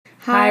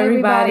Hi,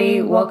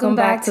 everybody. Welcome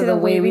back to the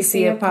Way We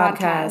See It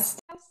podcast.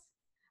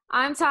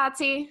 I'm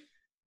Tati.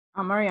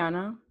 I'm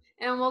Mariana.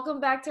 And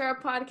welcome back to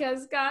our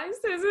podcast, guys.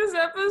 This is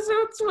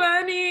episode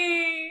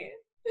 20.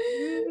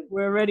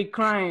 We're already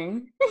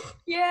crying.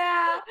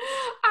 Yeah.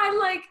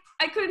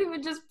 I couldn't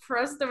even just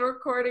press the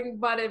recording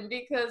button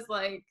because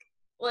like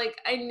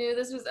I knew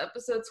this was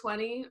episode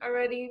 20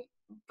 already,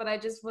 but I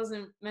just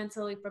wasn't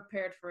mentally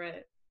prepared for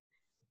it.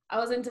 I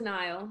was in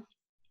denial.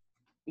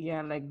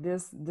 Yeah, like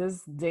this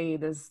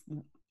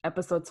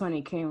episode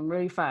 20 came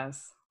really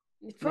fast.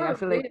 I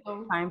feel like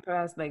time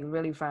passed like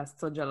really fast.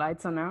 So July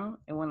till now,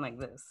 it went like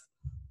this.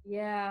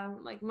 Yeah,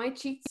 like my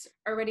cheeks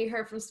already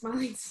hurt from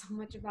smiling so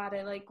much about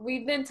it. Like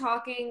we've been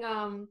talking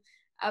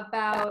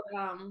about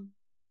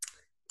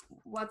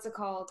what's it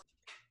called?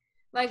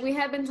 Like we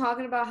have been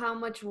talking about how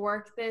much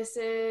work this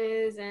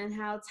is and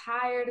how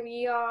tired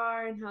we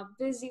are and how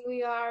busy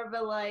we are,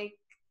 but like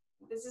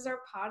this is our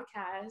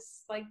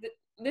podcast. Like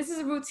this is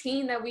a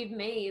routine that we've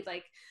made,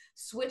 like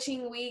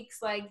switching weeks,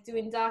 like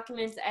doing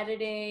documents,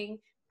 editing,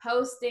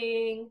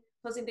 posting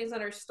things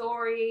on our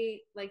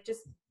story, like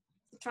just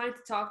trying to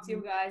talk to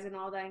you guys and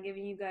all that and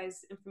giving you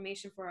guys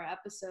information for our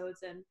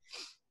episodes. And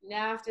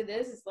now after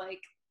this, it's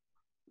like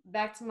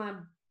back to my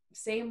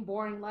same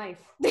boring life.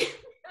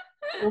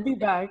 We'll be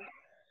back.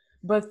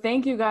 But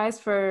thank you guys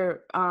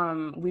for,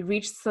 we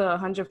reached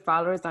 100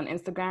 followers on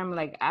Instagram.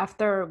 Like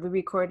after we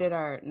recorded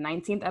our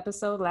 19th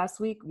episode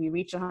last week, we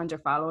reached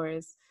 100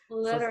 followers.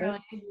 Literally.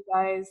 So thank you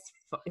guys,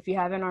 if you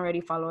haven't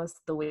already, follow us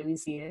The Way We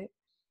See It.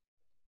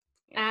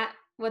 At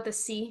with a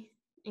C,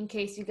 in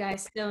case you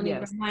guys still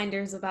need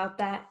reminders about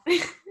that.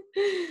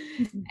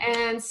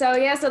 And so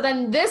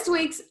then this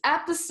week's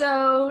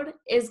episode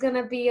is going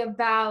to be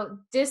about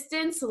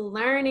distance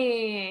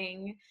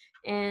learning.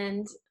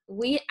 And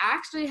we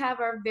actually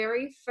have our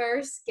very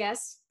first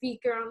guest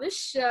speaker on the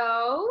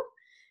show.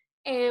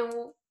 And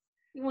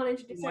you want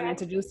to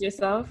introduce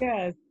yourself?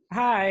 Yes.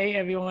 Hi,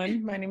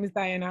 everyone. My name is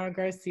Dayanara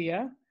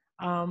Garcia.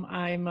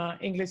 I'm an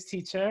English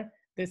teacher.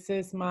 This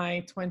is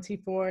my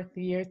 24th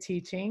year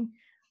teaching.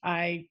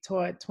 I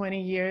taught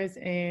 20 years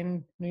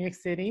in New York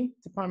City,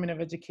 Department of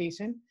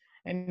Education,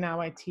 and now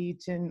I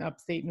teach in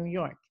upstate New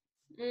York.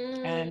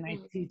 And I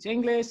teach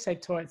English. I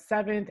taught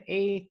 7th,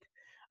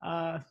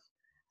 8th,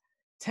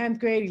 10th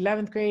grade,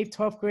 11th grade,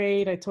 12th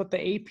grade. I taught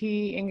the AP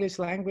English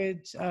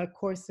language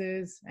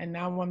courses, and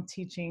now I'm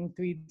teaching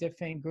 3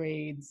 different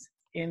grades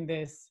in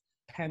this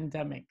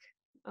pandemic.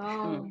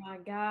 Oh my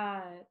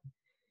God.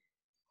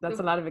 That's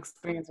a lot of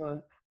experience.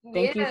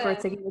 Thank you for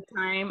taking the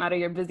time out of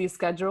your busy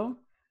schedule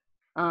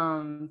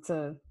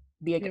to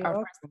be our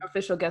first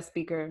official guest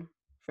speaker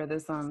for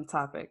this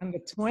topic. On the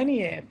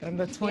 20th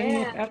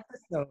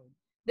episode.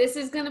 This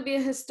is going to be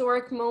a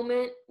historic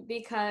moment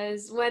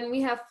because when we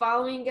have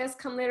following guests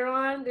come later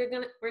on,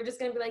 we're just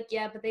going to be like,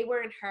 yeah, but they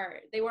weren't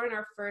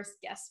our first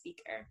guest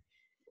speaker.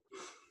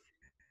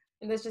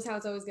 And that's just how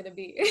it's always going to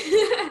be.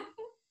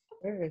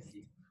 First.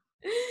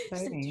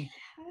 Exciting.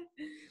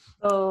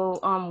 So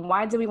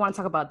why do we want to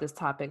talk about this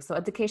topic? So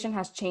education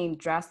has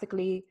changed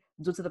drastically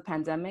due to the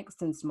pandemic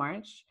since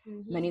March.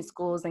 Mm-hmm. Many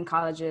schools and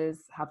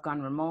colleges have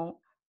gone remote,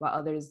 while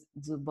others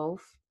do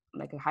both,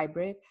 like a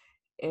hybrid.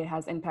 It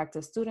has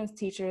impacted students,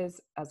 teachers,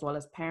 as well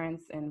as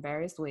parents in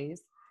various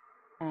ways.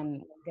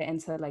 And we'll get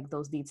into like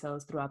those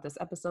details throughout this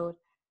episode.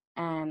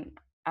 And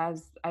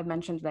as I've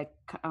mentioned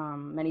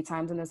many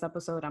times in this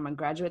episode, I'm a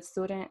graduate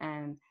student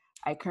and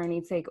I currently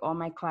take all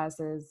my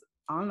classes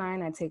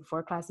online. I take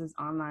 4 classes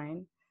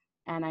online.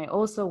 And I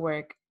also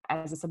work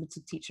as a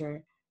substitute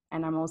teacher.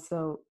 And I'm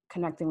also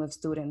connecting with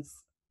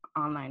students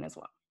online as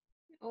well.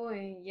 Oh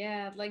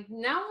yeah, like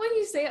now when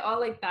you say it all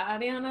like that,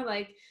 Ariana,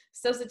 like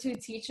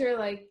substitute teacher,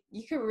 like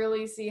you can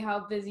really see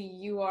how busy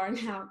you are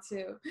now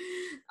too.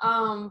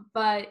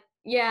 But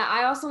yeah,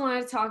 I also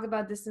wanted to talk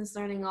about distance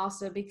learning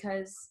also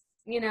because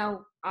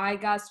I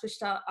got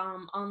switched out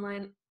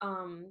online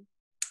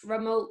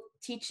remote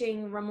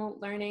teaching, remote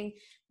learning,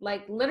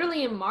 like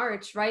literally in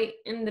March, right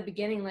in the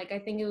beginning. Like I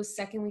think it was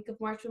second week of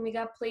March when we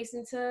got placed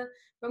into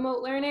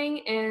remote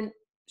learning, and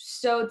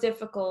so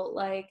difficult.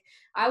 Like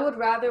I would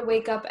rather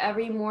wake up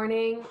every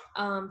morning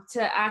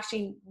to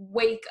actually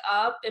wake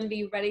up and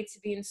be ready to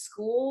be in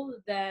school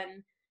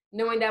than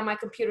knowing that my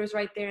computer's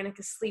right there and I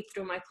can sleep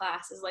through my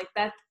classes. Like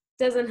that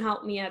doesn't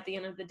help me at the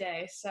end of the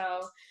day. So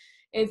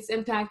it's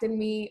impacted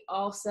me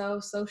also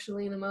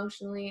socially and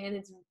emotionally. And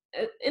it's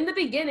in the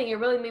beginning, it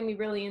really made me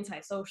really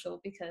antisocial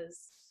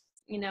because,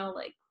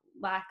 like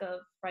lack of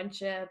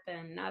friendship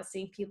and not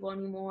seeing people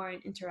anymore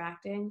and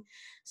interacting.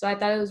 So I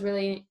thought it was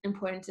really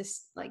important to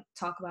like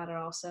talk about it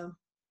also.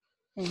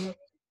 Mm-hmm.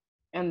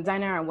 And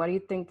Dayanara, why do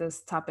you think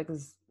this topic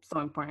is so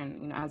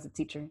important, as a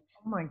teacher?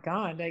 Oh my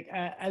God, like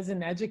as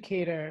an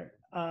educator,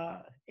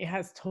 it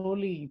has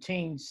totally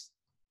changed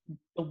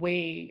the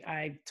way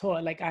I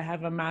taught. Like I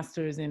have a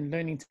master's in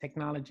learning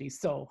technology,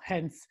 so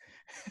hence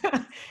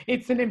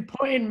it's an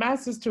important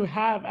master's to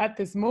have at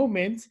this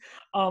moment,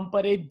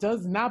 but it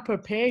does not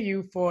prepare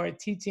you for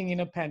teaching in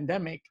a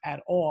pandemic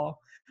at all.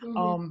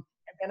 Mm-hmm.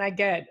 and I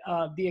get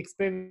the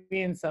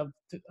experience of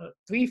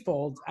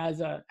threefold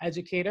as a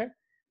educator,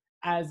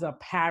 as a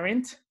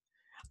parent.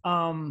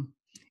 um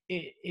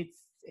it's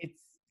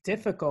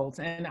difficult,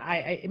 and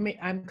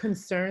I'm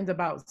concerned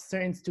about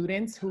certain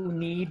students who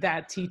need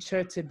that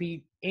teacher to be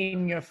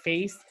in your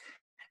face,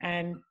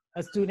 and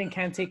a student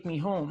can't take me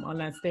home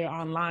unless they're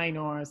online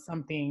or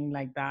something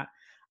like that.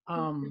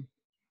 um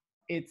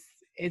it's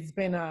it's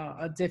been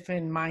a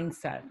different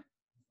mindset,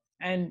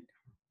 and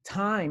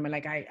time,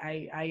 like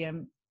I am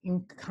in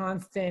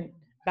constant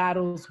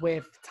battles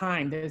with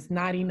time. There's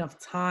not enough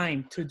time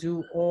to do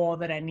all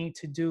that I need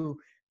to do,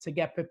 to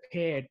get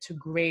prepared, to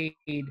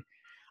grade,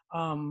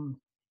 um,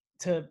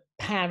 to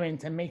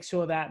parent and make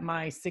sure that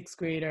my sixth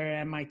grader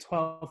and my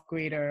 12th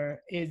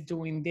grader is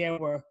doing their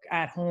work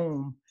at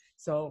home.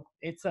 So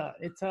it's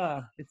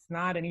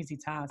not an easy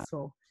task.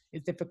 So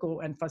it's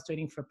difficult and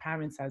frustrating for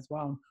parents as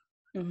well.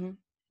 Mm-hmm.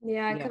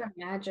 Yeah, I Yeah. could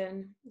imagine,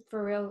 for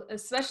real,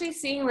 especially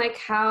seeing like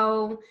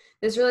how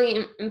this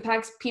really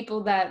impacts people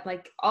that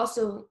like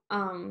also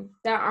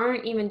that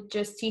aren't even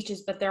just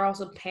teachers, but they're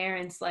also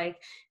parents, like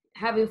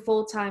having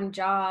full-time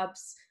jobs.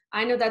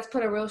 I know that's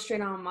put a real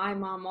strain on my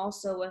mom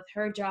also with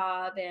her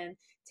job and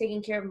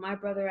taking care of my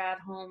brother at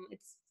home.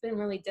 It's been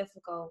really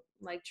difficult,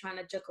 like trying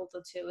to juggle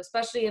the two,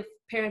 especially if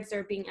parents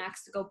are being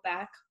asked to go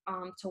back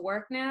to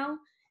work now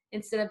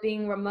instead of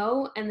being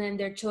remote, and then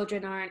their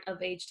children aren't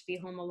of age to be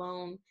home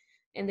alone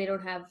and they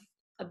don't have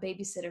a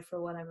babysitter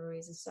for whatever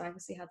reason. So I can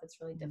see how that's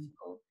really Mhm.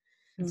 difficult.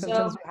 And So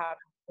sometimes you have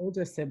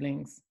older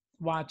siblings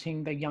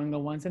watching the younger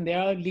ones, and they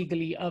are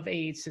legally of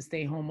age to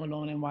stay home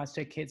alone and watch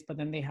their kids, but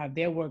then they have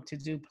their work to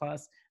do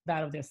plus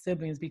that of their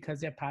siblings because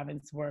their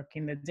parents work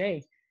in the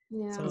day.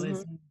 yeah, So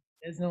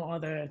there's no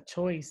other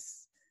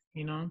choice,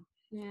 you know?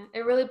 yeah,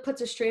 it really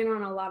puts a strain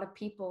on a lot of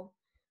people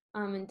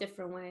in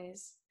different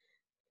ways.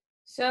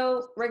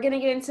 So we're going to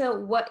get into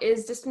what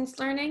is distance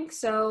learning.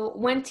 So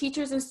when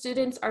teachers and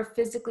students are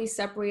physically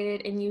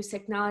separated and use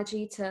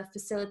technology to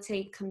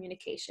facilitate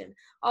communication,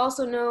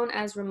 also known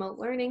as remote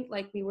learning,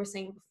 like we were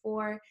saying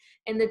before.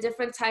 And the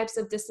different types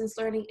of distance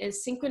learning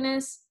is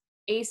synchronous,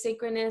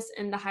 asynchronous,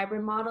 and the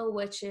hybrid model,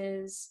 which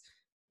is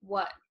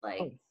what, like,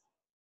 Oh,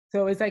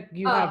 so it's like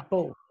you oh, have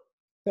both.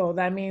 So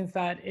that means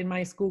that in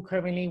my school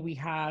currently we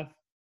have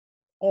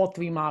all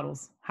three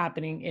models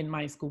happening in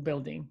my school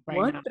building right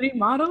What? now. 3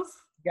 models?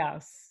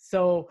 Yes.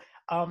 So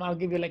I'll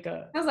give you like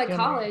a, that was like do you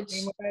want me to college.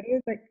 explain what that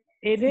is? Like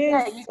it is,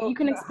 Yeah, you, so you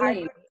can the explain.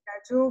 hybrid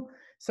schedule.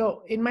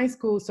 So in my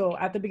school, so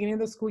at the beginning of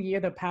the school year,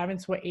 the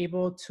parents were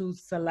able to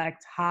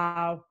select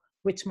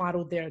which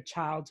model their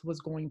child was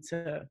going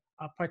to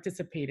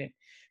participate in.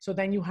 So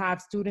then you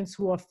have students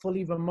who are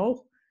fully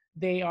remote.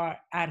 They are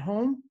at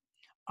home,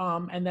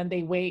 and then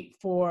they wait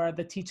for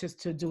the teachers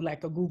to do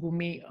like a Google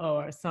Meet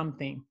or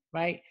something,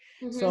 right?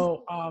 Mm-hmm.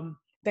 So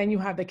then you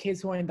have the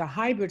kids who are in the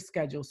hybrid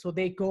schedule. So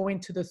they go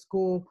into the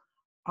school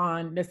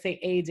on, let's say,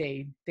 A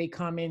day, they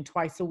come in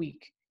twice a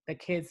week. The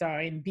kids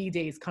are in B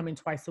days coming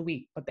twice a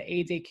week, but the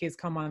A day kids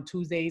come on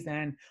Tuesdays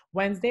and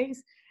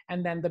Wednesdays.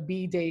 And then the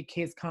B day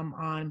kids come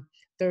on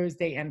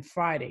Thursday and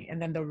Friday.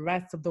 And then the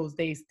rest of those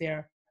days,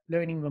 they're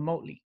learning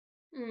remotely.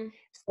 Mm.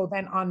 So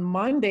then on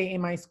Monday in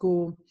my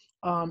school,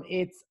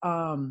 it's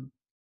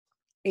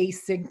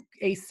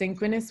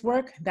asynchronous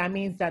work. That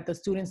means that the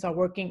students are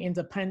working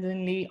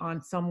independently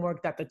on some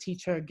work that the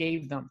teacher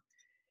gave them.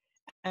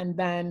 And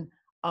then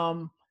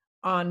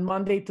on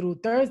Monday through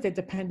Thursday,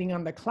 depending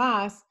on the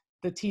class,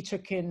 the teacher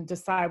can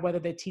decide whether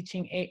they're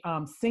teaching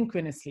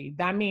synchronously.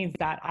 That means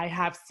that I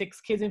have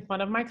 6 kids in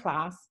front of my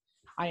class.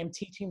 I am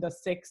teaching the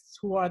 6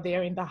 who are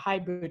there in the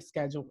hybrid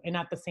schedule. And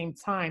at the same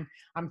time,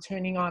 I'm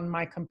turning on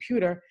my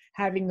computer,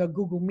 having a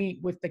Google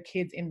Meet with the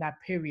kids in that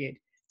period,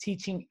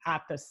 teaching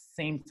at the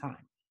same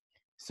time.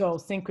 So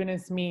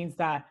synchronous means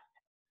that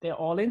they're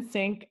all in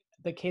sync.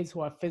 The kids who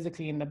are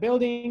physically in the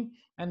building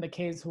and the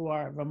kids who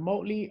are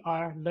remotely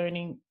are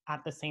learning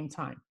at the same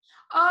time.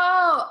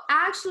 Oh,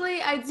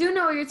 actually, I do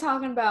know what you're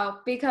talking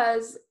about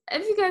because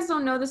if you guys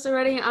don't know this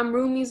already, I'm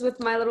roomies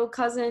with my little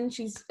cousin.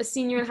 She's a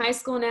senior in high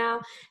school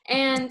now.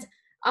 And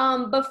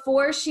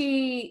before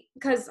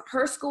because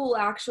her school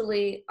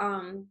actually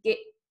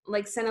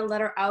sent a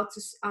letter out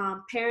to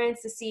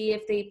parents to see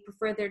if they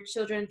prefer their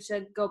children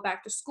to go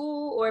back to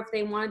school or if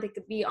they wanted it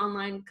to be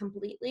online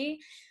completely.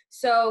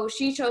 So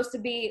she chose to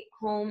be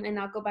home and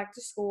not go back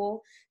to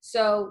school.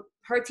 So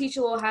her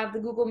teacher will have the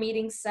Google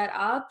meeting set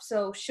up.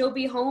 So she'll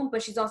be home,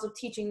 but she's also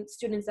teaching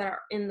students that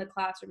are in the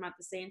classroom at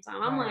the same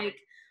time. I'm Right. like,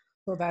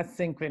 So that's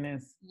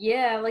synchronous.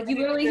 yeah, like you And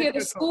it's literally hear the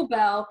difficult. school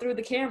bell through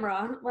the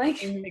camera.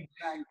 Like,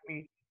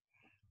 Exactly.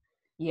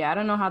 Yeah, I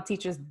don't know how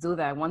teachers do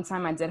that. One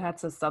time I did have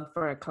to sub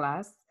for a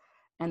class,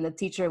 and the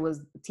teacher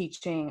was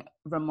teaching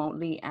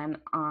remotely and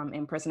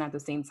in person at the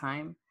same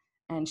time.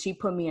 And she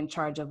put me in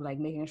charge of like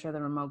making sure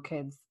the remote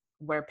kids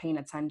were paying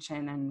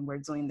attention and were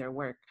doing their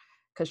work,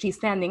 because she's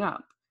standing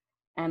up.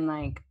 And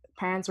like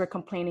parents were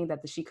complaining that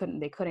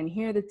they couldn't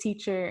hear the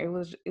teacher. It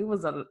was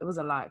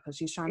a lot, because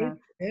she's trying to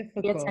It's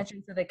pay difficult.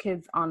 attention to the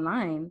kids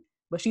online,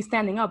 but she's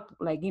standing up,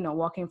 like, you know,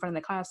 walking in front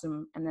of the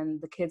classroom, and then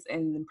the kids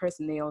in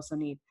person, they also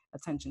need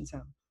attention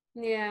too.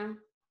 Yeah.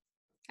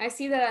 I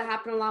see that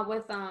happen a lot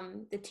with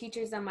the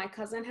teachers that my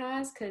cousin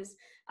has, because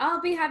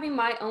I'll be having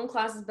my own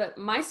classes, but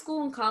my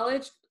school and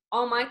college,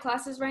 all my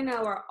classes right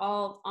now are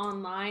all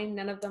online.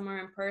 None of them are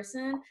in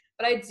person.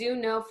 But I do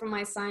know from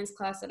my science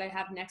class that I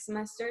have next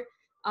semester,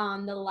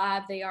 the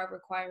lab, they are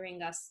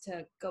requiring us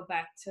to go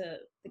back to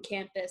the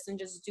campus and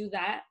just do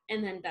that,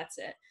 and then that's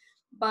it.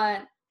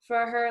 But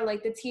for her,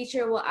 like, the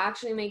teacher will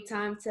actually make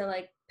time to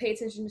like pay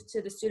attention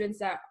to the students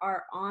that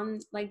are on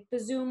like the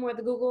Zoom or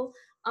the Google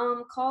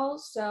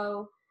calls.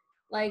 So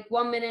like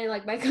 1 minute,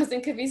 like my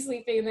cousin could be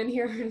sleeping and then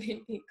hear her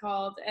name be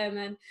called, and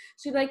then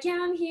she'd be like, yeah,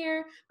 I'm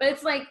here. But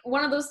it's like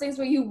one of those things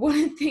where you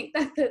wouldn't think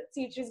that the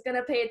teacher's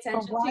gonna pay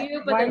attention to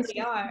you, but why then is they she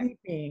are.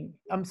 sleeping?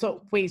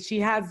 So wait, she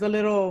has the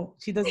little,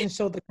 she doesn't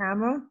show the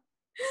camera?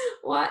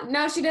 What?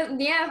 No, she doesn't.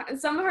 Yeah,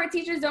 some of her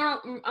teachers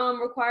don't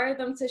require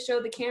them to show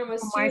the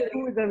cameras My too.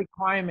 school is a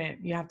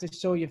requirement. You have to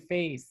show your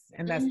face,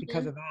 and that's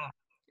because Mhm. of that.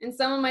 And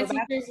some of my So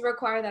teachers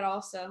require that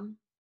also.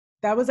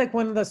 that was like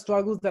one of the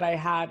struggles that I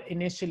had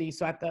initially.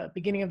 So at the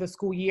beginning of the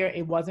school year,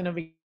 it wasn't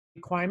a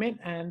requirement,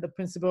 and the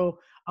principal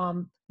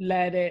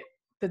led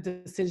the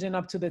decision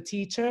up to the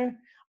teacher.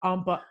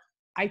 But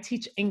I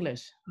teach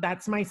English.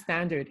 That's my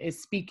standard,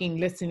 is speaking,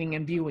 listening,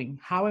 and viewing.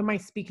 How am I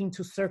speaking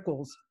to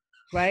circles,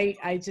 right?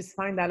 I just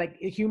find that like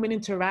human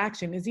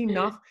interaction is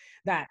enough,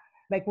 that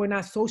like we're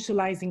not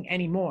socializing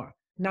anymore.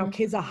 Now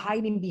kids are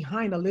hiding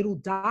behind a little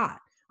dot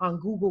on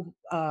Google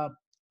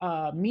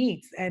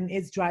Meets, and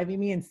it's driving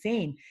me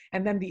insane.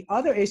 And then the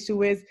other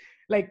issue is,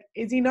 like,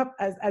 it's enough,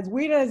 as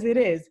weird as it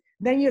is,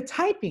 then you're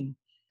typing.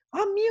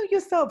 Unmute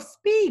yourself,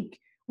 speak.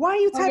 Why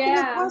are you Oh typing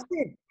a yeah.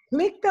 question?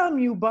 Click the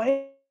unmute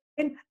button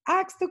and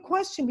ask the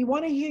question. We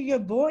want to hear your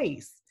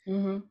voice.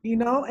 You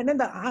know, and then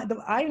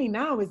the irony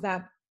now is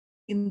that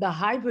in the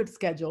hybrid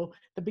schedule,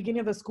 the beginning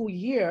of the school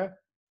year,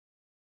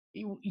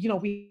 you know,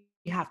 we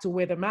have to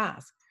wear the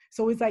mask.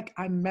 So it's like,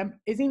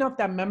 it's enough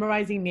that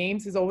memorizing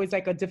names is always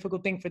like a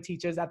difficult thing for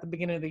teachers at the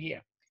beginning of the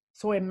year.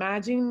 So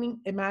imagine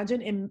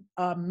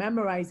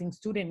memorizing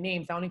student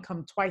names that only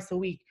come twice a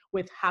week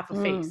with half a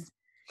face.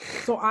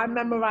 So I'm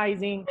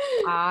memorizing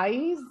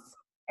eyes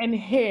and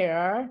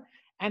hair,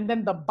 and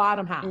then the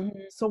bottom half.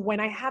 So when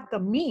I have the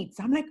meets,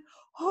 I'm like,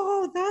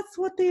 oh, that's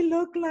what they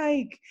look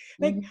like.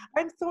 Like,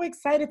 I'm so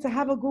excited to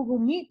have a Google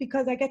Meet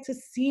because I get to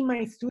see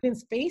my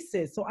students'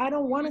 faces. So I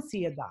don't want to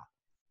see a dot.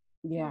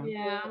 Yeah.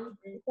 Yeah.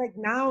 It's like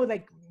now,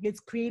 like, it's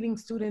creating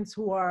students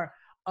who are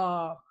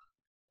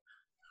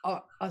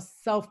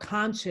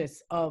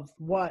self-conscious of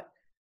what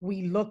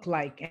we look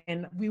like.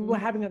 And we were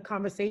having a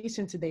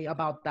conversation today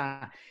about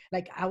that.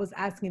 Like, I was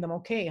asking them,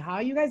 okay, how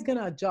are you guys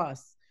gonna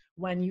adjust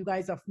when you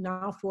guys are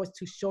now forced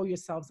to show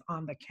yourselves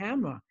on the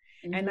camera?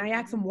 And I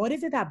asked them, what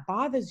is it that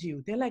bothers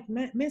you? They're like,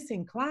 miss,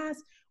 in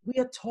class,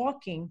 we are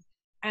talking,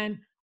 and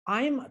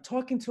I'm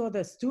talking to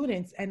other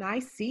students and I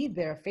see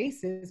their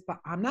faces, but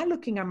I'm not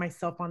looking at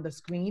myself on the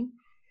screen.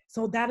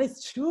 So that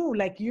is true.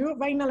 Like, you're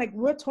right now, like,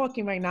 we're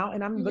talking right now,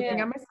 and I'm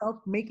looking at myself,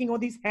 making all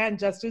these hand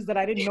gestures that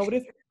I didn't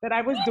notice that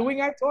I was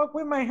doing. I talk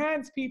with my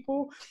hands,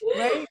 people,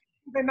 right?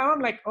 And now I'm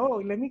like,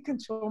 oh, let me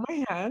control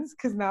my hands,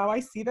 because now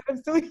I see that I'm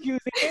still using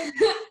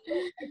it.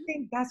 I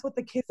think that's what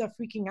the kids are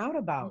freaking out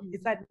about.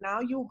 Is that now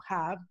you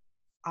have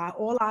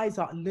all eyes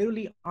are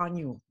literally on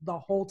you the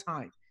whole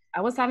time. I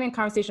was having a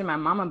conversation with my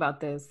mom about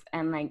this,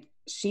 and like,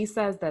 she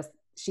says that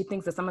she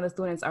thinks that some of the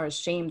students are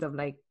ashamed of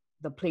like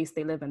the place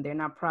they live in. They're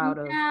not proud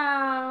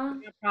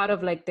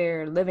of, like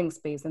their living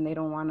space, and they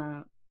don't want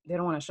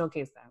to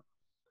showcase that.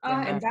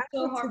 And that's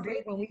so what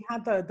today, when we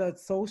had the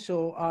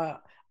social,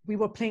 we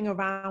were playing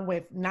around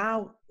with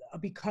now,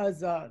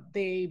 because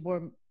they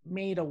were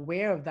made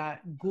aware of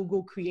that.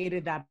 Google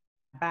created that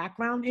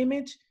background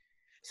image.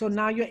 So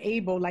now you're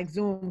able, like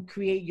Zoom,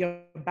 create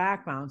your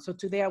background. So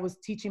today I was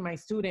teaching my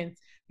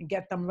students and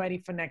get them ready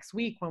for next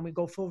week when we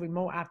go full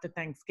remote after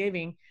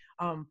Thanksgiving,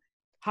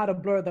 how to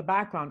blur the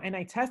background. And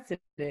I tested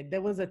it.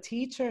 There was a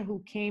teacher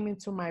who came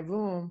into my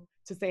room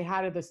to say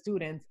hi to the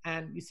students.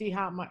 And you see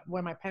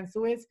where my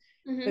pencil is?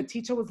 The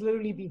teacher was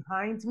literally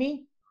behind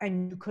me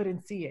and you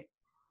couldn't see it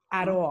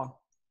at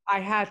all. I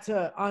had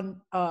to,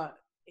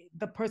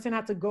 the person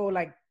had to go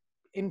like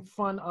in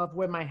front of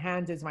where my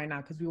hand is right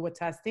now, because we were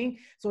testing.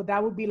 So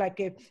that would be like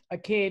if a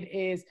kid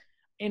is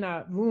in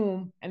a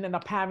room and then the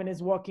parent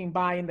is walking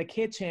by in the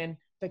kitchen,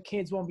 the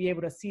kids won't be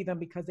able to see them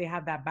because they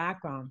have that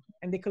background,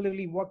 and they could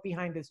literally walk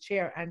behind this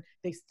chair and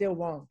they still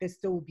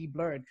will be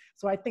blurred.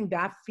 So I think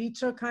that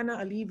feature kind of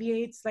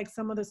alleviates like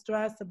some of the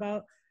stress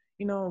about,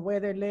 you know, where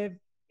they live,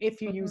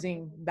 if you're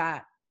using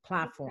that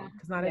platform,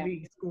 because not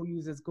every school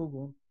uses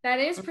Google. That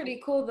is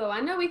pretty cool though. I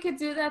know we could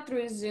do that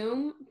through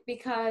Zoom,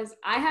 because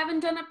I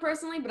haven't done it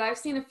personally, but I've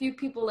seen a few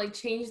people like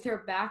change their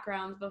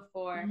backgrounds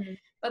before.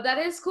 But that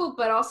is cool,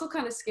 but also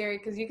kind of scary,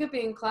 because you could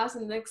be in class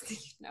and next thing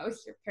you know,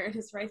 your parent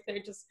is right there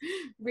just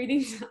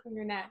reading on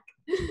your neck.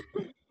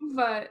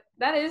 But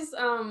that is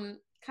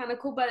kind of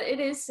cool, but it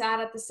is sad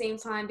at the same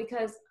time,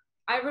 because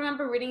I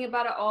remember reading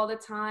about it all the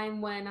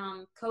time when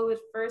COVID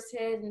first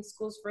hit and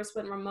schools first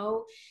went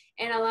remote,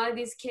 and a lot of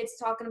these kids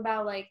talking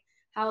about like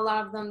how a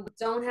lot of them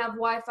don't have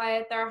Wi-Fi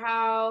at their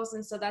house,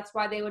 and so that's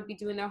why they would be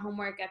doing their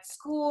homework at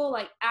school,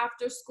 like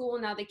after school.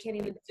 Now they can't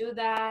even do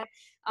that.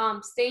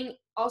 Staying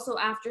also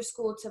after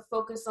school to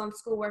focus on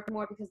schoolwork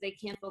more because they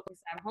can't focus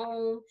at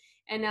home,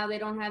 and now they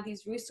don't have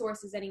these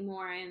resources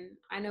anymore. And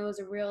I know it was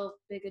a real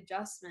big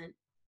adjustment.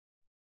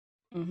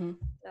 Mm-hmm.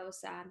 That was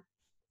sad.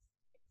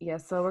 Yeah,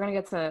 so we're gonna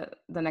get to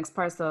the next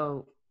part.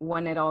 So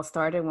when it all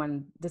started,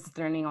 when distance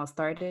learning all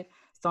started.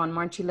 So on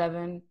March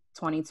 11,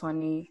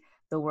 2020,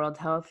 the World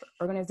Health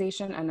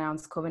Organization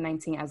announced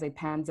COVID-19 as a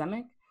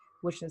pandemic,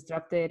 which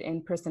disrupted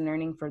in-person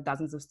learning for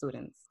thousands of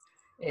students.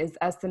 It is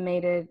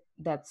estimated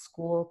that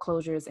school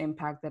closures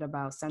impacted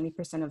about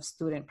 70% of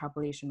student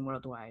population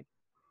worldwide.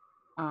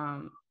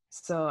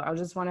 So I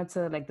just wanted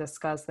to like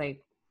discuss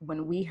like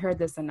when we heard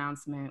this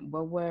announcement,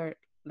 what were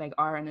like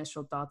our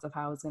initial thoughts of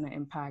how it's gonna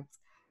impact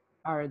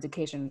our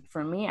education.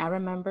 For me, I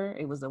remember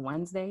it was a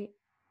Wednesday,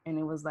 and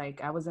it was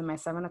like I was in my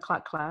 7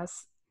 o'clock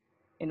class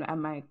at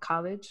my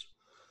college,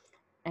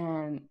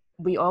 and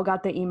we all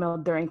got the email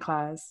during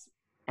class,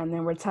 and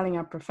then we're telling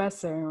our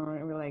professor,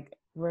 and we're like,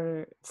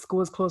 school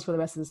is closed for the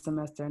rest of the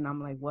semester, and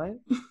I'm like, what?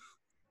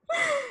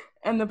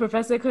 And the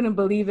professor couldn't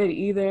believe it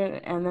either,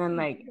 and then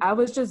like I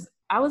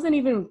wasn't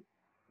even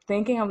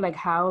thinking of like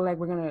how like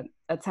we're gonna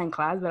attend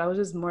class, but I was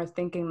just more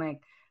thinking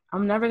like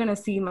I'm never gonna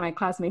see my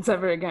classmates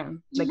ever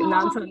again, like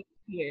not until next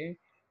year.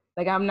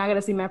 Like I'm not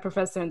gonna see my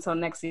professor until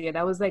next year.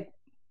 That was like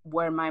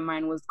where my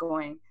mind was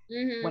going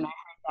when I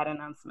heard that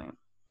announcement.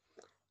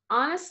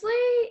 Honestly,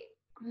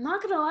 I'm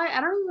not gonna lie,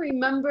 I don't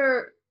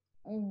remember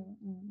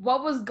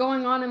what was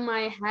going on in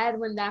my head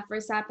when that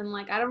first happened.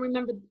 Like, I don't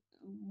remember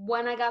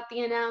when I got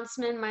the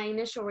announcement, my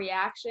initial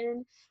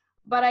reaction,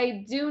 but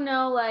I do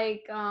know,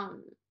 like,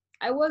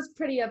 I was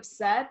pretty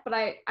upset, but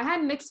I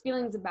had mixed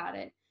feelings about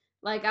it.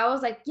 Like, I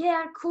was like,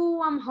 yeah,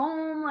 cool, I'm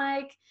home,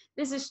 like,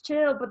 this is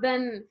chill, but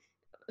then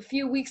a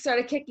few weeks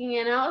started kicking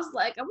in. I was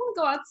like, I want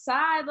to go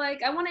outside.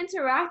 Like, I want to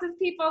interact with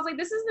people. I was like,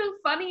 this isn't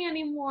funny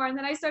anymore. And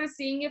then I started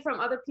seeing it from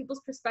other people's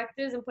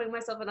perspectives and putting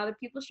myself in other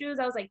people's shoes.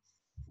 I was like,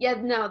 yeah,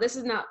 no, this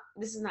is not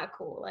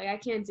cool. Like, I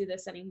can't do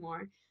this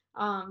anymore.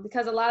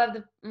 Because a lot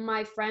of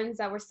my friends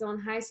that were still in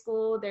high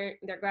school, their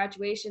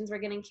graduations were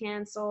getting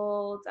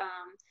canceled.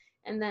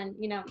 And then,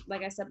 you know,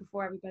 like I said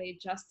before, everybody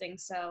adjusting.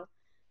 So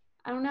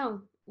I don't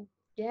know.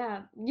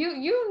 Yeah, you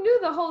knew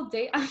the whole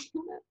day.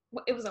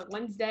 It was a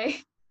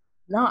Wednesday.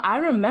 No, I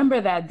remember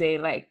that day.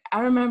 Like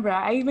I remember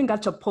I even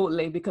got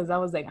Chipotle because I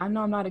was like, I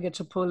know I'm not gonna get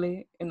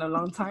Chipotle in a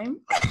long time.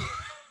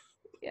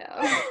 Yeah.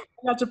 I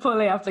got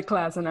Chipotle after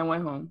class and I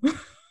went home.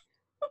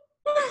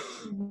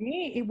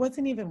 Me, it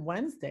wasn't even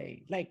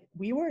Wednesday. Like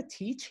we were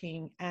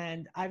teaching,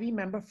 and I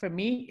remember for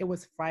me, it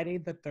was Friday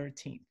the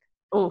 13th.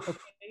 Oof.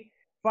 Okay,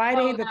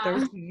 Friday the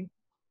yeah.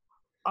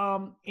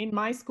 13th. In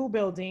my school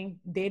building,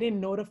 they didn't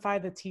notify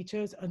the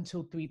teachers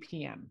until 3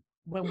 p.m.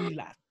 when we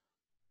left.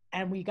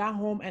 And we got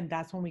home, and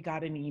that's when we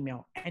got an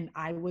email. And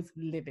I was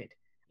livid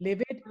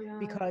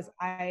because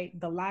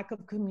the lack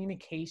of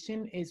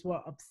communication is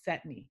what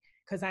upset me.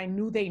 Because I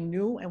knew they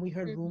knew, and we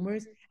heard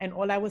rumors. And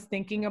all I was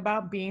thinking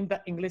about, being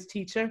the English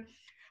teacher,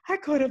 I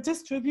could have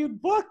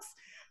distributed books.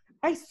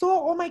 I saw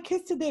all my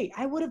kids today.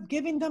 I would have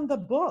given them the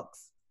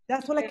books.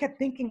 That's what I kept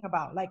thinking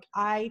about. Like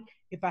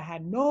if I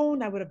had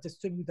known, I would have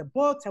distributed the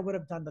books. I would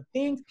have done the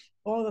things.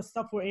 All the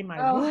stuff were in my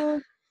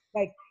room.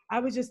 Like I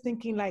was just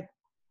thinking, like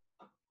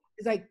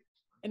it's like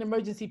an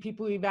emergency,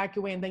 people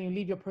evacuate, and then you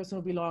leave your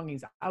personal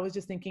belongings. I was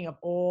just thinking of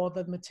all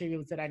the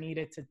materials that I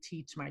needed to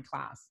teach my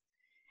class.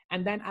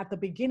 And then at the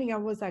beginning, I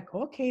was like,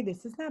 okay,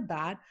 this is not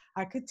bad.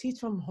 I could teach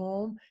from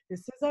home.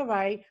 This is all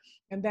right.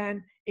 And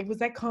then it was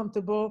like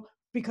comfortable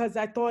because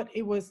I thought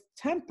it was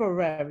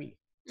temporary.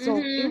 So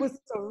it was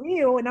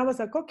surreal. And I was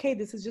like, okay,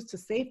 this is just to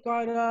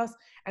safeguard us.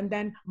 And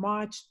then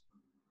March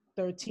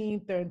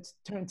 13th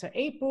turned to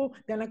April.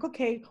 Then like,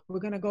 okay, we're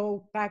going to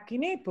go back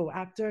in April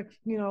after,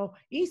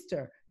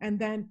 Easter. And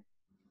then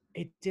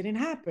it didn't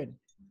happen.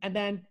 And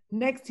then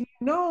next thing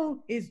you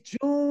know is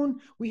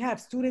June. We have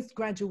students'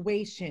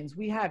 graduations.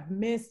 We have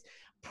missed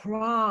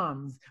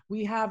proms.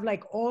 We have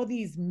like all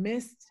these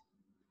missed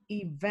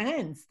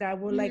events that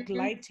were like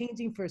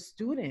life-changing for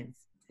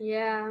students.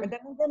 Yeah. And then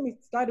we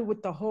started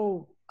with the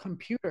whole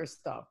computer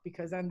stuff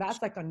and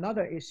that's like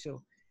another issue,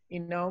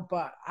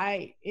 but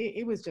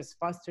it was just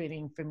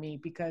frustrating for me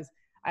because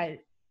I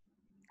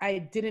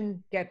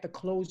didn't get the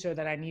closure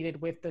that I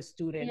needed with the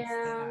students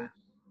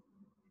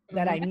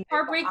that I needed.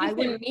 Heartbreaking for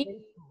me.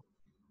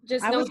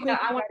 Just knowing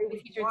that I want to be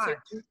a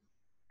teacher too.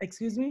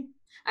 Excuse me?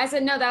 I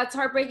said, no, that's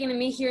heartbreaking to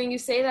me hearing you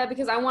say that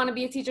because I want to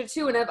be a teacher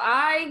too. And if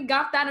I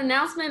got that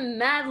announcement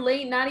mad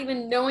late, not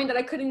even knowing that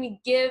I couldn't even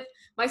give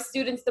my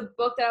students the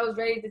book that I was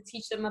ready to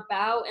teach them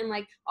about and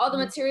like all the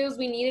materials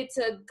we needed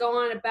to go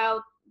on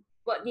about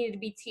what needed to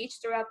be taught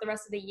throughout the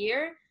rest of the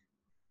year,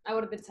 I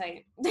would have been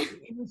tight.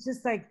 It was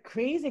just like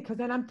crazy because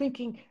then I'm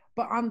thinking,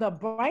 but on the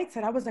bright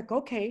side, I was like,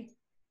 okay,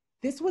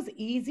 this was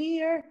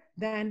easier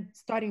than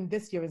starting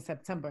this year in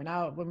September.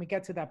 Now, when we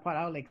get to that part,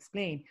 I'll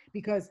explain,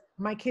 because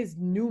my kids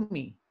knew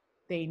me.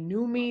 They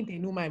knew me, they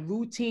knew my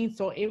routine.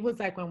 So it was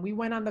like when we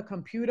went on the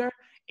computer,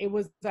 it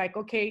was like,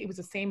 okay, it was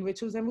the same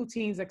rituals and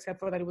routines, except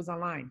for that it was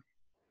online.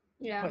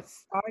 Yeah. But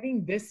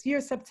starting this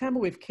year, September,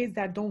 with kids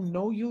that don't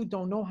know you,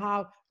 don't know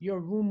how your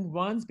room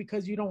runs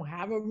because you don't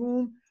have a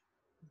room,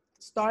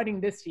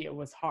 starting this year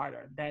was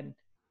harder than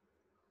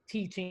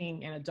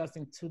teaching and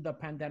adjusting to the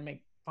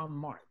pandemic from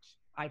March,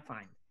 I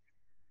find.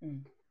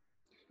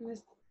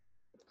 That's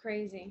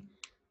crazy.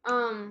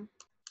 Um,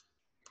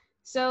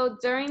 so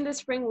during the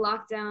spring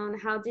lockdown,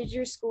 how did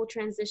your school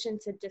transition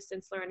to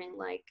distance learning?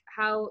 Like,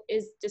 how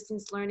is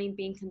distance learning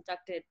being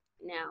conducted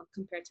now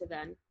compared to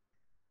then?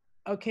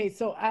 Okay,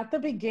 so at the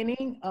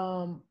beginning,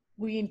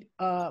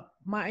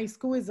 my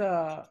school is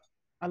a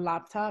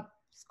laptop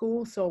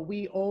school, so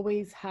we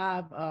always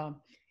have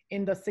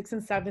in the 6th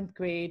and 7th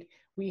grade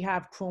we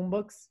have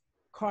Chromebooks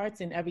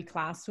carts in every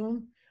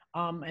classroom,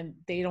 and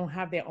they don't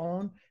have their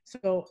own.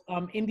 So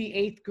in the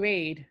 8th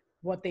grade,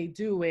 what they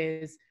do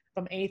is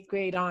from 8th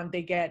grade on,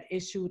 they get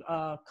issued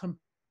a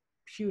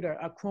computer,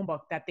 a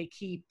Chromebook that they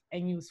keep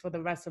and use for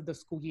the rest of the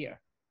school year,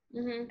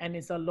 Mm-hmm. and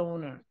it's a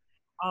loaner,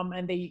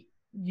 and they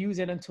use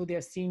it until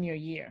their senior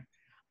year.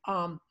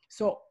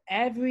 So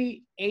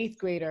every 8th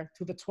grader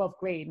to the 12th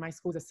grade, my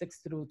school's a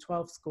 6th through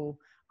 12th school,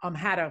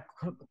 had a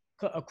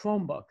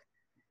Chromebook.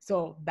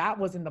 So that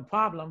wasn't the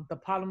problem. The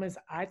problem is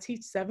I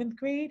teach 7th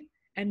grade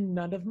and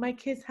none of my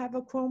kids have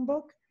a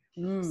Chromebook.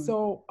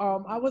 So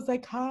I was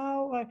like,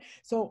 how?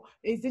 So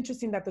it's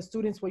interesting that the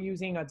students were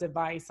using a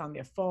device on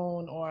their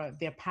phone or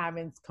their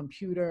parents'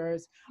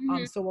 computers.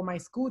 Mm-hmm. So what my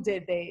school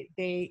did,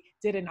 they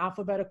did an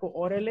alphabetical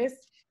order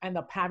list, and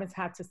the parents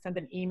had to send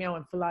an email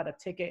and fill out a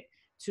ticket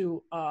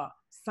to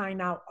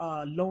sign out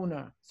a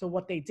loaner. So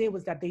what they did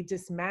was that they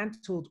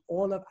dismantled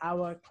all of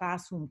our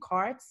classroom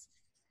carts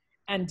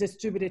and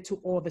distributed to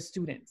all the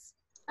students.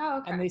 Oh,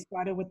 okay. And they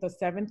started with the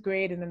 7th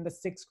grade and then the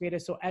 6th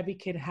graders. So every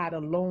kid had a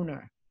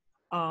loaner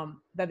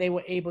that they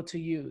were able to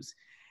use.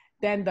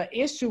 Then the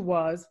issue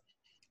was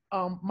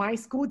my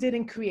school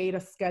didn't create a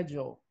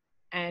schedule.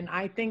 And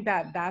I think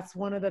that that's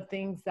one of the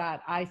things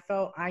that I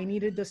felt I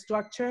needed the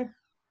structure,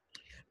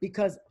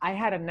 because I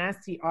had a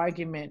nasty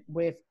argument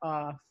with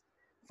a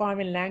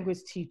foreign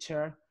language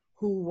teacher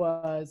who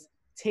was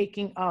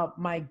taking up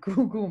my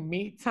Google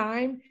Meet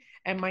time.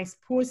 And my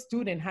poor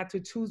student had to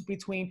choose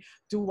between,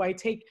 do I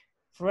take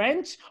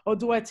French or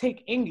do I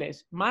take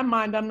English? My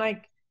mind, I'm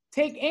like,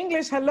 take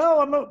English. Hello,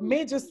 I'm a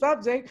major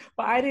subject,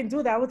 but I didn't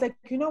do that. I was like,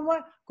 you know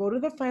what? Go to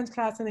the French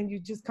class and then you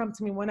just come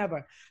to me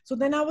whenever. So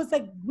then I was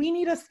like, we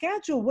need a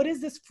schedule. What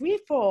is this free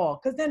for?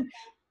 Because then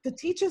the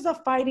teachers are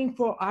fighting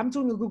for, I'm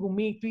doing a Google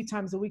Meet 3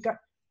 times a week. I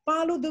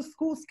follow the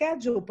school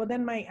schedule. But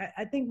then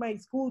I think my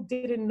school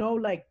didn't know,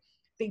 like,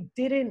 they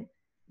didn't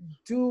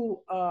do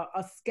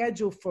a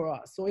schedule for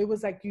us. So it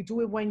was like you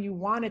do it when you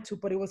wanted to,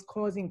 but it was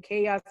causing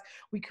chaos.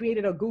 We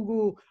created a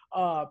Google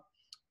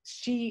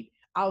sheet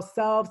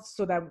ourselves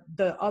so that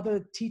the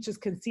other teachers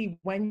can see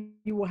when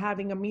you were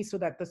having a meet, so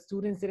that the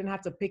students didn't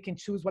have to pick and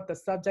choose what the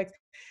subjects.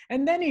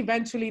 And then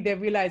eventually they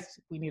realized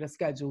we need a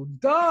schedule.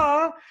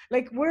 Duh!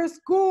 Like, we're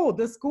school.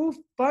 The school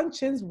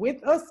functions with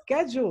a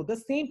schedule. The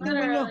same thing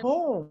when you're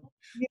home,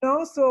 you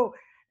know? So,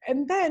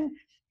 and then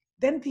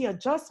the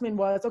adjustment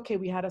was, okay,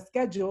 we had a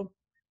schedule,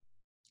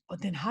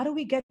 but then how do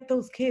we get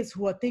those kids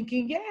who are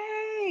thinking,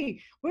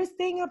 yay, we're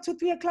staying up to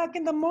 3 o'clock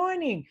in the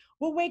morning.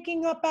 We're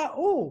waking up at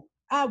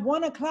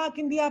 1 o'clock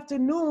in the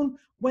afternoon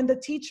when the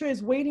teacher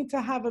is waiting to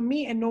have a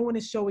meet and no one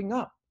is showing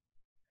up.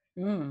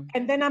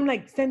 And then I'm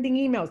like sending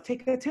emails,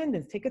 take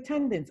attendance.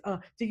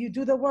 Do you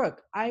do the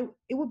work?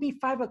 It would be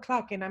 5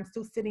 o'clock and I'm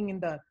still sitting in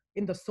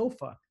the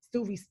sofa,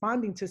 still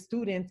responding to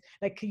students.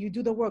 Like, can you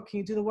do the work? Can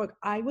you do the work?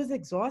 I was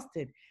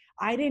exhausted.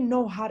 I didn't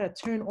know how to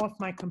turn off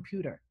my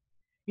computer.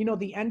 You know,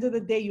 the end of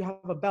the day, you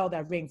have a bell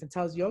that rings and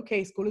tells you,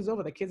 okay, school is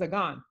over, the kids are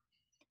gone.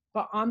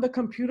 But on the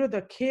computer,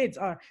 the kids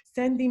are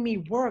sending me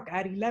work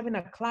at 11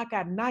 o'clock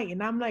at night.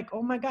 And I'm like,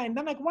 oh my God. And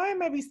I'm like, why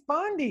am I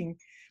responding?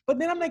 But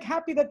then I'm like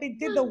happy that they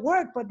did the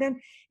work. But then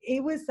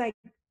it was like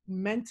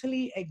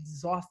mentally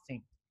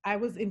exhausting. I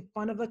was in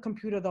front of the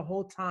computer the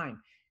whole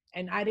time.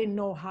 And I didn't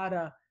know how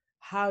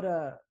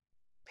to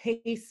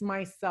pace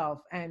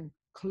myself and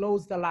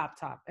close the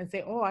laptop and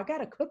say, oh, I got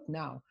to cook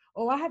now.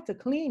 Oh, I have to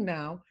clean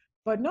now.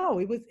 But no,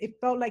 it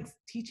felt like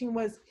teaching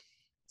was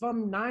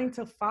from 9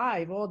 to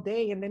 5 all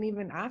day, and then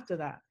even after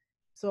that.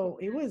 So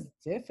it was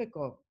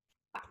difficult.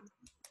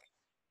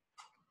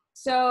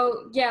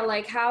 So yeah,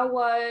 like, how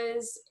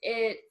was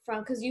it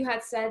from, because you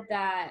had said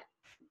that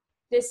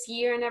this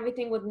year and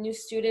everything with new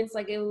students,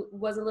 like, it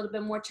was a little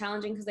bit more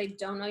challenging because they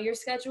don't know your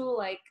schedule.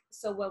 Like,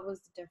 so what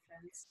was the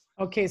difference?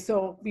 Okay,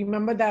 so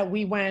remember that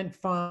we went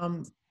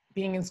from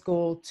being in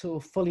school to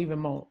fully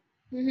remote,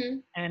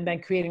 and then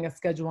creating a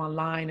schedule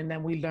online, and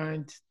then we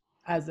learned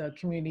as a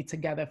community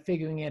together,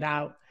 figuring it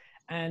out,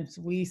 and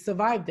we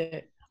survived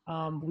it.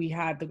 We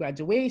had the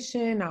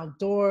graduation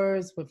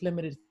outdoors with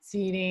limited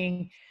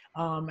seating,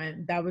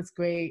 and that was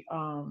great.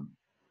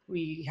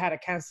 we had to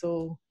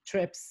cancel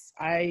trips.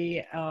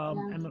 I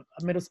am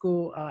a middle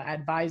school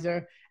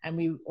advisor, and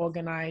we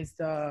organized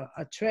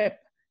a trip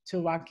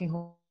to Rocking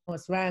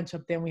Horse Ranch.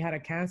 Up then we had to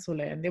cancel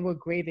it, and they were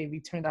great. They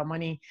returned our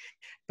money.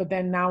 But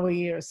then now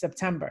we're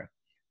September.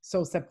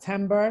 So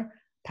September,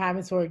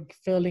 parents were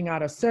filling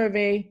out a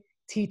survey.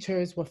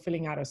 Teachers were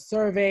filling out a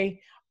survey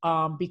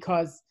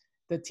because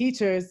the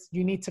teachers,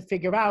 you need to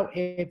figure out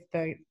if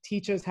the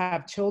teachers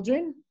have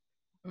children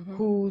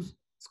whose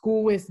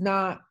school is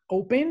not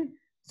open,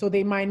 so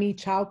they might need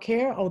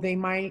childcare, or they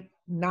might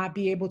not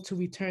be able to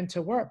return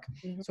to work.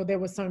 So there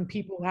were some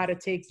people who had to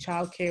take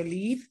childcare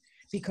leave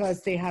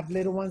because they have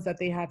little ones that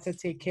they had to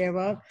take care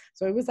of.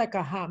 So it was like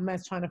a hot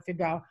mess trying to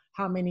figure out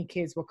how many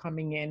kids were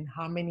coming in,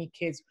 how many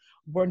kids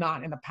were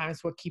not, and the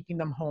parents were keeping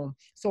them home.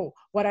 So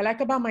what I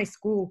like about my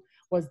school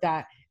was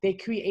that they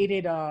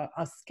created a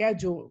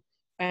schedule,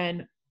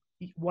 and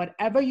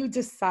whatever you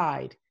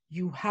decide,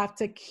 you have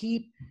to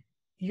keep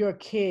your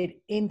kid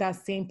in that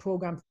same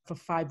program for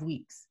 5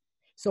 weeks.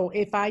 So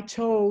if I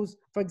chose,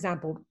 for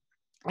example,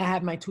 I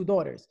have my two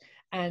daughters,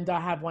 and I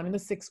have one in the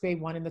 6th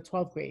grade, one in the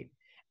 12th grade.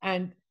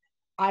 And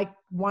I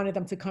wanted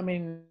them to come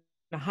in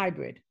a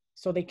hybrid.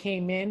 So they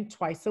came in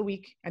twice a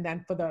week, and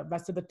then for the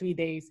rest of the 3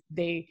 days,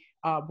 they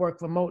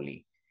work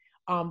remotely.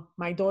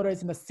 My daughter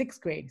is in the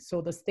 6th grade, so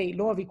the state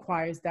law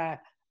requires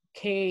that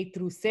K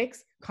through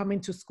 6 come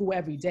into school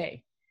every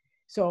day.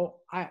 So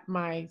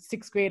my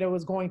 6th grader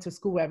was going to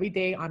school every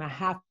day on a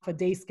half a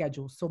day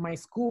schedule. So my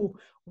school,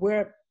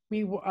 where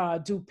we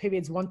do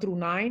periods 1 through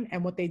 9,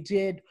 and what they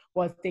did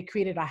was they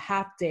created a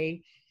half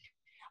day,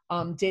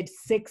 did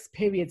 6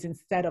 periods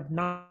instead of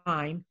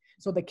 9.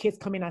 So the kids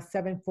come in at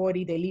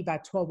 7:40, they leave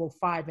at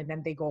 12:05, and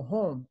then they go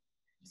home.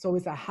 So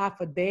it's a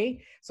half a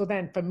day. So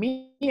then for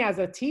me as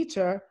a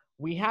teacher,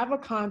 we have a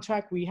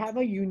contract, we have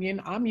a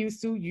union. I'm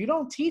used to, you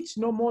don't teach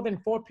no more than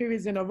 4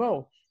 periods in a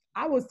row.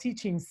 I was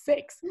teaching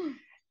 6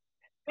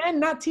 and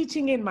not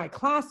teaching in my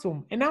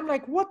classroom. And I'm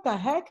like, what the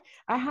heck?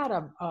 I had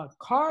a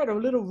card, a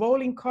little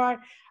rolling card.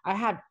 I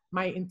had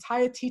my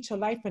entire teacher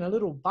life in a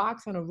little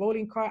box on a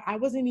rolling card. I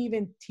wasn't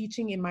even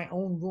teaching in my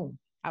own room.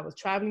 I was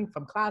traveling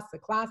from class to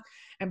class.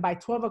 And by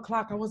 12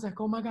 o'clock, I was like,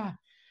 oh my God,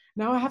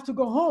 now I have to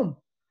go home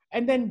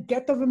and then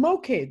get the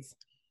remote kids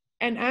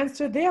and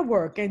answer their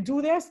work and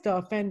do their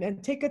stuff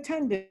and take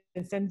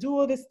attendance and do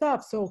all this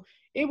stuff. So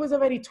it was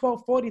already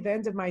 12:40, the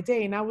end of my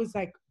day. And I was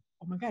like,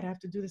 oh my God, I have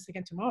to do this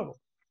again tomorrow.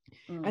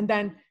 And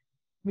then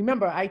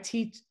remember, I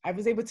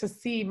was able to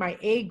see my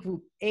A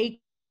group, A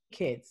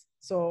kids.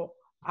 So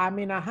I'm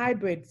in a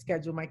hybrid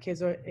schedule. My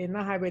kids are in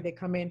a hybrid. They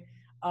come in,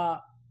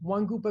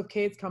 one group of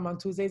kids come on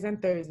Tuesdays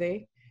and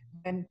Thursday,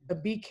 and the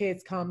B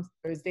kids come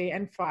Thursday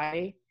and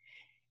Friday.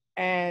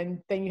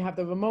 And then you have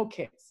the remote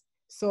kids.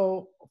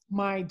 So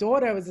my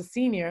daughter was a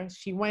senior.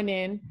 She went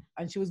in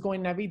and she was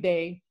going every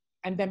day.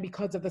 And then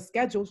because of the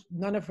schedules,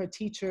 none of her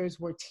teachers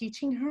were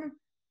teaching her.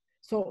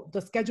 So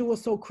the schedule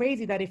was so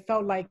crazy that it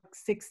felt like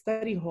 6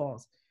 study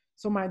halls.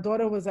 So my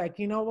daughter was like,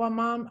 you know what,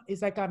 Mom?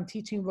 It's like I'm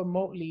teaching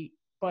remotely,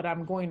 but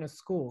I'm going to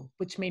school,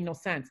 which made no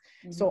sense.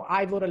 So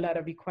I wrote a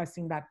letter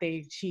requesting that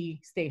she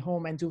stay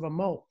home and do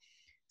remote.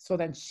 So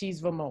then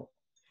she's remote.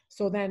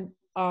 So then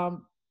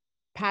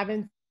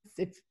parents,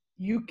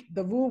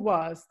 the rule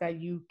was that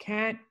you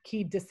can't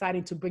keep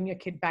deciding to bring your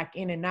kid back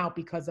in and out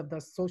because of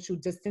the social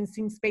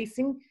distancing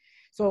spacing.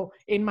 So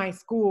in my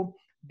school,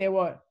 there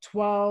were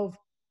 12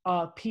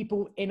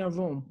 people in a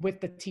room with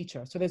the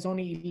teacher. So there's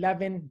only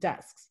 11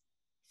 desks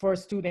for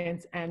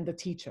students and the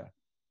teacher.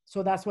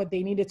 So that's what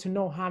they needed to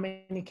know, how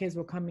many kids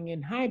were coming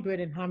in hybrid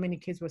and how many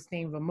kids were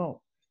staying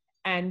remote.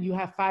 And you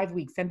have 5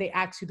 weeks, and they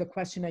ask you the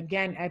question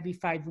again every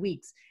 5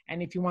 weeks.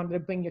 And if you wanted to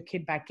bring your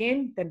kid back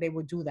in, then they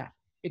would do that.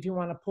 If you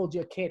want to pull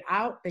your kid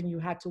out, then you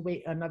had to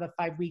wait another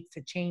 5 weeks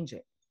to change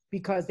it,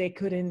 because they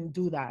couldn't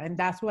do that. And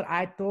that's what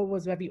I thought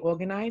was very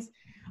organized.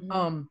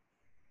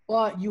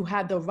 Well, you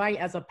had the right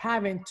as a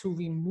parent to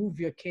remove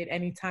your kid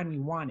anytime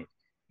you wanted.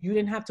 You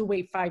didn't have to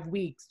wait 5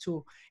 weeks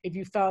if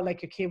you felt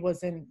like your kid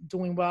wasn't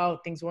doing well,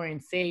 things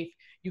weren't safe,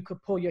 you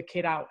could pull your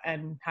kid out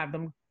and have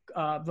them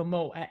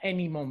remote at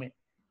any moment.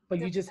 But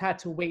you just had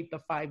to wait the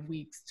 5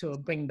 weeks to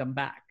bring them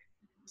back.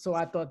 So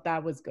I thought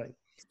that was good.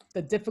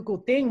 The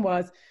difficult thing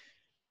was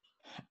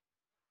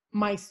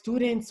my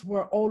students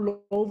were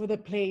all over the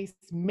place,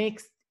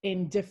 mixed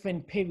in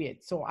different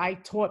periods. So I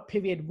taught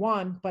period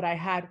 1, but I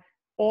had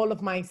all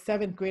of my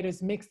 7th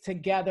graders mixed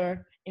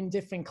together in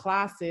different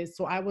classes.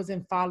 So I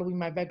wasn't following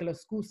my regular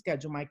school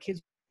schedule. My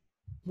kids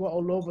were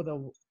all over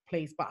the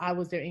place, but I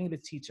was their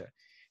English teacher.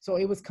 So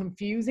it was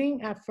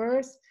confusing at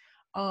first.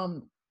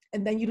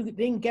 And then you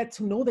didn't get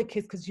to know the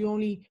kids because you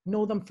only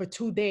know them for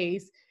 2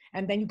 days,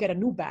 and then you get a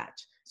new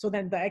batch. So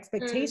then the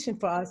expectation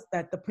for us,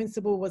 that the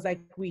principal was like,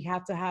 we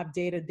have to have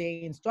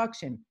day-to-day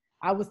instruction.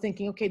 I was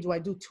thinking, okay, do I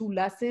do 2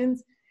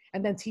 lessons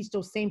and then teach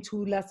those same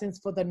 2 lessons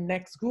for the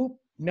next group?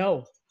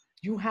 No,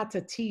 you had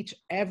to teach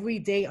every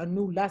day a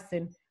new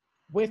lesson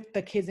with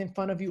the kids in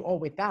front of you or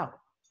without.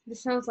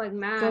 This sounds like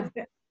math.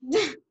 So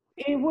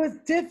it was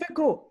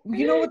difficult.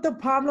 You know what the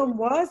problem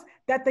was?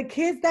 That the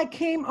kids that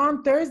came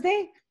on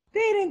Thursday, They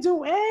didn't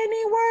do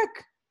any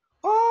work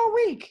all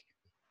week.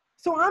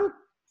 So I'm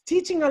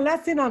teaching a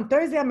lesson on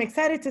Thursday. I'm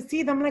excited to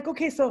see them. I'm like,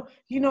 okay, so,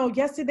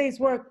 yesterday's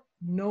work,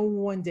 no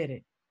one did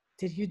it.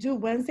 Did you do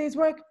Wednesday's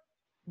work?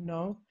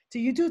 No. Did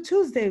you do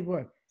Tuesday's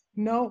work?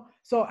 No.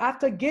 So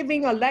after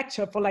giving a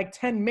lecture for like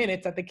 10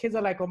 minutes, that the kids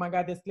are like, oh my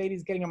God, this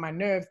lady's getting on my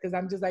nerves, because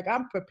I'm just like,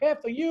 I'm prepared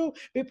for you.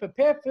 Be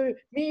prepared for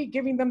me,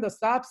 giving them the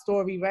sob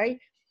story, right?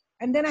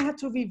 And then I had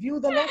to review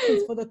the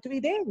lessons for the 3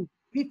 days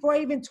before I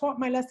even taught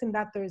my lesson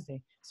that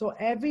Thursday. So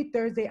every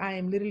Thursday, I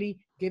am literally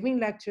giving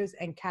lectures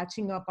and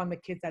catching up on the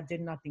kids that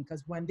did nothing.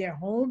 Because when they're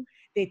home,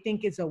 they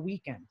think it's a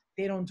weekend.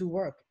 They don't do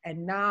work.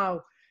 And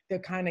now they're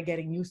kind of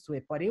getting used to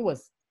it. But it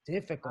was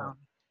difficult. Wow.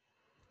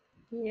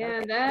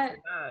 Yeah, that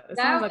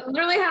sounds like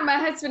literally had my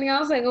head spinning. I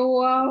was like,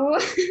 whoa.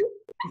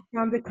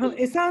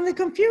 It sounded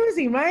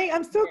confusing, right?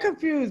 I'm still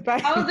confused.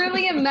 But I was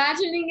literally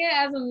imagining it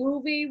as a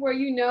movie where,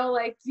 you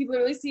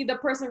literally see the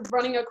person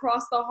running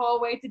across the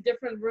hallway to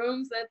different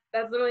rooms.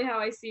 That's literally how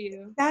I see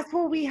you. That's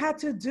what we had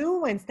to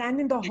do, and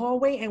stand in the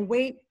hallway and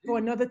wait for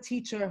another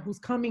teacher who's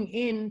coming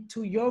in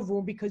to your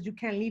room, because you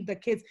can't leave the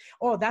kids.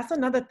 Oh, that's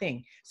another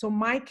thing. So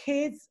my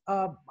kids,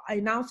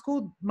 in our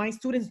school, my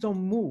students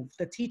don't move.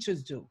 The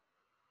teachers do.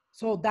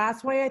 So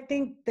that's why I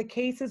think the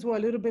cases were a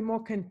little bit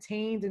more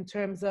contained in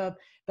terms of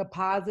the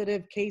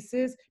positive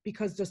cases,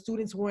 because the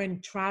students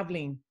weren't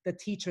traveling, the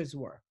teachers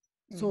were.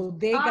 So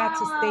they got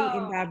to stay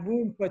in that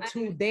room for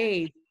 2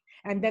 days,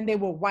 and then they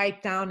will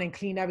wipe down and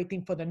clean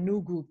everything for the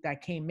new group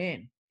that came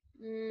in.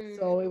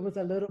 So it was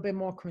a little bit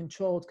more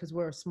controlled because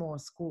we're a small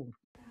school.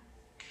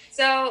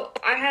 So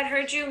I had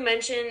heard you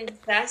mention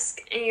desk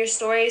in your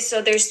story.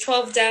 So there's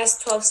 12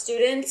 desks, 12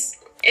 students.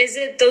 Is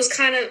it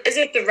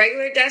the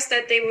regular desk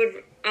that they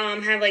would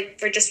have like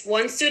for just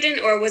one student,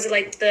 or was it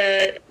like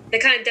the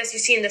kind of desk you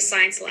see in the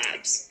science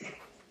labs?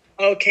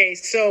 Okay,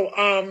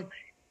 so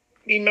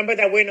remember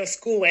that we're in a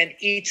school and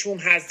each room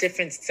has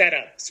different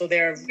setup. So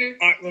there are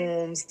art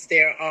rooms,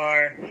 there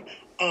are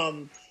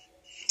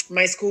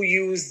my school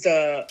used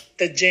the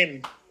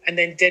gym and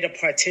then did a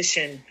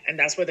partition, and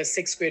that's where the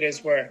 6th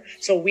graders were.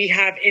 So we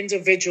have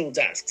individual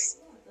desks.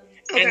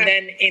 Okay. And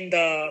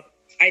then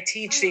I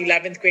teach the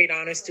 11th grade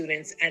honor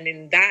students, and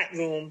in that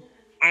room,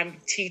 I'm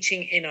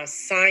teaching in a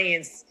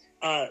science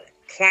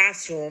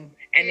classroom,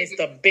 and it's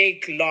the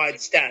big,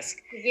 large desk.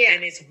 Yeah.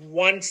 And it's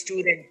one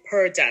student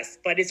per desk,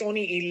 but it's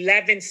only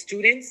 11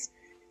 students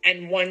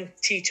and one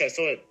teacher.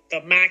 So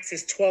the max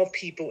is 12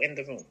 people in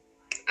the room.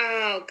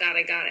 Oh, got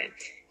it.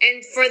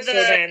 And for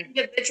the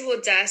individual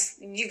desks,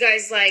 you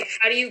guys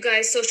how do you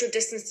guys social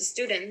distance the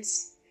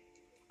students?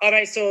 All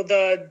right, so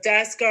the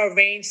desks are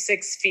arranged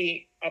 6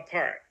 feet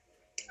apart.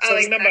 So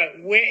remember,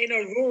 we're in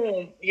a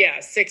room,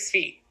 6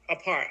 feet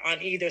apart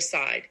on either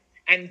side,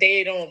 and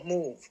they don't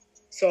move.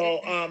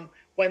 So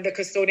when the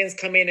custodians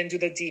come in and do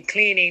the deep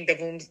cleaning, the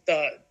rooms,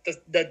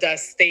 the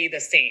desks stay the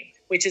same,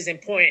 which is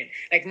important.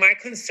 Like, my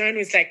concern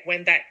is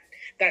when that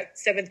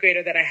 7th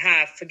grader that I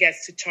have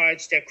forgets to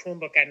charge their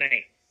Chromebook at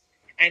night,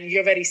 and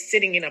you're already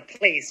sitting in a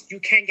place, you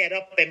can't get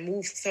up and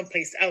move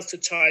someplace else to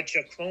charge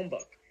your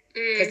Chromebook,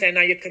 because then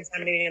now you're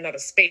contaminating another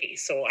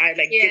space. So I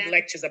give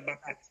lectures about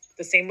that.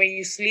 The same way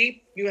you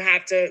sleep, you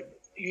have to,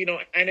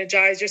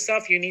 energize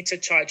yourself. You need to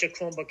charge your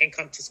Chromebook and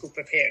come to school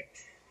prepared.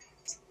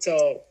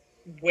 So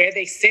where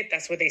they sit,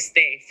 that's where they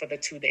stay for the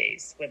 2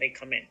 days where they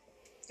come in.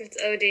 It's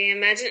OD.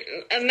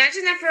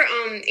 Imagine that for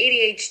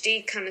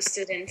ADHD kind of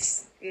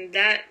students.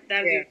 That'd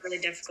be really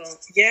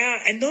difficult.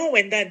 Yeah, I know.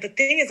 And the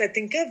thing is, I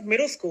think of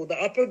middle school,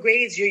 the upper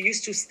grades, you're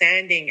used to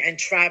standing and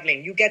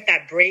traveling. You get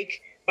that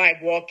break by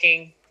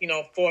walking,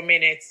 4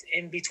 minutes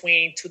in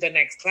between to the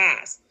next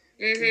class.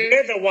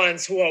 We're the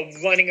ones who are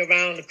running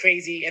around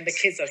crazy, and the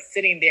kids are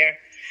sitting there.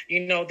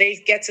 They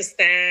get to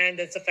stand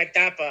and stuff like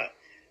that. But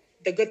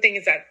the good thing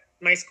is that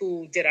my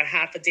school did a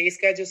half a day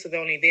schedule, so they're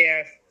only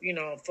there,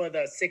 for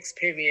the 6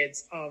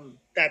 periods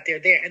that they're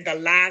there. And the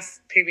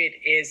last period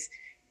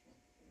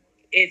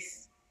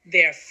it's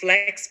their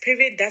flex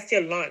period. That's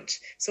their lunch.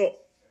 So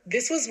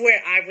this was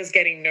where I was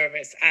getting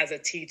nervous as a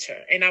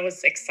teacher, and I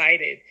was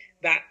excited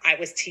that I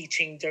was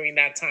teaching during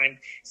that time.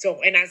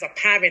 So, and as a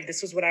parent,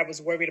 this was what I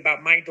was worried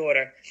about my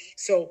daughter.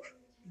 So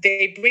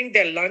they bring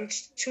their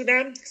lunch to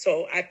them.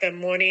 So at the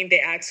morning,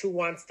 they ask who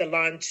wants the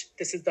lunch.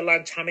 This is the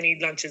lunch, how many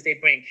lunches they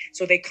bring.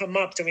 So they come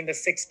up during the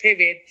 6th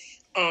period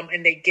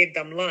and they give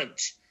them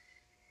lunch.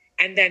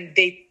 And then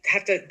they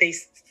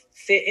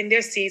sit in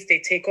their seats, they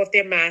take off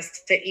their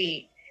masks to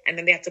eat, and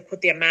then they have to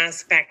put their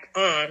mask back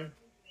on.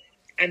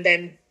 And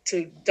then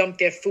to dump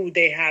their food,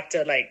 they have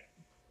to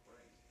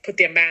put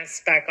their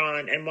masks back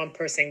on, and one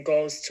person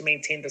goes to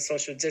maintain the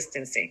social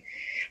distancing.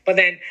 But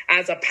then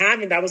as a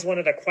parent, that was one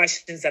of the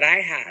questions that I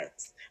had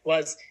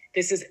was,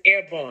 this is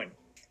airborne.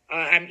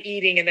 I'm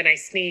eating and then I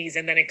sneeze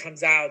and then it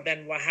comes out.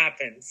 Then what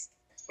happens?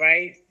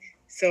 Right?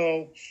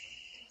 So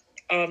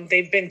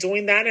they've been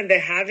doing that, and there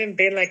haven't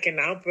been an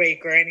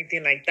outbreak or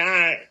anything like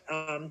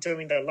that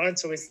during the lunch.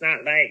 So it's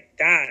not like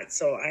that.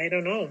 So I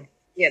don't know.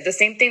 Yeah, the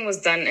same thing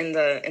was done in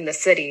the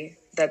city,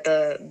 that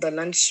the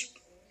lunch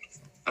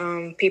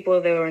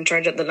people that were in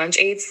charge of the lunch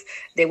aides,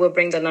 they would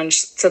bring the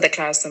lunch to the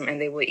classroom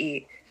and they would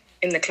eat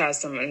in the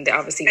classroom. And they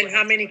obviously. And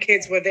how many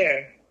kids were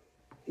there?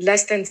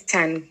 Less than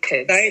 10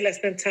 kids. Right, less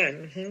than 10.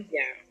 Mm-hmm.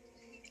 Yeah.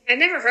 I've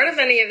never heard of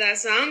any of that.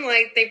 So I'm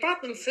like, they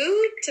brought them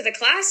food to the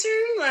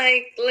classroom?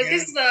 Like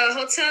this is the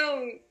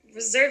hotel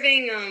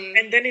reserving.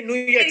 And then in New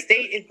York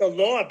State, it's the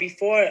law.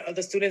 Before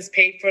the students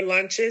paid for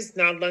lunches,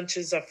 now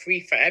lunches are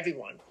free for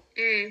everyone.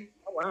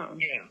 Oh, wow.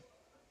 Yeah.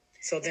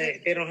 So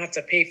they don't have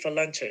to pay for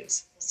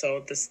lunches.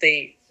 So the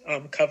state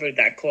covered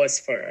that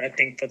cost for, I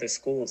think, for the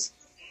schools.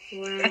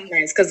 Wow. That's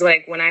nice, because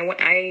like when I went,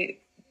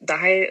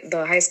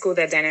 the high school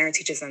that Dayanara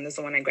teaches in is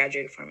the one I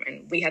graduated from,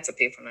 and we had to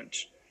pay for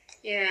lunch.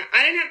 Yeah,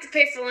 I didn't have to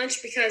pay for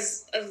lunch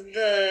because of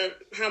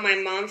how my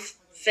mom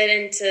fit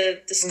into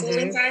the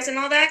schooling size and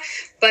all that.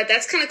 But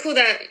that's kind of cool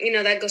that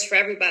that goes for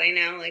everybody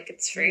now. Like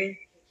it's free.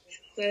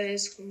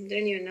 Didn't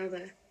even know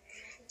that.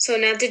 So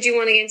now, did you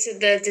want to get into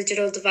the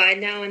digital divide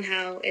now and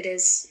how it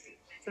is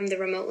from the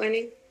remote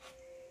learning?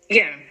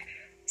 Yeah.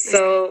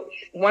 So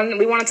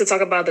we wanted to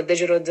talk about the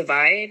digital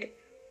divide.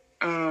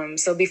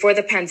 So before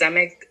the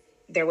pandemic,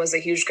 there was a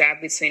huge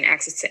gap between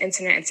access to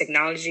internet and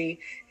technology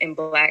in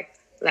Black,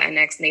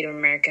 Latinx, Native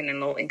American, and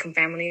low-income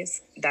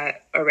families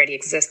that already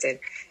existed.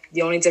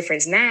 The only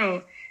difference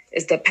now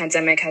is the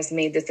pandemic has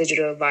made this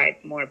digital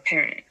divide more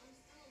apparent.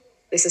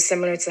 This is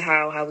similar to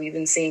how we've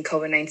been seeing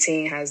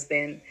COVID-19 has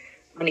been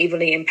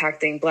unevenly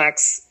impacting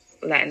Blacks,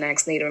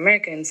 Latinx, Native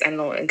Americans, and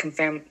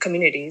low-income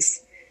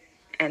communities.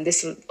 And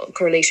this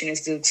correlation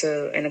is due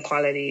to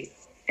inequality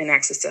in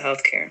access to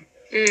healthcare.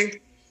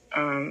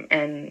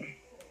 And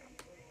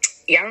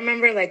yeah, I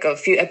remember like a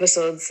few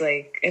episodes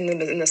like in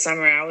the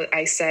summer,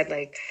 I said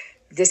like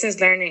distance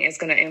learning is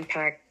going to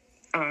impact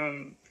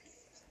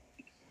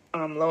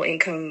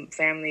low-income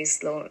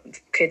families,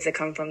 kids that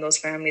come from those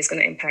families,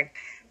 going to impact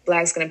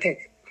Blacks, going to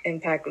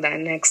impact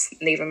Latinx,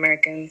 Native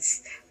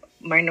Americans,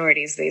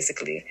 minorities,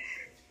 basically.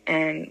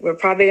 And we're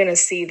probably going to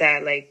see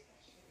that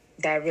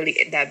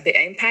that big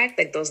impact,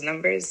 like those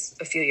numbers,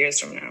 a few years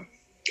from now.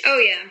 Oh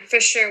yeah, for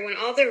sure. When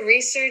all the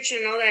research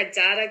and all that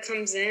data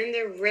comes in,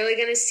 they're really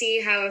going to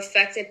see how it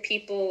affected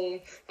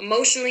people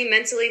emotionally,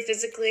 mentally,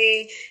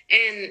 physically,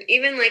 and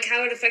even like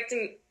how it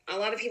affected a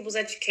lot of people's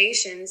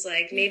educations.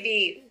 Like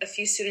maybe a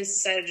few students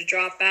decided to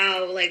drop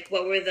out. Like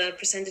what were the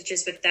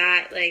percentages with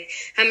that? Like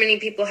how many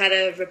people had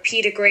to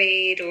repeat a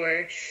grade,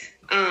 or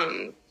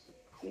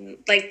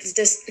like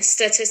the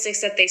statistics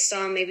that they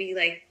saw, maybe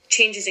like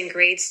changes in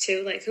grades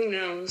too. Like who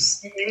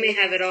knows? They may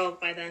have it all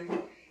by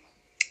then.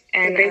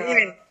 And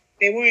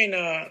they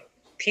weren't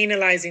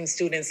penalizing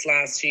students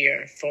last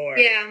year for.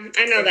 Yeah,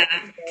 I know that.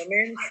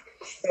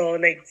 So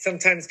like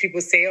sometimes people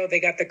say, oh, they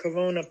got the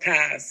Corona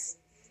pass,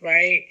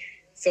 right?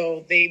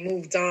 So they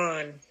moved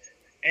on.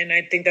 And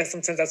I think that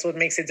sometimes that's what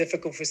makes it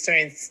difficult for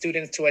certain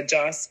students to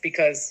adjust,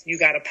 because you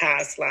got a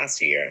pass last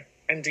year.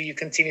 And do you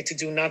continue to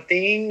do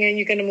nothing and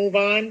you're going to move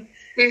on?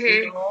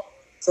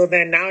 So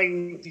then now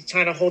you're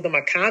trying to hold them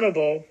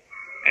accountable,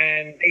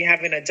 and they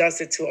haven't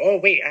adjusted to, oh,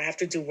 wait, I have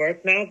to do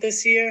work now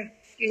this year?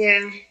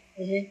 Yeah.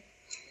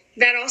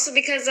 That also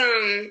because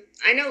I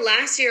know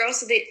last year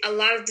also a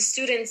lot of the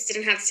students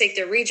didn't have to take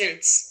their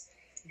regents.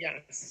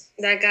 Yes.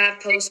 That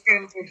got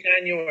postponed.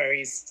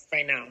 January's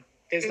right now.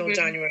 There's no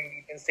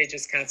January regents. They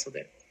just canceled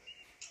it.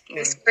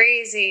 It's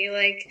crazy.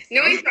 Like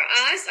knowing for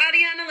us,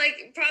 Ariana,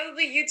 like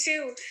probably you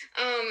too,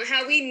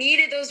 how we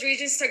needed those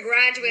regents to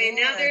graduate.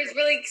 Now there's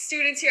really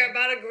students here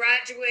about to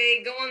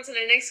graduate, go on to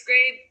the next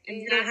grade, and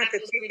you don't have to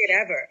take it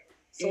ever.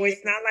 So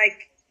it's not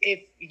like if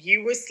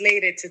you were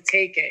slated to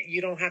take it, you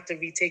don't have to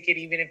retake it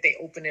even if they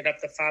open it up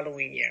the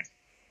following year.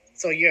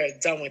 So you're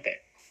done with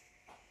it.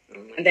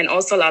 And then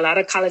also a lot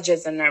of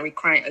colleges are not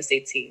requiring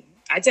SAT.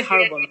 I did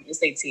horrible in my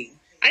SAT.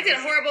 I did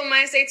horrible in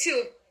my SAT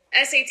too.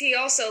 SAT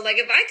also. Like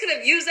if I could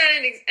have used that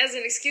as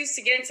an excuse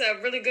to get into a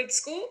really good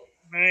school.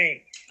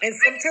 Right. And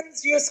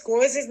sometimes your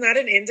scores is not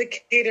an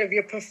indicator of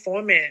your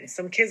performance.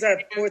 Some kids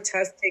are poor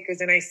test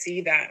takers, and I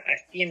see that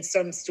in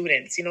some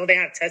students. You know, they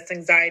have test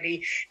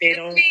anxiety. They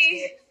don't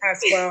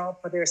pass well,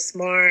 but they're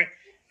smart.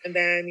 And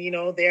then, you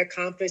know, they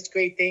accomplish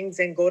great things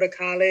and go to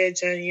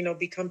college and, you know,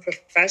 become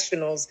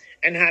professionals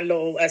and have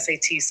low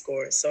SAT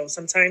scores. So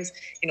sometimes,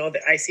 you know,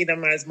 I see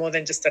them as more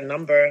than just a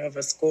number of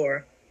a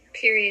score.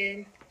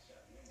 Period.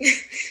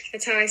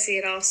 That's how I see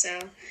it also.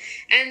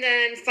 And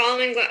then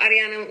following what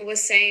Ariana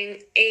was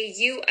saying, a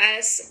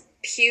U.S.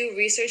 Pew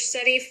Research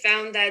study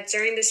found that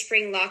during the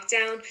spring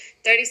lockdown,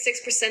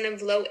 36%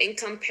 of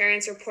low-income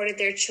parents reported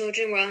their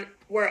children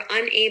were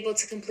unable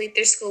to complete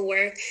their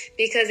schoolwork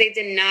because they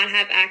did not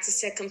have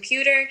access to a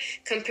computer,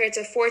 compared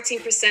to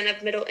 14%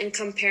 of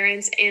middle-income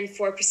parents and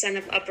 4%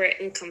 of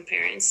upper-income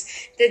parents.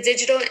 The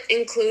digital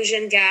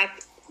inclusion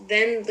gap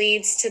then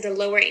leads to the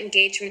lower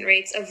engagement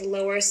rates of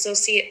lower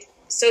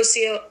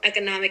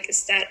socioeconomic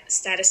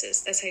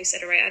statuses. That's how you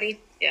said it, right, Adi?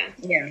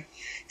 Yeah.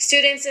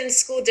 Students in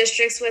school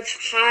districts with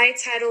high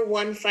Title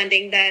I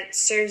funding that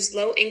serves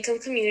low-income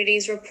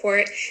communities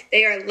report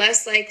they are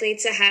less likely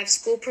to have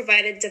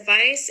school-provided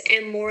device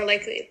and more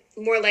likely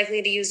more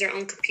likely to use their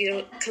own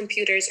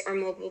computers or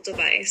mobile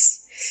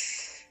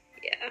device.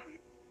 Yeah.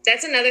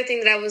 That's another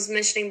thing that I was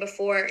mentioning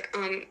before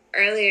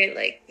earlier,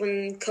 like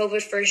when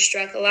COVID first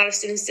struck, a lot of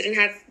students didn't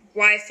have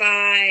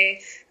Wi-Fi,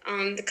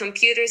 the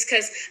computers,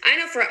 because I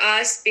know for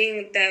us,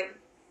 being that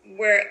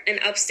we're in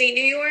upstate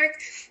New York,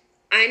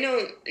 I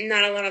know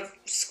not a lot of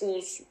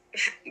schools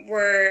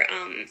were,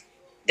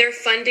 their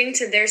funding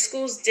to their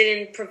schools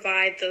didn't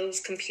provide those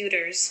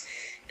computers.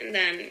 And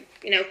then,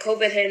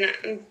 COVID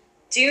hit.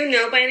 Do you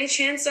know by any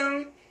chance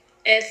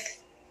if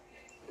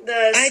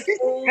I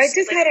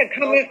just had a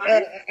comment.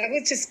 I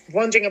was just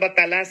wondering about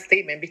that last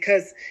statement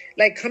because,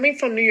 like, coming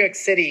from New York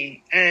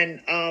City,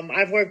 and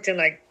I've worked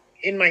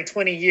in my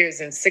 20 years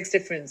in 6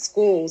 different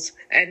schools,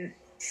 and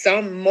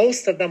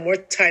most of them were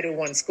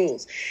Title I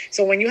schools.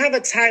 So when you have a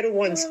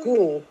Title I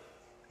school,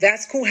 that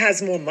school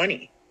has more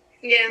money.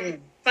 Yeah,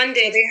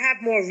 funding. So they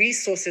have more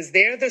resources.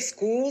 They're the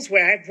schools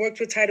where I've worked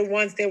with Title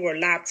I's. There were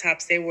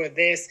laptops. There were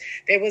this.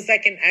 There was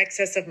like an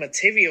excess of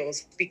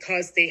materials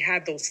because they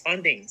had those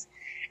fundings.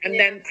 And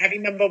then I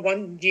remember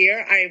one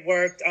year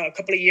a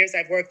couple of years,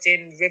 I worked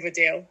in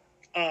Riverdale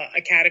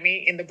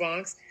Academy in the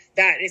Bronx.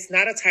 That is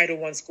not a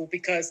Title I school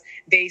because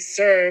they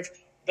serve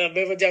the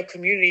Riverdale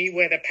community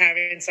where the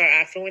parents are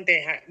affluent,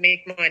 they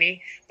make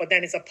money, but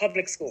then it's a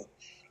public school.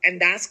 And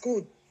that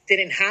school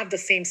didn't have the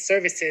same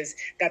services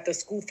that the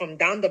school from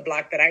down the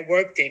block that I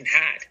worked in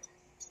had.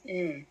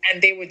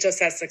 And they were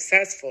just as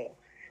successful.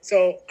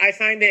 So I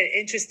find it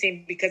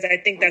interesting because I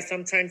think that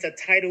sometimes the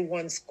Title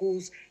I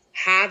schools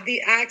have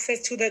the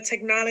access to the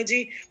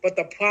technology, but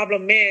the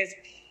problem is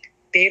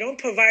they don't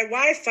provide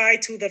Wi-Fi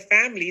to the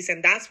families,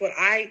 and that's what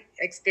I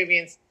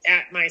experienced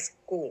at my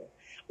school.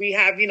 We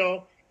have,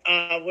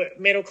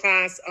 middle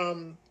class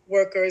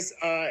workers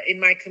in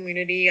my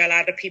community. A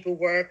lot of people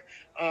work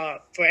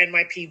for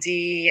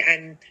NYPD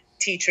and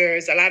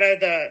teachers. A lot of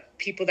the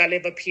people that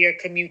live up here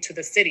commute to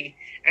the city,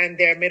 and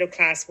they're middle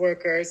class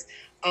workers.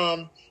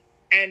 And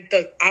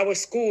our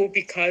school,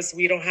 because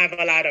we don't have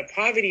a lot of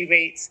poverty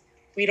rates,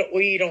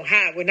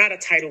 we're not a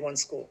Title I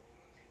school.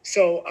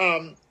 So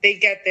they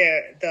get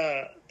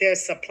their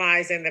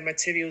supplies and their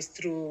materials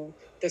through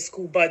the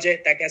school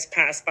budget that gets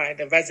passed by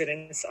the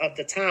residents of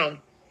the town.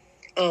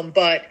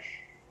 But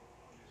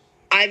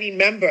I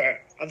remember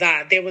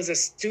that there was a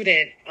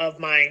student of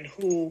mine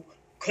who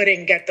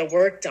couldn't get the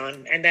work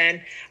done. And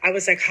then I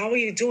was like, how are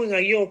you doing? Are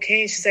you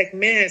okay? And she's like,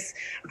 Miss,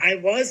 I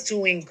was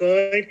doing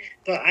good,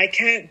 but I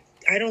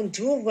don't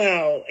do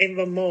well in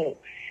remote.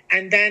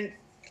 And then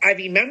I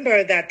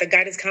remember that the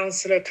guidance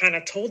counselor kind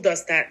of told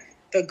us that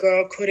the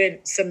girl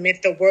couldn't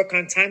submit the work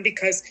on time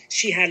because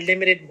she had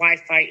limited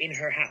Wi-Fi in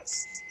her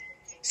house.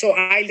 So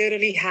I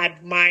literally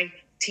had my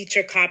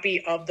teacher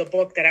copy of the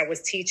book that I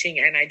was teaching,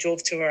 and I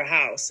drove to her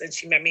house, and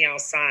she met me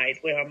outside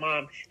with her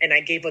mom, and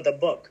I gave her the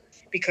book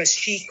because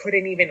she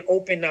couldn't even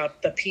open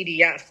up the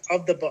PDF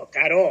of the book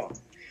at all.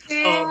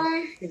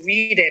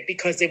 Read it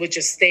because it would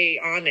just stay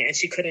on it, and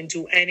she couldn't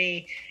do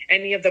any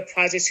of the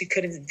projects. She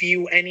couldn't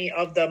view any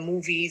of the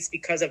movies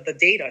because of the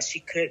data.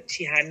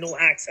 She had no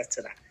access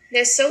to that.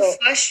 That's so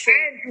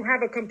frustrating. And you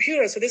have a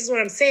computer. So this is what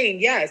I'm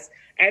saying. Yes,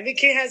 every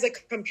kid has a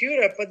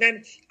computer, but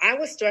then I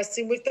was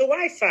stressing with the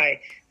Wi-Fi,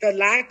 the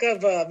lack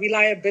of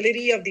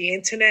reliability of the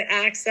internet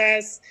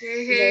access.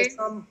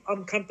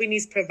 Some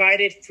companies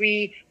provided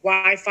free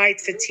Wi-Fi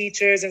to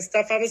teachers and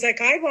stuff. I was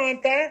like, I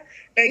want that.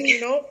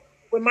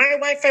 When my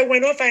Wi-Fi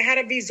went off, I had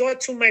to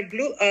resort to my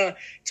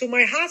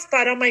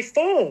hotspot on my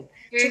phone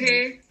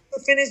to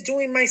finish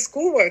doing my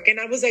schoolwork. And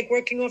I was like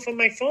working off of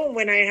my phone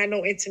when I had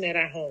no internet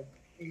at home.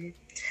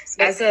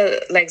 As a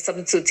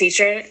substitute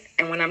teacher,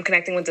 and when I'm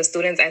connecting with the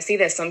students, I see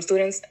that some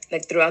students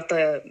throughout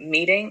the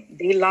meeting,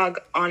 they log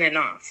on and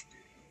off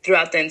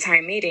throughout the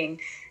entire meeting.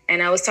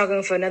 And I was talking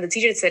with another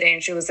teacher today,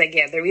 and she was like,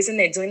 yeah, the reason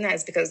they're doing that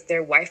is because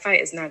their Wi-Fi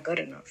is not good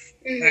enough.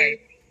 Right.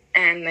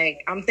 And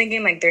I'm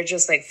thinking they're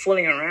just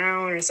fooling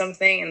around or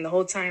something, and the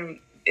whole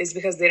time is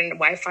because their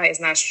Wi-Fi is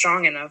not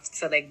strong enough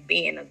to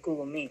be in a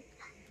Google Meet.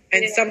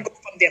 And some go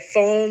from their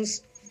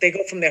phones. They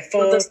go from their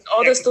phones.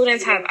 All the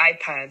students have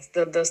iPads.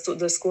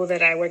 The school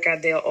that I work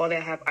at, they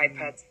have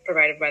iPads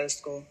provided by the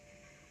school.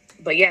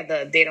 But yeah,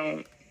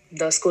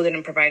 the school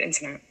didn't provide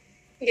internet.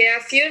 Yeah,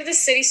 a few of the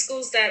city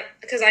schools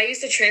because I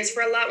used to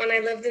transfer a lot when I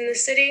lived in the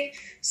city.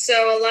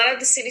 So a lot of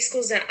the city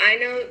schools that I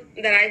know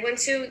that I went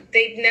to,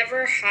 they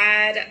never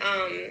had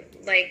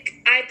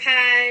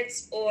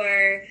iPads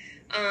or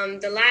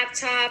the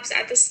laptops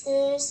at the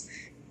schools.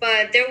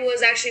 But there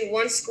was actually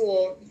one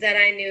school that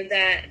I knew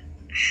that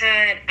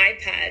had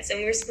iPads,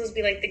 and we were supposed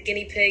to be the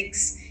guinea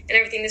pigs and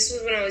everything. This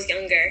was when I was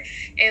younger,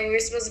 and we were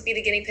supposed to be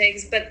the guinea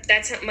pigs. But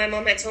that's how my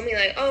mom had told me,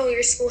 oh,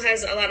 your school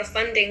has a lot of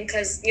funding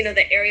because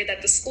the area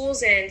that the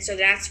school's in, so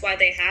that's why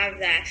they have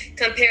that,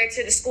 compared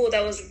to the school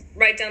that was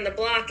right down the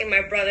block. And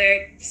my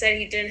brother said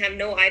he didn't have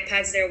no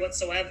iPads there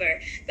whatsoever.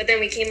 But then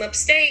we came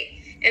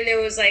upstate, and there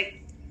was the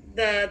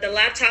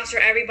laptops for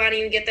everybody.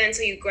 You get that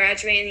until you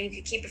graduate, and you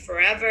could keep it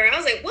forever. I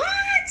was like, what?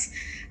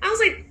 I was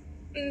like,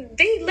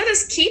 they let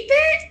us keep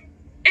it?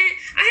 And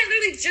I had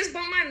literally just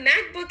bought my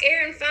MacBook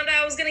Air and found out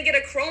I was going to get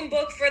a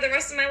Chromebook for the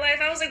rest of my life.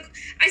 I was like,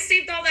 I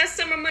saved all that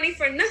summer money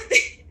for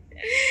nothing.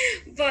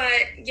 But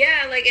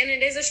yeah, like, and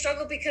it is a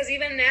struggle because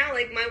even now,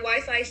 like, my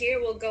Wi-Fi here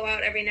will go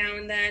out every now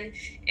and then,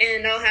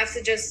 and I'll have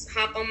to just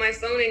hop on my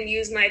phone and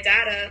use my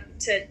data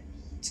to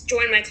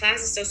join my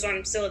classes so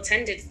I'm still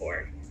attended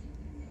for.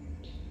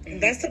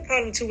 And that's the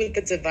problem too with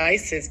the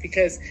devices,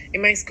 because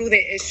in my school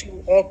they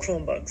issue all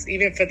Chromebooks,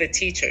 even for the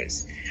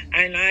teachers.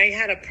 And I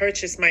had to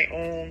purchase my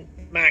own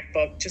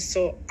MacBook just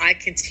so I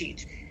can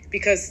teach.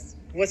 Because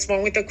what's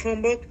wrong with the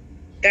Chromebook?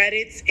 That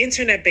it's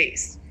internet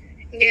based.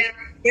 Yeah.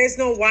 If there's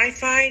no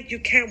Wi-Fi, you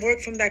can't work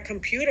from that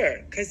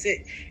computer because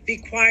it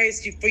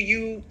requires for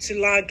you to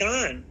log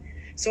on.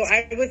 So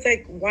I was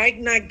like, why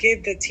not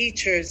give the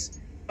teachers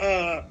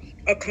a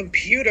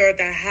computer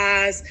that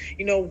has,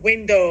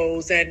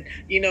 Windows and,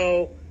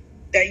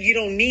 that you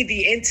don't need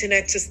the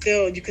internet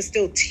to you can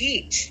still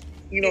teach,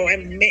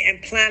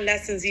 and plan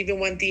lessons even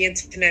when the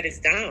internet is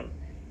down.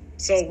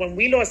 So when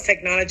we lost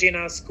technology in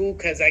our school,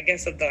 because I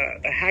guess of the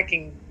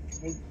hacking,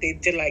 they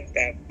did like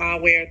that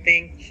malware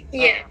thing.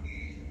 Yeah.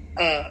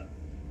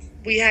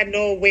 We had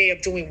no way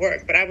of doing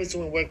work, but I was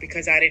doing work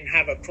because I didn't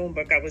have a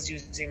Chromebook. I was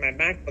using my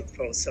MacBook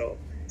Pro. So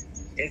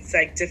it's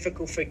like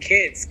difficult for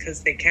kids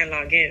because they can't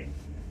log in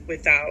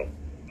without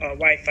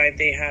Wi-Fi.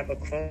 They have a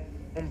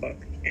Chromebook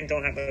and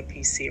don't have a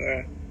PC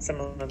or some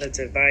other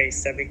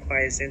device that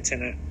requires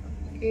internet.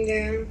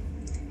 Yeah.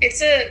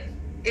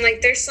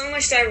 There's so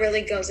much that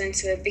really goes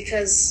into it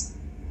because,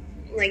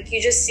 like,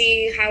 you just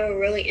see how it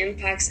really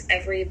impacts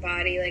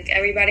everybody. Like,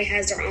 everybody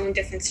has their own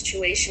different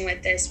situation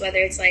with this, whether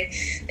it's like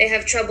they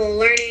have trouble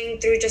learning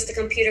through just the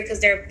computer because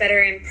they're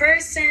better in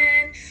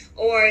person,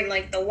 or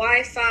like the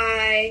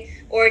Wi-Fi,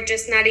 or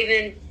just not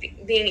even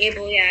being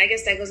able, I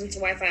guess that goes into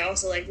Wi-Fi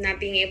also, like not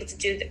being able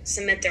to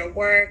submit their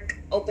work,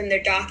 open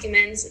their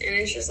documents, and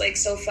it's just like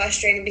so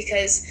frustrating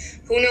because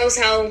who knows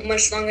how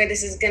much longer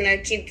this is gonna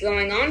keep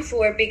going on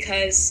for,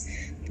 because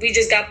we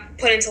just got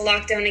put into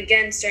lockdown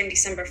again starting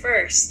December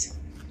 1st.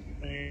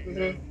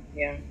 Mm-hmm.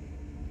 Yeah.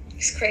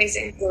 It's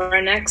crazy. So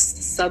our next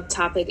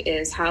subtopic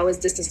is, how is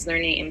distance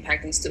learning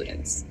impacting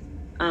students?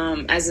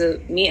 As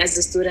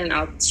a student,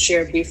 I'll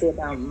share briefly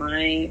about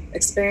my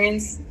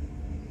experience.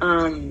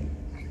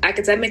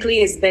 Academically,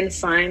 it's been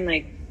fine.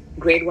 Like,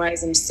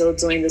 grade-wise, I'm still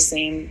doing the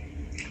same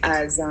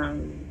as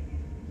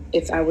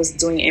if I was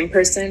doing in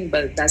person,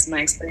 but that's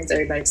my experience.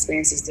 Everybody's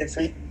experience is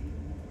different.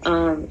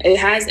 It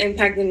has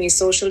impacted me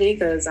socially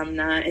because I'm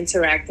not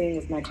interacting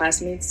with my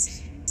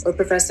classmates or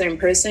professor in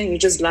person. You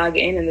just log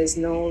in and there's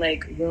no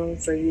like room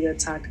for you to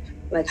talk,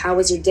 like, how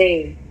was your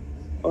day?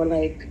 Or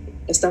like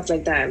stuff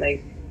like that.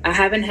 Like, I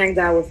haven't hanged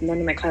out with none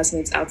of my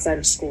classmates outside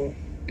of school.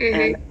 Mm-hmm.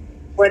 And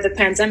where the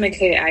pandemic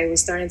hit, I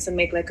was starting to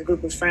make like a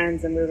group of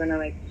friends and we were gonna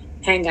like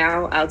hang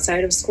out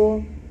outside of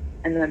school.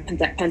 And then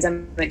the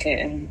pandemic hit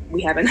and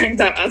we haven't hanged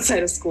out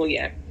outside of school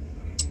yet.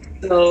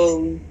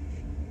 So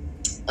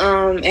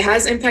it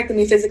has impacted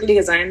me physically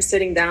because I am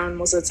sitting down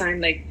most of the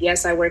time. Like,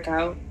 yes, I work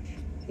out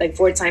like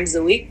 4 times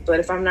a week, but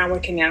if I'm not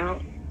working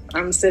out,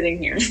 I'm sitting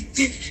here.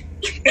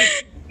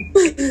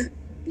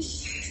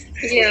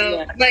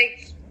 Yeah.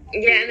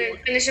 And then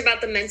finish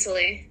about the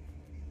mentally.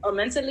 Oh,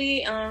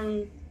 mentally,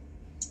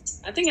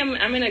 I think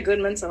I'm in a good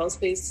mental health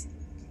space.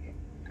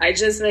 I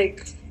just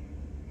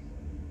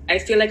I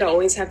feel like I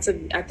always have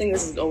to, I think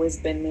this has always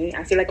been me.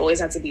 I feel like I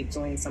always have to be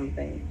doing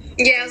something.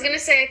 Yeah, I was going to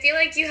say, I feel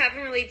like you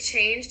haven't really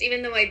changed,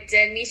 even though I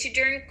did meet you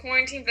during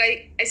quarantine, but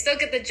I still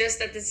get the gist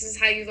that this is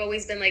how you've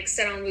always been, like,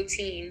 set on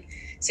routine.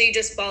 So you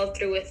just follow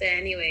through with it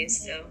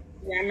anyways, so.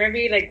 Yeah, I'm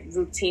very, like,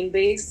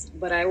 routine-based,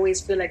 but I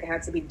always feel like I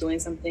have to be doing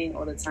something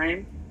all the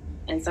time.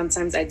 And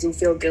sometimes I do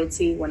feel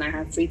guilty when I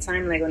have free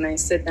time. Like, when I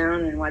sit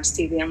down and watch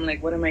TV, I'm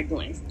like, what am I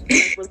doing? Am I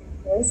supposed to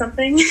be doing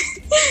something?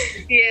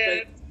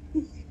 Yeah.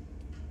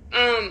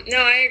 No,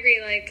 I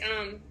agree. Like,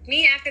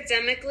 me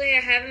academically,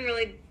 I haven't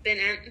really been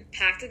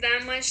impacted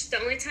that much.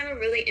 The only time it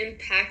really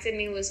impacted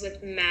me was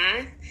with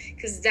math,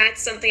 because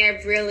that's something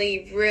I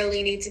really,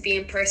 really need to be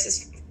in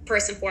person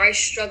for. I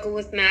struggle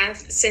with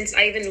math since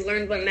I even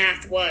learned what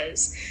math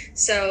was.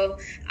 So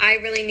I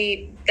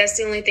really that's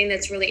the only thing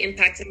that's really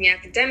impacted me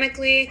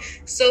academically.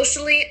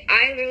 Socially,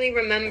 I really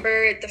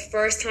remember the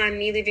first time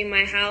me leaving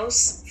my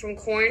house from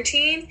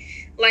quarantine.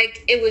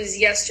 Like, it was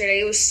yesterday.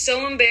 It was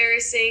so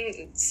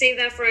embarrassing. Save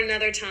that for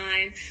another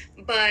time.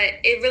 But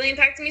it really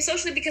impacted me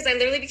socially because I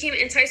literally became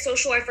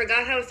antisocial. I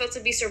forgot how it felt to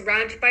be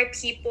surrounded by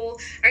people.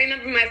 I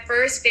remember my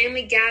first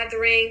family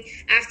gathering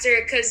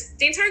because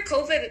the entire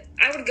COVID,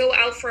 I would go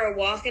out for a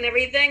walk and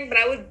everything, but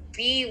I would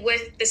be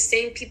with the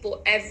same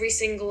people every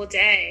single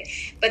day.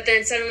 But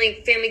then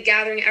suddenly family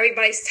gathering,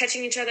 everybody's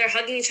touching each other,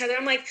 hugging each other.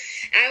 I'm like,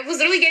 I was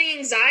literally getting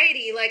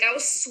anxiety. Like, I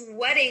was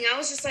sweating. I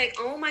was just like,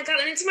 oh my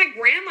God. And it's my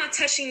grandma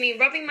touching me,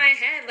 rubbing my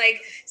head,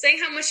 like saying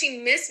how much she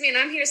missed me, and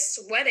I'm here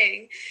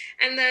sweating.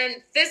 And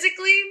then physically,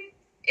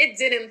 it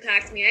did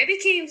impact me. I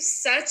became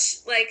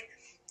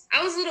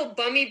I was a little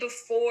bummy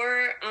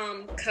before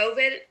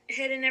COVID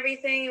hit and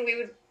everything, and we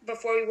would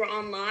before we were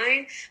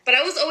online, but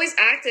I was always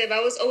active.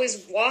 I was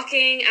always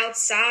walking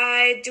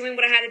outside, doing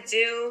what I had to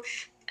do,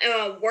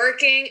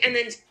 working, and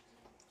then,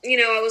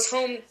 I was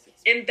home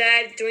in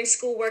bed doing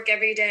schoolwork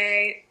every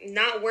day,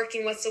 not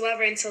working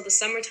whatsoever until the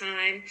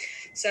summertime.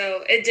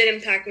 So it did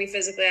impact me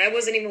physically. I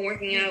wasn't even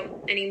working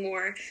out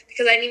anymore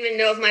because I didn't even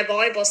know if my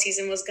volleyball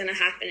season was going to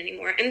happen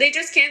anymore. And they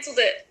just canceled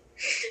it.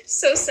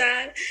 So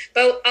sad.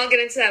 But I'll get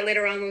into that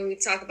later on when we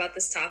talk about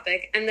this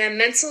topic. And then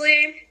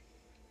mentally,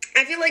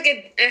 I feel like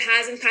it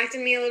has impacted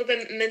me a little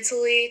bit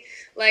mentally.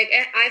 Like,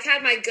 I've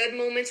had my good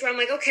moments where I'm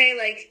like, okay,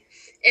 like,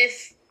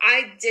 if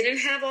I didn't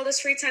have all this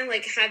free time,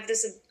 like, have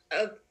this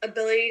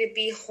ability to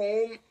be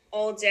home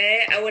all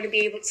day, I wouldn't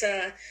be able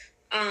to,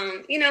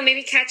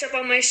 maybe catch up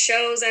on my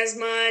shows as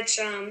much,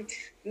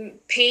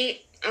 paint,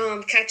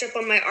 catch up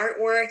on my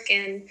artwork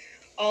and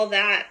all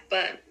that.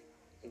 But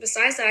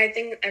besides that, I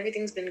think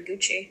everything's been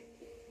Gucci.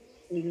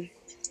 Mm-hmm.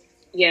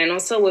 Yeah, and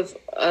also with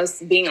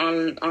us being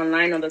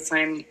online all the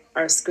time,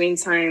 our screen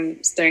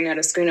time, staring at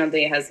a screen all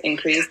day has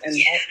increased, and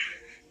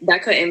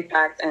that could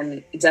impact,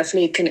 and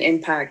definitely can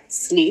impact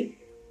sleep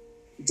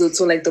due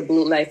to like the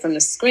blue light from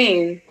the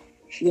screen.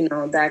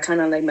 That kind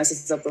of like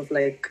messes up with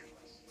like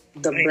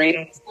the brain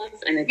and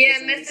stuff, and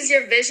it messes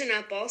your vision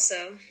up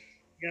also.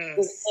 Yes.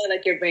 It's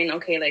like your brain,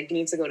 okay, like you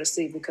need to go to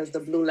sleep because the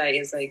blue light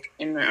is like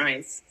in your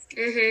eyes.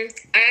 Mm-hmm.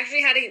 I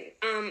actually had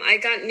I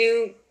got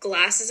new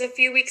glasses a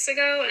few weeks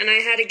ago, and I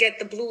had to get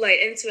the blue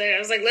light into it. I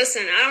was like,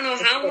 listen, I don't know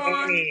how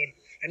long.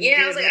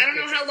 I was like, I don't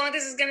know how long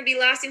this is going to be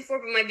lasting for,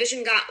 but my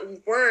vision got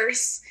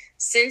worse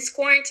since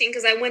quarantine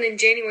because I went in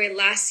January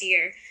last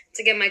year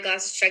to get my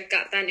glasses checked,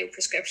 got that new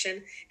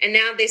prescription. And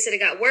now they said it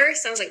got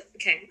worse. I was like,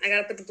 okay, I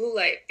got to put the blue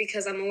light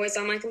because I'm always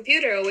on my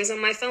computer, always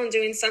on my phone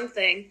doing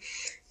something.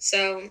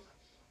 So,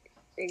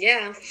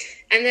 yeah.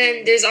 And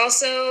then there's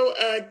also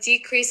a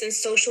decrease in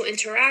social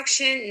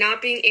interaction.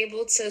 Not being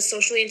able to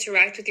socially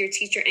interact with your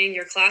teacher and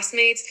your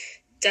classmates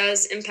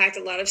does impact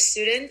a lot of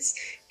students.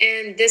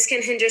 And this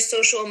can hinder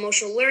social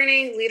emotional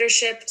learning,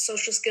 leadership,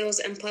 social skills,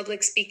 and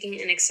public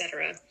speaking, and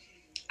etc.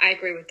 I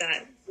agree with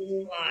that a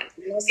lot.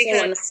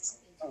 Because,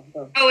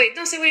 oh, wait,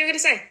 don't say what you were going to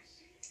say.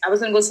 I was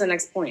going to go to the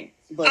next point.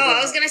 But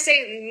I was going to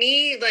say,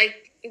 me,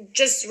 like,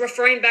 just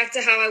referring back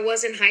to how I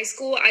was in high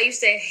school, I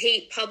used to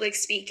hate public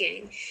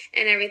speaking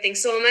and everything.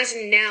 So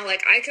imagine now,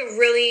 like, I could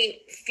really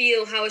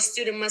feel how a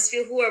student must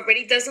feel who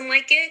already doesn't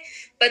like it.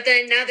 But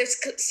then now they're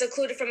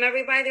secluded from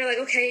everybody. They're like,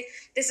 okay,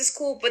 this is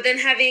cool. But then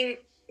having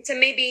to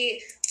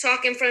maybe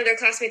talk in front of their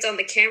classmates on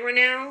the camera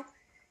now,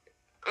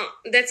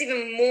 that's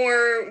even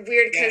more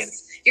weird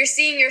because you're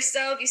seeing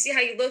yourself. You see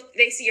how you look.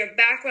 They see your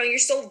background. You're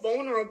so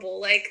vulnerable.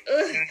 Like,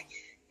 ugh. Yeah.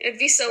 It'd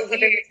be so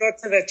weird. I go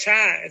to the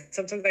chat.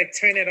 Sometimes I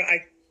turn it on.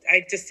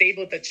 I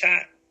disable the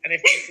chat, and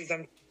it forces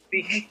them to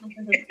speak.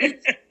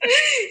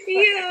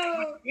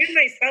 Yeah. Even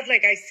myself,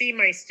 like, I see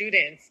my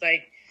students.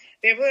 Like,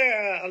 there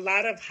were a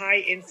lot of high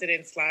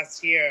incidents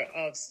last year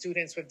of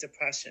students with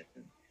depression.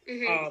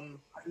 Mm-hmm.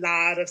 A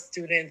lot of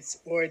students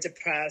were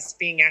depressed,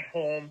 being at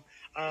home.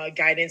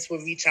 Guidance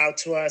would reach out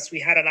to us.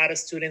 We had a lot of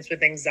students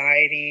with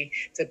anxiety,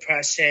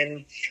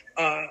 depression.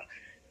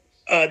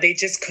 They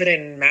just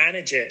couldn't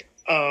manage it.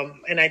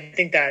 And I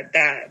think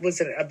that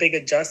was a big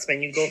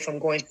adjustment. You go from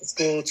going to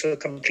school to a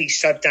complete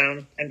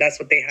shutdown, and that's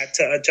what they had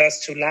to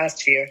adjust to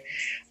last year.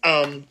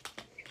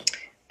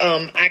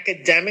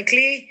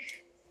 Academically,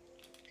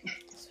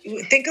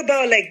 think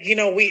about, like,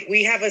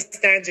 we have a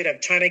standard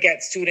of trying to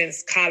get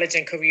students college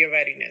and career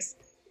readiness.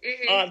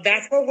 Mm-hmm.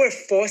 That's what we're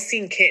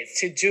forcing kids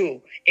to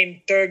do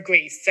in third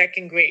grade,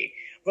 second grade.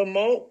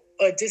 Remote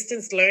or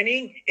distance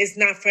learning is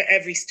not for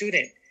every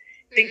student.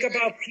 Think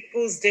about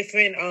people's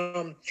different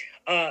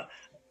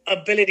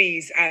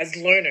abilities as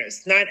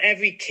learners. Not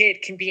every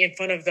kid can be in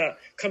front of the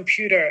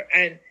computer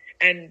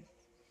and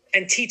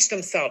teach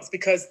themselves,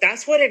 because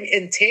that's what it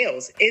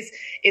entails. Is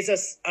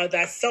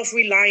that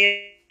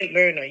self-reliant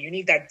learner. You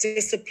need that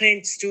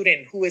disciplined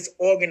student who is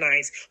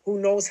organized, who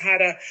knows how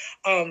to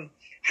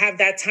have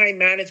that time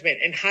management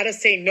and how to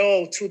say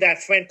no to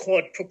that friend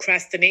called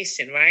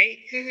procrastination, right?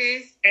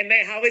 Mm-hmm. And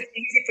then how it's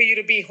easy for you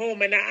to be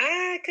home and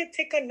I could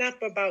take a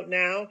nap about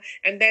now.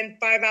 And then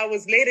 5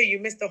 hours later, you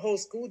miss the whole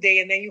school day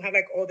and then you have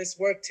like all this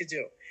work to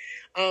do.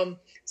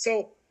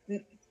 So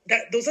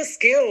those are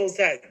skills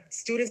that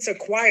students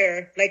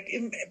acquire. Like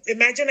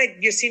imagine like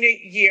your senior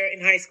year in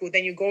high school,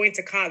 then you go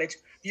into college.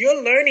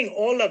 You're learning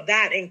all of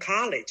that in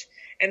college.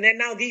 And then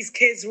now these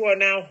kids who are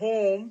now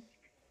home,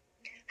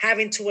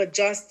 having to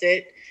adjust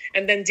it,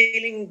 and then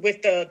dealing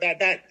with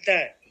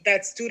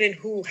that student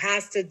who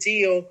has to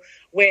deal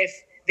with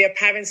their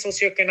parent's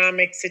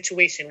socioeconomic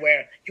situation,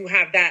 where you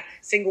have that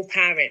single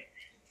parent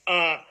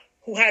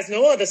who has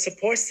no other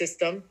support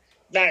system.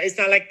 That it's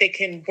not like they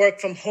can work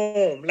from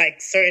home.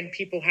 Like certain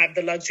people have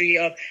the luxury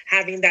of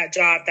having that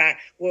job that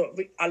will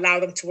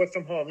allow them to work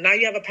from home. Now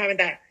you have a parent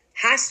that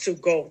has to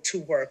go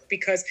to work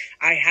because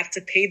I have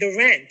to pay the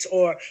rent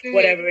or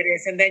whatever it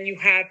is. And then you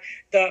have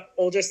the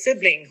older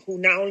sibling who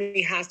not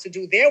only has to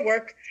do their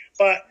work,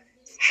 but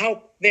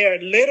help their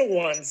little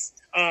ones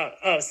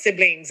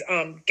siblings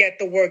get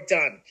the work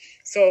done.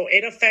 So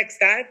it affects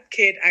that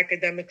kid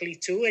academically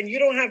too. And you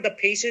don't have the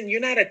patience.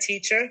 You're not a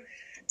teacher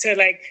to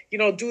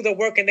do the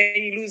work, and then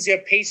you lose your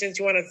patience.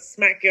 You want to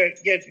smack your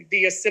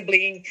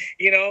sibling,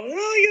 no,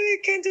 you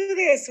can't do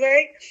this,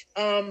 right?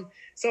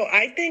 So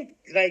I think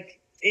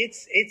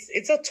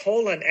it's a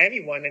toll on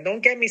everyone. And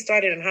don't get me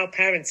started on how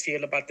parents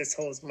feel about this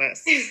whole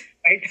mess.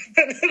 Right?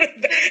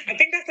 I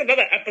think that's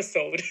another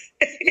episode.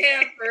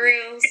 Yeah, for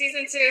real.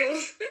 Season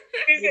 2.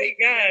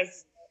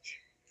 Yes.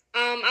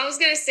 I was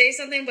gonna say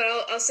something, but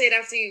I'll say it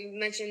after you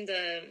mentioned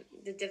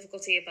the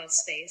difficulty about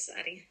space,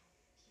 Adi.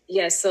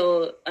 Yeah,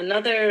 so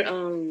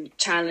another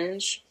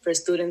challenge for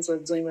students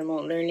with doing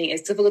remote learning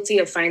is difficulty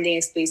of finding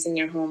a space in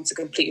your home to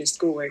complete your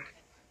schoolwork.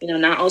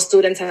 Not all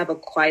students have a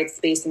quiet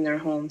space in their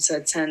home to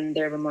attend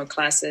their remote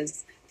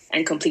classes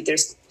and complete their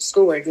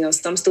schoolwork.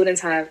 Some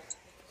students have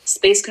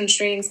space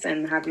constraints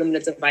and have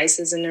limited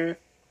devices in their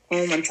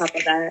home. On top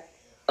of that,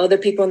 other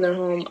people in their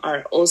home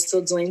are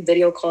also doing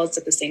video calls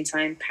at the same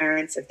time.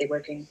 Parents, if they're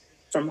working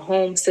from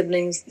home,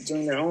 siblings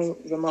doing their own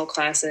remote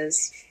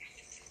classes.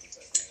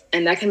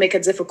 And that can make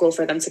it difficult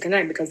for them to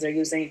connect because they're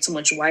using too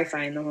much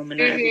Wi-Fi in the home, and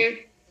not everyone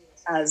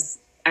has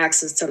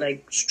access to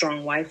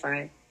strong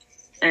Wi-Fi.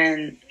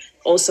 And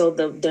also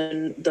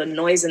the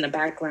noise in the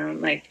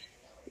background.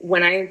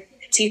 When I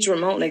teach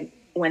remote,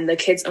 when the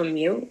kids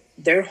unmute,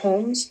 their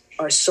homes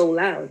are so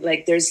loud.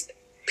 There's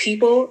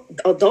people,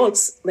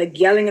 adults,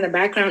 yelling in the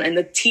background, and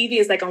the TV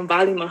is on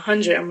volume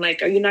 100. I'm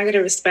are you not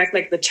gonna respect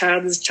the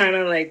child is trying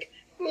to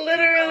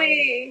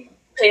literally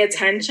pay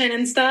attention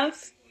and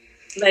stuff?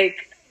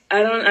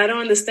 I don't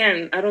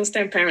understand. I don't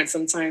understand parents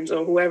sometimes,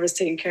 or whoever's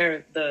taking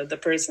care of the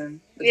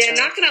person. Yeah,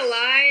 not gonna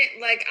lie.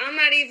 I'm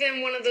not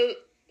even one of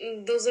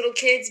those little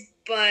kids,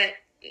 but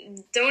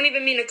don't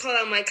even mean to call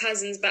out my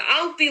cousins, but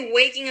I'll be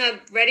waking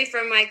up ready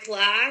for my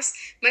class.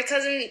 My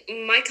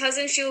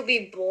cousin, she will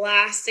be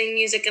blasting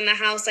music in the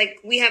house.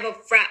 We have a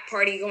frat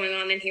party going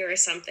on in here or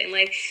something.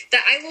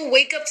 That I will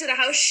wake up to the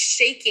house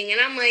shaking, and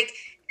I'm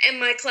in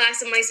my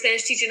class and my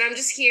Spanish teacher, and I'm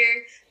just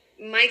here,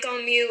 mic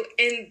on mute,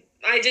 and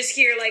I just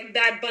hear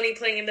Bad Bunny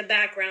playing in the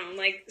background,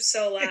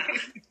 so loud.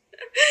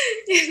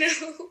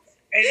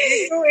 And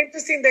it's so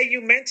interesting that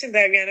you mentioned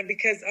that, Rihanna,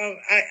 because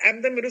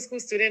I'm the middle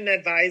school student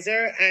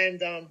advisor,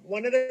 and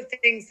one of the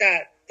things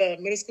that the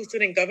middle school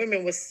student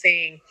government was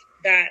saying,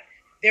 that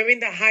they're in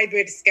the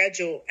hybrid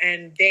schedule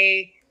and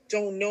they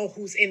don't know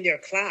who's in their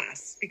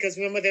class, because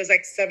remember there's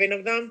 7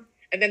 of them,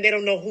 and then they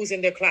don't know who's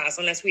in their class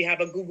unless we have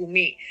a Google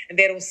Meet, and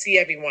they don't see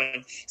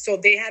everyone. So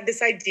they had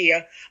this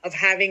idea of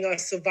having a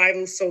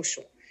survival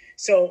social.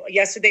 So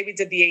yesterday we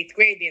did the 8th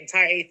grade, the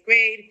entire 8th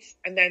grade.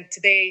 And then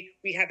today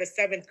we had the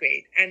 7th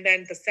grade. And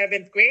then the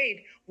 7th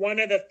grade, one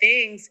of the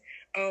things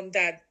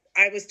that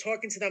I was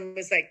talking to them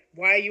was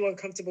why are you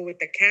uncomfortable with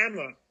the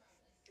camera?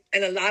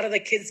 And a lot of the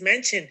kids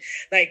mentioned,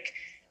 I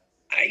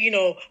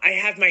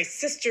have my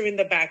sister in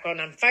the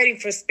background. I'm fighting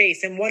for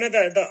space. And one of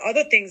the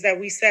other things that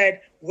we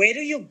said, where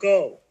do you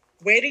go?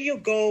 Where do you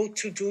go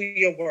to do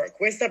your work?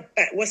 What's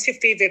your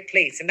favorite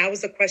place? And that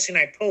was the question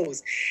I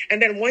posed.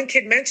 And then one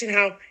kid mentioned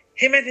how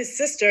him and his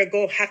sister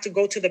have to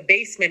go to the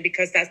basement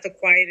because that's the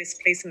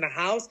quietest place in the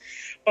house.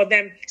 But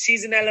then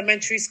she's in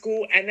elementary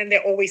school, and then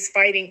they're always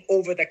fighting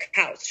over the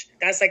couch.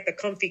 That's the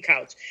comfy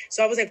couch.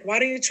 So I was why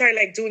don't you try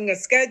doing a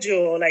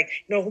schedule,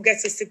 who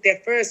gets to sit there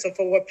first or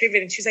for what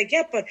period? And she's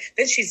yeah, but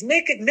then she's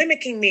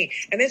mimicking me.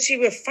 And then she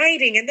was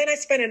fighting, and then I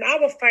spent an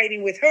hour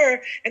fighting with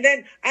her, and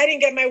then I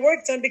didn't get my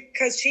work done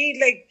because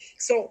she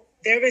so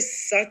there is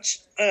such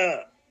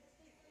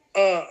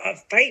a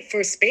fight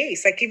for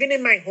space. Even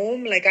in my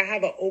home, I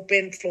have an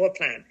open floor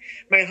plan.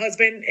 My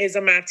husband is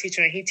a math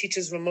teacher and he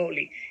teaches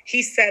remotely.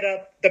 He set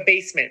up the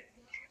basement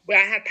where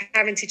I had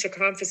parent-teacher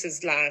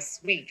conferences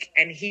last week,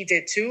 and he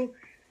did too.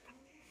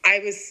 I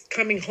was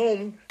coming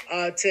home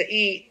to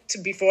eat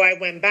before I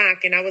went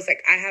back, and I was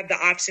I had the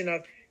option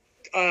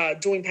of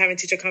doing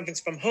parent-teacher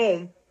conference from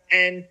home,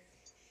 and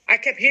I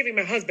kept hearing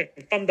my husband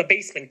from the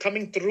basement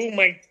coming through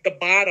the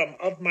bottom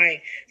of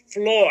my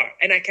floor,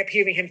 and I kept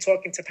hearing him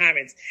talking to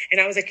parents.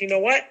 And I was you know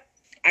what?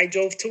 I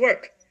drove to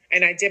work,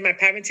 and I did my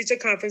parent-teacher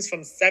conference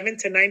from 7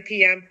 to 9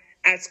 p.m.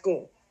 at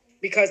school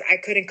because I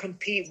couldn't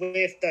compete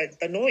with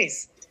the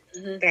noise.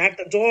 Mm-hmm. I have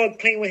the dog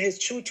playing with his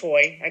chew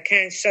toy. I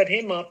can't shut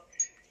him up,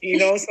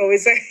 So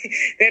it's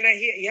then I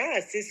hear,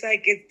 yes, it's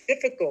it's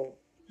difficult.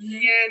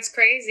 Yeah, it's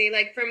crazy.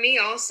 For me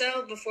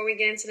also, before we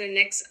get into the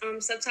next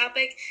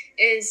subtopic,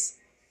 is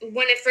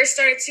when it first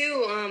started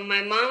too,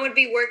 my mom would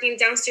be working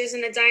downstairs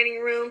in the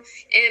dining room,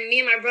 and me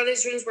and my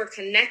brother's rooms were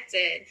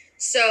connected.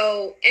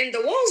 So, and the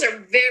walls are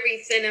very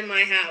thin in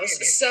my house.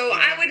 So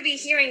I would be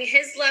hearing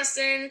his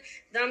lesson.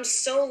 I'm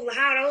so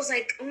loud. I was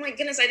oh my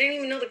goodness, I didn't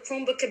even know the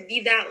Chromebook could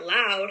be that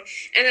loud.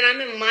 And then I'm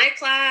in my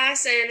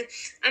class, and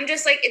I'm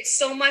just it's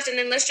so much. And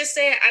then let's just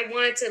say I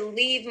wanted to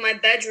leave my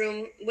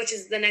bedroom, which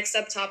is the next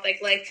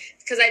subtopic,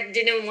 because I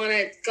didn't want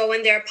to go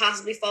in there,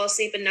 possibly fall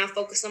asleep and now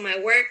focus on my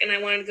work, and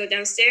I wanted to go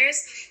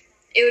downstairs.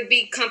 It would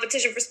be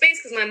competition for space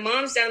because my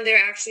mom's down there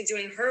actually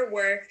doing her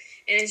work,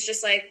 and it's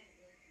just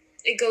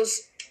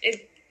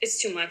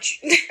it's too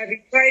much. Have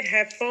you tried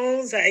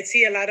headphones? I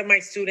see a lot of my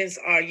students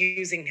are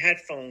using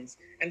headphones,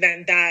 and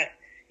then that,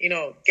 you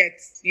don't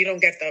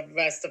get the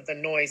rest of the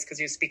noise because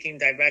you're speaking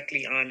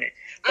directly on it.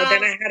 But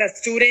then I had a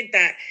student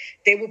that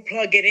they would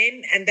plug it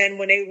in, and then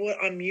when they would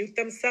unmute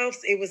themselves,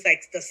 it was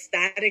like the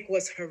static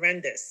was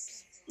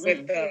horrendous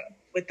with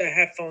the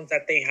headphones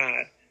that they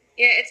had.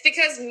 Yeah, it's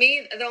because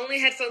the only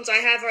headphones I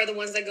have are the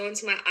ones that go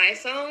into my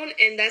iPhone,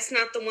 and that's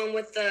not the one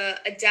with the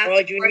adapter. Oh,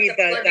 you need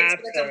the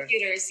adapter. The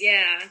computers,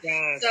 yeah.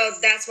 Yes. So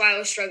that's why I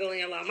was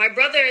struggling a lot. My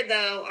brother,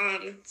 though,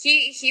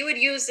 he would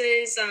use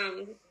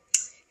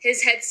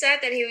his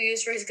headset that he would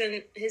use for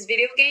his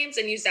video games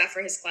and use that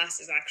for his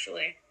classes,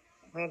 actually.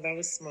 Oh, that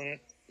was smart.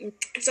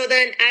 So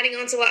then adding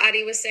on to what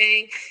Adi was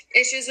saying,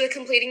 issues with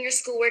completing your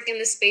schoolwork in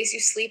the space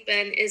you sleep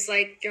in is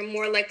like you're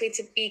more likely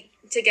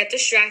to get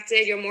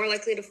distracted. You're more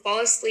likely to fall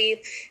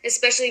asleep,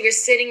 especially if you're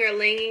sitting or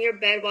laying in your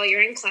bed while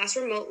you're in class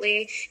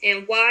remotely.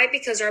 And why?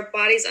 Because our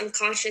bodies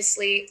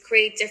unconsciously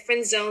create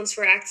different zones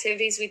for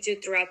activities we do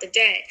throughout the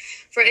day.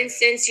 For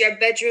instance, your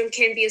bedroom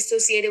can be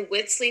associated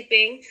with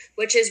sleeping,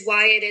 which is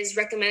why it is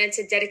recommended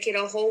to dedicate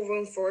a whole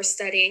room for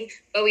studying.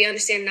 But we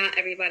understand not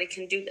everybody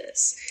can do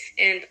this.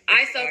 And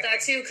I felt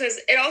that too, because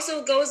it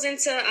also goes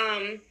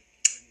into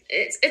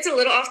it's a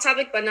little off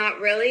topic, but not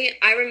really.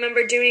 I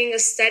remember doing a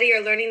study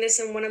or learning this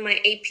in one of my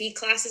AP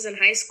classes in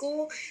high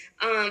school,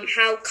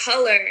 how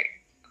color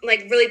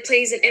like really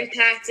plays an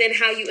impact in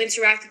how you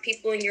interact with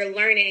people in your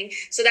learning.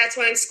 So that's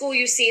why in school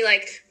you see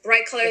like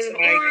bright colors of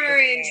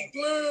orange,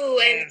 blue,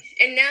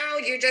 and now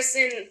you're just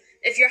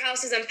if your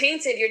house is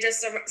unpainted, you're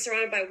just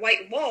surrounded by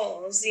white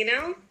walls,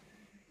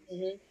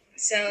 Mm-hmm.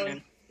 So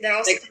that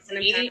also has an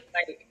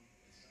impact.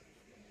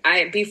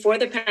 Before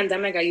the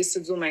pandemic, I used to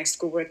do my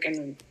schoolwork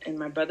in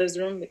my brother's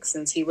room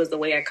since he was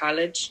away at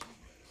college.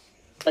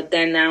 But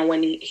then now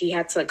when he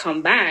had to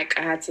come back,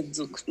 I had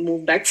to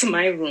move back to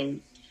my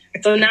room.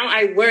 So now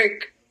I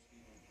work,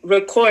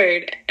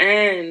 record,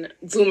 and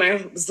do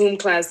my Zoom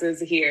classes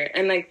here.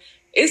 And like,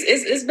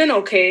 it's been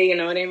okay, you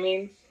know what I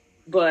mean?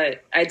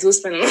 But I do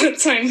spend a lot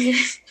of time here.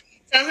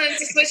 Tell him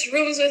to switch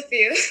rooms with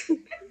you.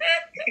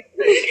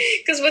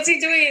 Because what's he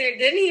doing in there?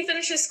 Didn't he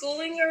finish his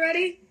schooling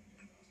already?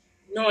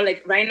 No,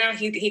 like right now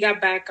he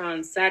got back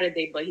on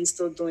Saturday, but he's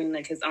still doing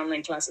like his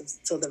online classes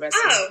till the rest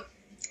of the week.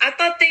 I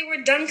thought they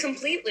were done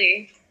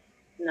completely.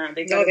 No,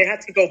 they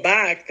have to go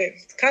back.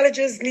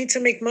 Colleges need to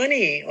make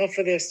money off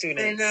of their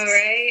students. I know,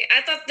 right?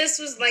 I thought this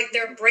was like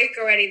their break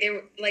already.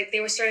 They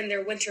were starting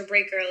their winter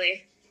break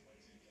early.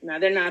 No,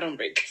 they're not on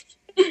break.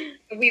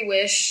 We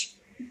wish.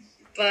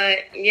 But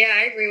yeah,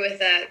 I agree with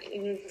that.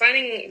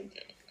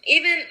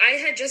 I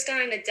had just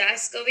gotten a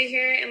desk over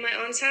here in my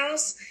aunt's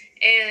house,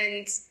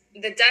 and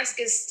the desk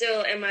is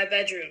still in my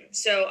bedroom.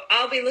 So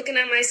I'll be looking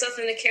at myself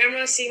in the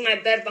camera, seeing my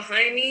bed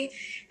behind me.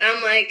 And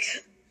I'm like,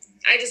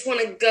 I just want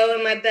to go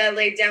in my bed,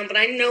 lay down. But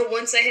I know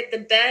once I hit the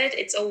bed,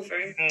 it's over.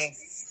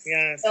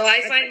 Yes. So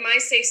I find my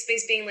safe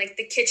space being like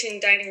the kitchen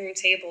dining room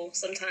table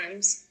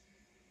sometimes.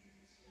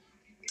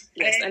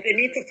 Yes, they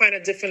need to find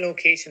a different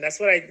location. That's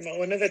what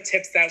one of the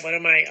tips that one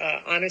of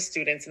my honor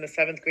students in the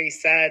 7th grade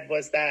said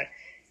was that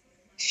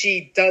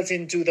she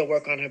doesn't do the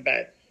work on her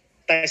bed.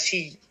 That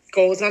she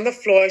goes on the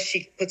floor,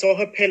 she puts all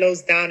her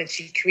pillows down, and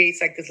she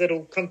creates like this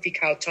little comfy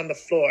couch on the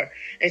floor,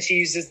 and she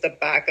uses the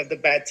back of the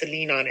bed to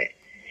lean on it.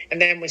 And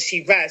then when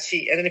she rests,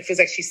 and then it feels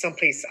like she's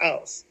someplace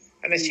else,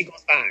 and then she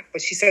goes back.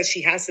 But she says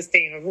she has to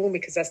stay in her room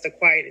because that's the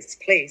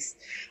quietest place.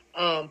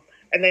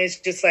 And then it's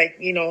just like,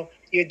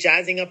 you're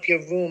jazzing up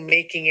your room,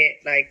 making it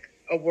like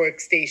a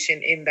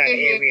workstation in that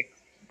area.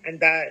 And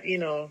that,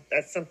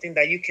 that's something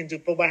that you can do.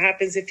 But what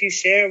happens if you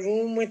share a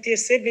room with your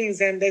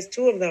siblings and there's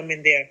 2 of them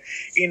in there,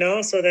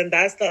 So then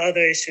that's the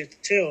other issue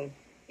too.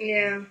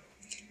 Yeah.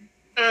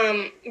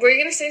 Were you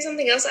going to say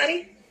something else,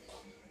 Adi?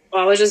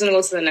 Well, I was just going to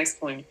go to the next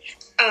point.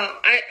 Oh,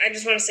 I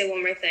just want to say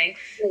one more thing.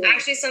 Yeah.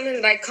 Actually, something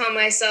that I caught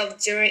myself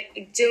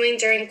doing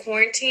during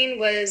quarantine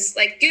was,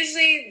 like,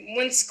 usually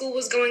when school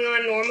was going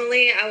on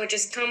normally, I would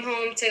just come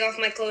home, take off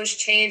my clothes,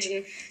 change,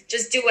 and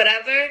just do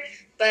whatever.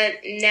 But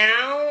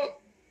now,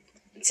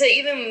 to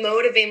even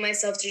motivate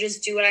myself to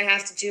just do what I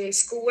have to do in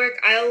schoolwork,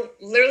 I'll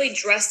literally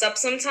dress up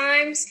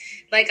sometimes.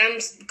 Like I'm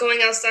going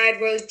outside,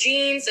 rose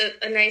jeans,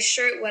 a nice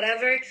shirt,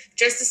 whatever,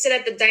 just to sit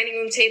at the dining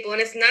room table.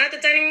 And if not at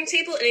the dining room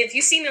table, and if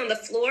you see me on the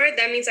floor,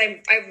 that means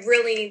I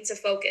really need to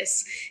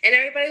focus. And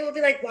everybody will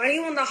be like, why are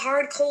you on the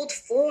hard, cold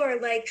floor?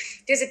 Like,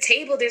 there's a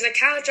table, there's a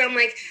couch. I'm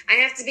like, I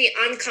have to be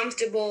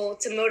uncomfortable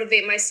to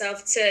motivate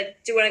myself to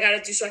do what I got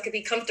to do so I could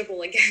be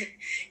comfortable again,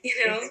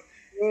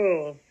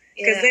 Ooh.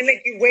 Because then,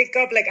 like, you wake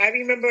up, like, I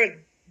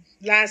remember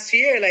last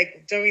year,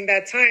 like, during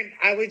that time,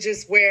 I would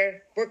just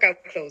wear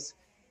workout clothes.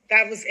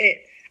 That was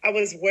it. I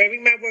was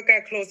wearing my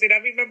workout clothes. And I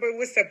remember it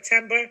was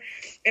September.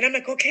 And I'm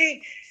like,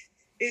 okay,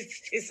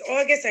 it's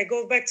August. I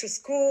go back to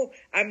school.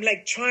 I'm,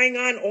 like, trying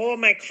on all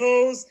my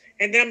clothes.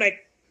 And then I'm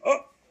like,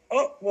 oh,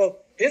 well,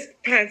 this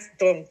pants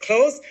don't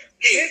close.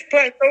 This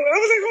pants don't. I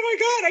was like, oh, my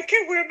God, I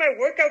can't wear my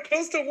workout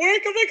clothes to work. I'm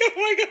like, oh,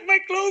 my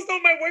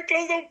God, my work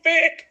clothes don't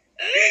fit.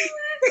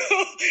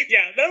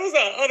 Yeah, that was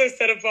the other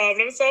set of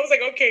problems. So I was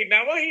like, okay,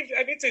 now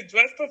I need to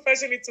dress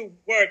professionally to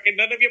work, and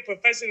none of your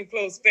professional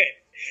clothes fit.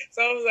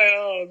 So I was like,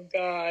 oh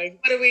God.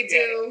 What do we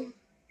do?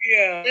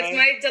 Yeah. That's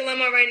my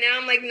dilemma right now.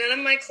 I'm like, none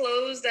of my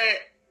clothes that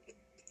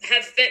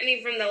have fit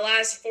me from the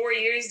last 4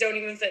 years don't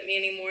even fit me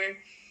anymore.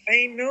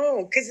 I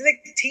know, because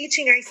like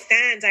teaching, I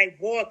stand, I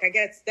walk, I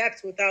get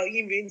steps without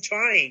even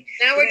trying.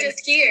 Now we're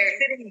just here.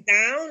 Sitting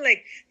down,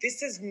 like,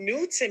 this is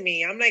new to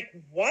me. I'm like,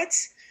 what?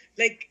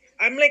 Like,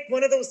 I'm like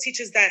one of those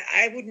teachers that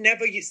I would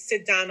never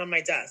sit down on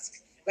my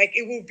desk. Like,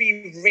 it will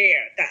be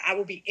rare that I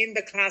will be in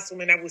the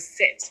classroom and I will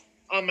sit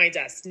on my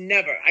desk.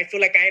 Never. I feel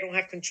like I don't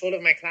have control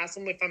of my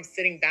classroom if I'm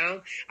sitting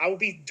down. I will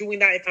be doing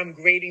that if I'm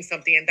grading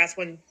something, and that's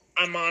when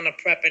I'm on a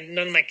prep and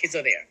none of my kids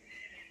are there.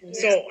 Yeah.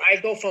 So I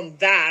go from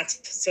that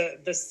to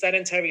the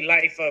sedentary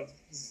life of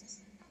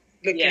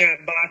looking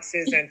at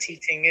boxes and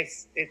teaching.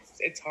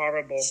 It's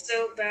horrible.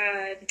 So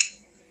bad.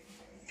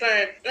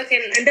 But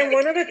okay. And then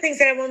one of the things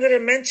that I wanted to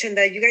mention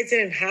that you guys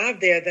didn't have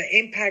there, the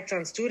impact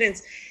on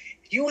students,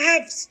 you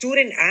have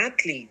student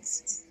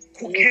athletes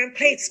who can't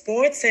play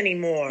sports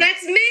anymore.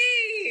 That's me.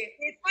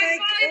 My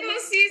volleyball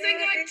season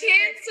got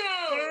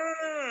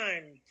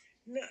canceled.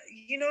 No,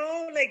 you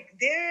know, like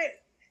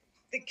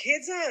the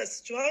kids are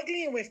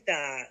struggling with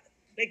that.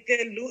 Like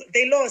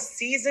they lost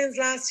seasons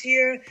last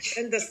year,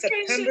 and the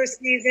September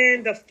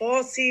season, the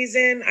fall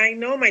season. I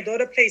know my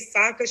daughter plays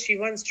soccer. She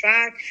runs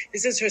track.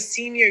 This is her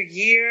senior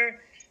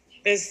year.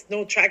 There's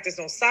no track. There's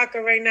no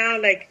soccer right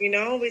now. Like, you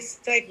know, it's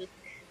like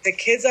the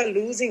kids are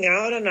losing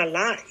out on a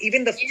lot.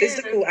 Even the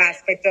physical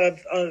aspect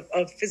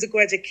of physical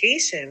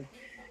education,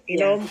 you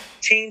know,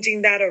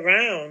 changing that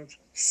around.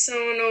 So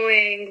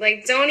annoying.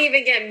 Like, don't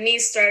even get me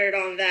started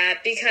on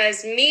that,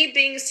 because me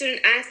being a student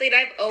athlete,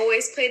 I've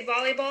always played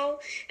volleyball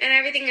and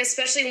everything,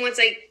 especially once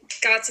I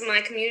got to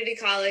my community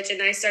college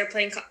and I started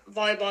playing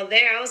volleyball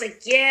there. I was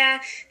like, yeah,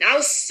 and I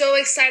was so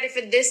excited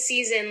for this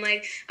season.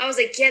 Like, I was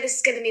like, yeah, this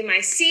is going to be my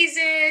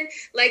season.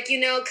 Like, you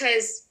know,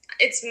 because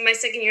it's my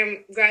second year,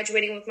 I'm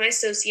graduating with my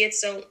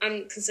associates, so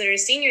I'm considered a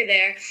senior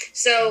there.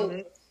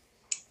 So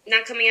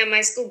not coming out of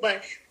my school,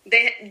 but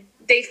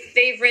they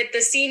favorite the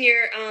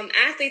senior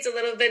athletes a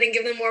little bit and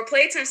give them more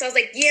playtime. So I was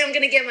like, yeah, I'm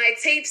going to get my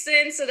tapes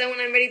in so that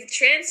when I'm ready to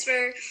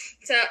transfer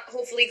to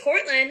hopefully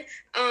Cortland,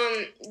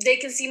 they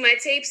can see my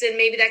tapes and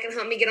maybe that can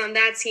help me get on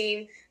that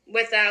team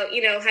without,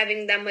 you know,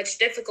 having that much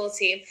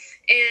difficulty.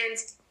 And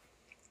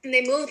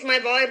they moved my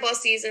volleyball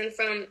season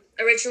from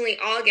originally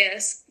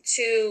August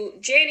to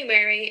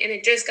January, and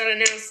it just got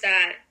announced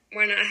that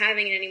we're not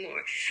having it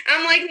anymore.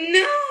 I'm like,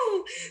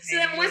 no. So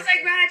then once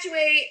I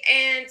graduate,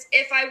 and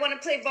if I want to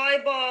play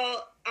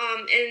volleyball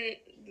in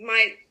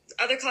my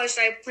other college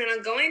that I plan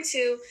on going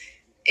to,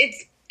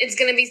 it's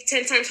going to be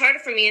 10 times harder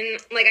for me.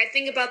 And like, I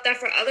think about that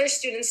for other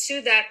students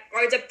too that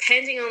are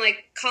depending on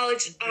like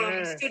college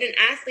student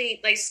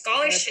athlete like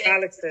scholarship,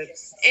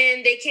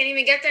 and they can't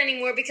even get that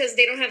anymore because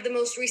they don't have the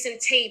most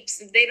recent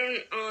tapes. They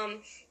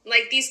don't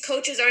like, these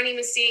coaches aren't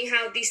even seeing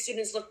how these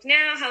students look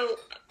now, how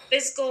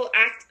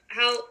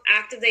how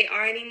active they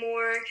are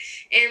anymore.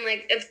 And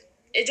like, if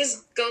it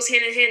just goes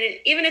hand in hand, and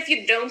even if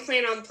you don't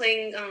plan on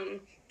playing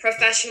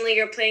professionally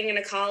or playing in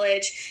a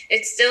college,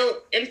 it still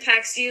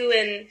impacts you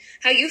and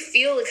how you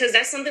feel, because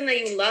that's something that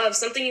you love,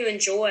 something you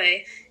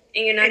enjoy,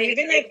 and you're not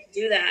even able to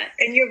do that.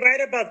 And you're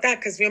right about that,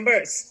 because remember,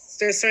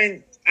 there's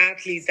certain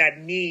athletes that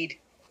need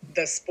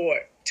the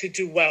sport to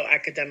do well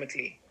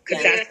academically,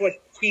 because that's what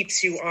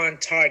keeps you on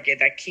target,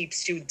 that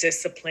keeps you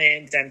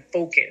disciplined and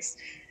focused.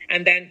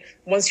 And then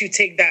once you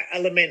take that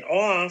element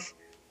off,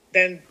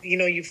 then, you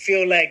know, you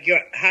feel like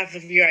half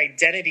of your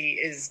identity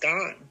is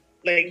gone.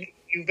 Like,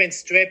 you've been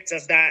stripped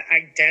of that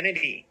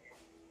identity.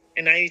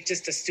 And now you're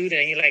just a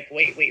student and you're like,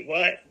 wait,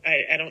 what?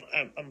 I'm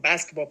a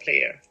basketball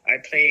player. I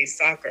play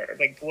soccer.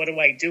 Like, what do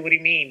I do? What do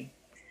you mean?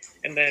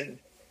 And then,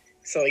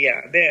 so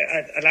yeah,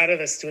 a lot of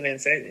the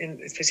students,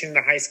 especially in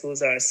the high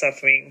schools, are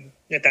suffering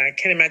with that. I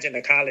can't imagine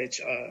the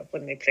college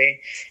when they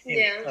play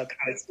in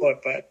college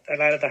sport, but a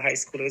lot of the high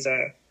schoolers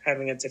are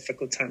having a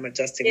difficult time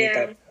adjusting with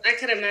that. Yeah, I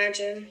could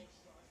imagine.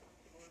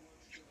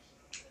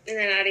 And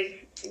then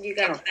Adi, you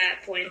got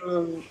that point.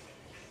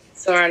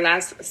 So our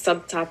last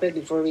subtopic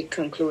before we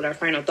conclude our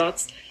final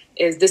thoughts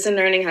is distant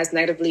learning has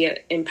negatively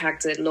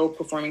impacted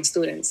low-performing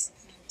students.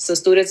 So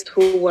students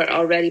who were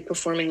already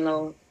performing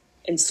low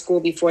in school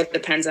before the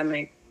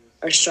pandemic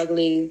are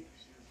struggling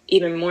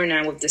even more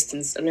now with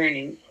distance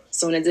learning.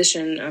 So in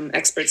addition,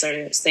 experts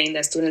are saying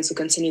that students who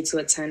continue to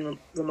attend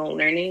remote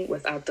learning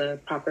without the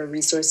proper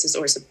resources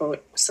or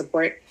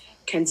support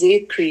can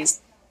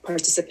decrease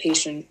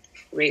participation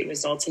rate,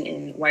 resulting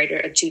in wider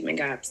achievement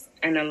gaps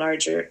and a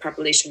larger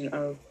population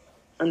of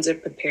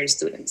underprepared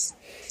students.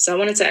 So I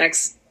wanted to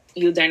ask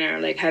you,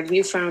 Dayanara, like, have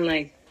you found,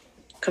 like,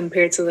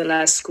 compared to the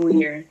last school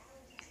year,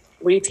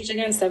 were you teaching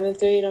in 7th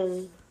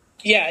grade?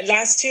 Yeah,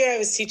 last year I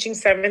was teaching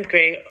 7th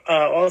grade,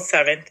 all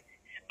 7th.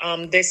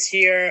 This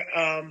year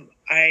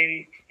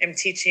I am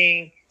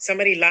teaching,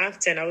 somebody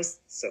left and I was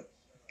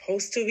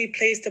supposed to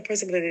replace the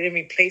person, but they didn't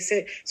replace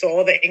it. So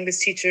all the English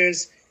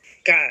teachers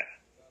got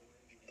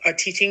are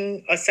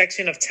teaching a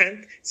section of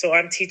 10th. So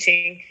I'm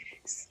teaching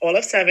all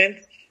of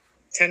 7th,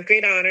 10th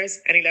grade honors,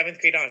 and 11th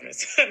grade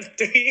honors.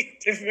 3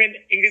 different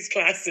English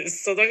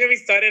classes. So don't get me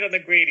started on the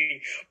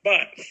grading.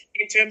 But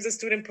in terms of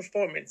student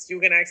performance, you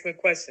can ask me a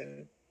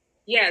question.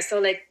 Yeah, so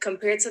like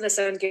compared to the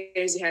 7th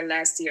graders you had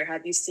last year,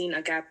 have you seen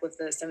a gap with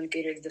the 7th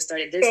graders that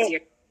started this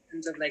year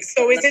in terms of like?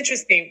 So it's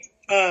interesting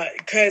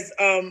because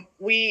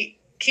we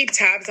keep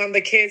tabs on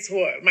the kids who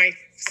are my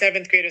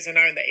 7th graders are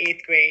now in the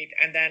 8th grade,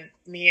 and then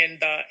me and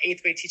the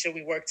 8th grade teacher,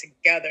 we work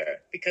together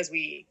because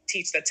we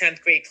teach the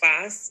 10th grade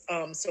class.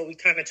 So we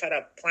kind of try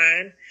to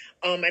plan.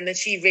 And then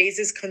she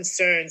raises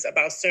concerns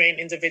about certain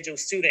individual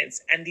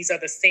students, and these are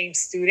the same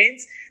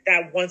students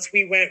that once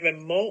we went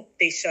remote,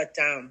 they shut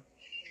down.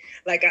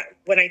 Like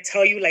when I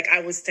tell you, like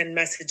I would send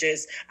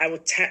messages, I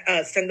would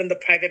send them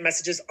the private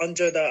messages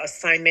under the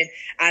assignment,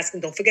 asking,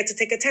 don't forget to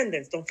take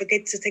attendance. Don't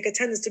forget to take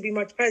attendance to be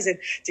marked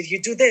present. Did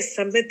you do this?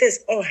 Submit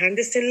this. Oh, hand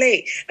this in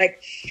late.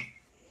 Like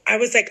I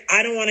was like,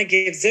 I don't want to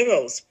give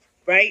zeros,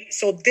 right?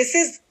 So this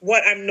is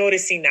what I'm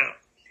noticing now.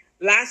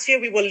 Last year,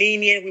 we were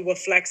lenient, we were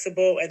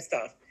flexible and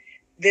stuff.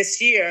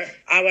 This year,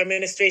 our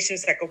administration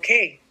is like,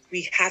 okay,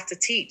 we have to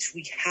teach.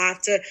 We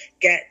have to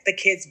get the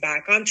kids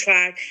back on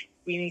track.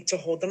 We need to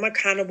hold them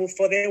accountable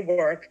for their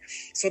work.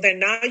 So then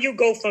now you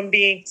go from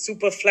being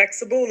super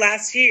flexible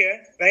last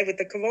year, right? With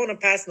the Corona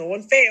pass, no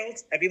one failed.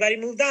 Everybody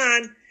moved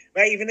on,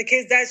 right? Even the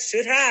kids that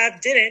should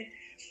have didn't.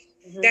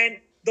 Mm-hmm. Then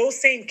those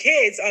same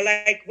kids are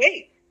like,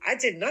 wait, I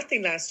did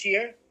nothing last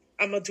year.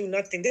 I'm going to do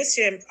nothing this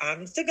year.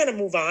 I'm still going to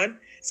move on.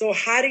 So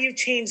how do you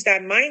change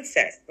that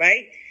mindset,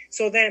 right?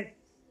 So then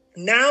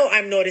now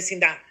I'm noticing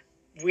that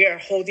we're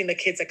holding the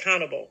kids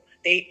accountable.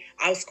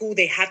 Our school,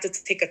 they have to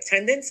take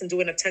attendance and do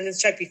an attendance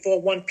check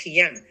before 1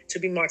 p.m. to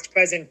be marked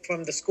present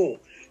from the school.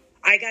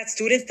 I got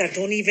students that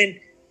don't even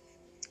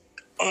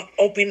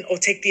open or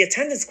take the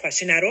attendance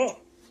question at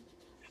all.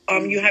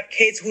 You have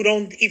kids who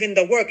don't even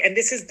the work. And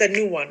this is the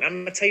new one.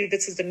 I'm going to tell you,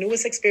 this is the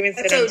newest experience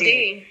that I'm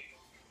doing.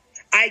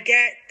 I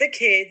get the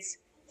kids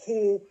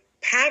who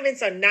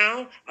parents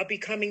are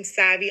becoming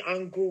savvy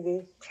on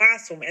Google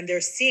Classroom, and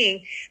they're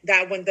seeing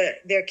that when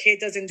their kid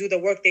doesn't do the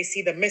work, they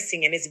see the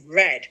missing, and it's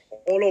red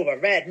all over,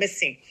 red,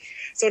 missing.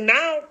 So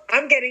now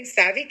I'm getting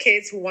savvy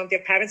kids who want their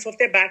parents off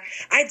their back.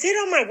 I did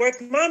all my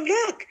work, Mom,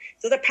 look.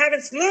 So the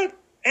parents look,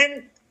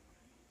 and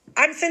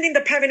I'm sending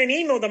the parent an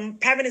email. The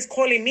parent is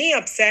calling me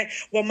upset.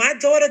 Well, my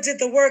daughter did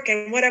the work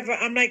and whatever.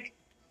 I'm like,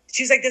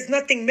 she's like, there's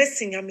nothing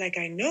missing. I'm like,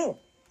 I know.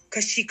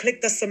 Because she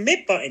clicked the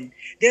submit button.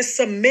 They're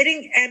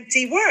submitting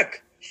empty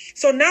work.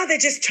 So now they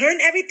just turn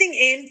everything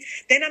in.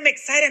 Then I'm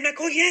excited. I'm like,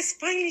 oh, yes,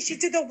 finally, she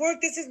did the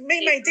work. This has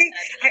made my day.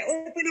 I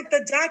open up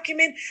the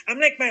document. I'm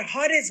like, my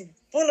heart is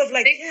full of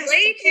like, yes.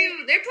 Played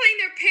you. They're playing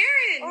their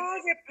parents. Oh,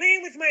 they're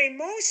playing with my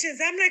emotions.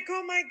 I'm like,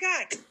 oh, my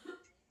God.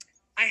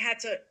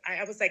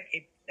 I was like,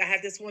 I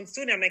had this one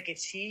student. I'm like,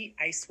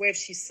 I swear, if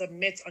she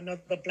submits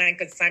another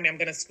blank assignment, I'm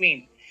going to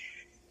scream.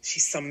 She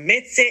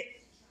submits it.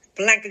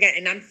 Blank again.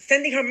 And I'm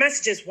sending her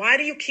messages. Why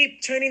do you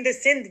keep turning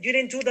this in? You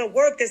didn't do the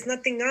work. There's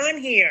nothing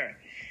on here.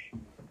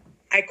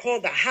 I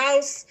called the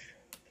house.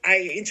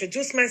 I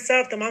introduced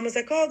myself. The mom was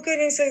like, oh, good.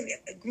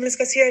 Ms.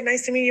 Garcia,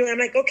 nice to meet you. I'm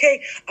like,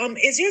 okay,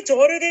 is your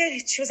daughter there?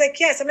 She was like,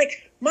 yes. I'm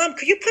like, Mom,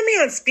 could you put me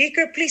on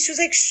speaker, please? She was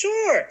like,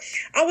 sure.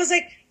 I was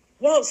like,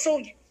 well,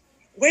 so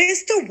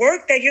where's the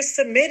work that you're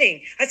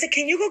submitting? I said,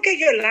 can you go get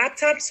your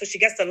laptop? So she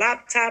gets the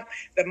laptop.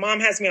 The mom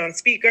has me on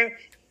speaker.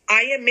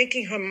 I am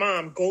making her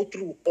mom go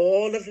through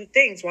all of the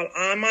things while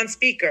I'm on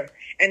speaker.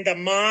 And the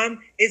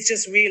mom is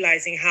just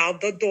realizing how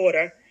the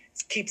daughter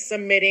keeps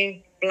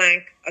submitting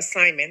blank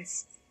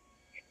assignments.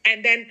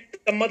 And then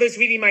the mother's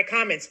reading my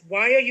comments.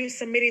 Why are you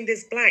submitting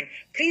this blank?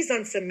 Please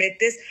unsubmit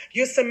this.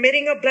 You're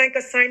submitting a blank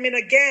assignment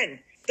again.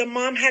 The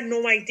mom had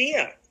no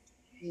idea.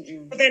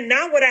 But then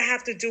now what I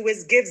have to do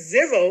is give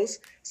zeros.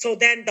 So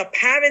then the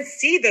parents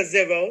see the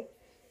zero.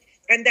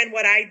 And then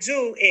what I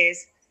do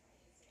is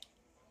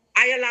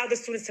I allow the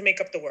students to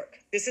make up the work.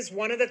 This is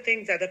one of the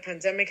things that the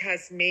pandemic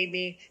has made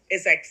me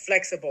is like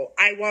flexible.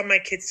 I want my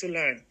kids to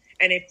learn.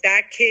 And if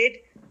that kid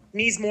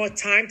needs more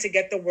time to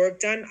get the work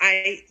done,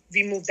 I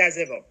remove that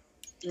zero.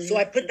 Mm-hmm. So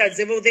I put that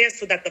zero there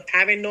so that the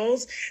parent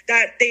knows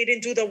that they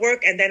didn't do the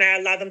work, and then I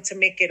allow them to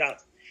make it up.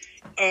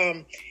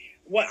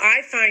 What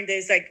I find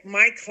is like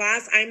my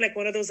class, I'm like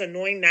one of those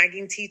annoying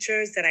nagging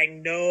teachers that I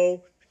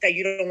know that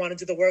you don't want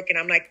to do the work. And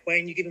I'm like,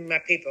 when you give me my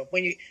paper,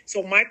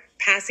 so my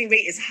passing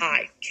rate is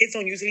high. Kids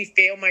don't usually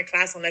fail my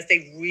class unless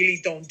they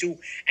really don't do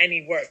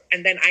any work.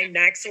 And then I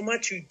nag so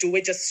much, you do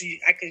it just so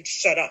I can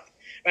shut up.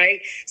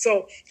 Right.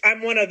 So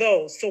I'm one of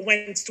those. So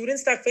when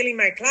students start failing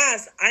my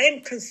class, I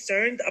am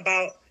concerned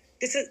about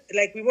this. Is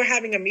like we were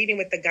having a meeting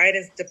with the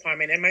guidance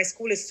department, and my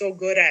school is so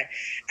good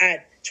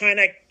at trying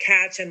to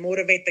catch and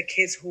motivate the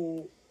kids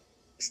who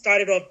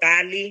started off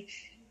badly.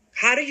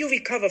 How do you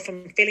recover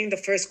from failing the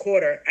first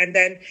quarter and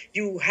then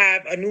you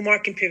have a new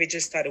marking period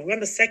just started? We're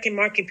on the second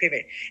marking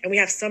period and we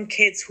have some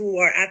kids who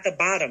are at the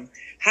bottom.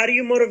 How do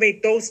you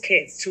motivate those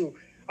kids to,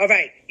 all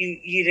right,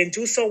 you didn't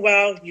do so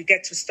well. You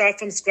get to start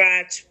from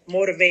scratch,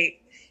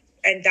 motivate.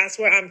 And that's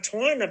where I'm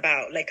torn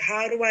about. Like,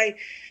 how do I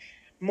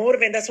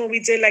motivate? That's when we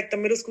did like the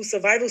middle school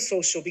survival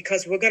social,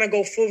 because we're going to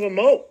go full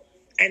remote.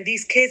 And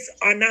these kids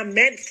are not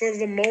meant for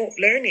remote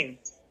learning.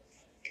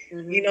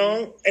 You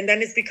know, and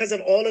then it's because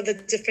of all of the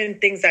different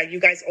things that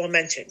you guys all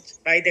mentioned,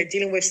 right? They're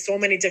dealing with so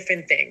many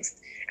different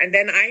things. And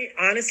then I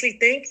honestly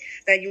think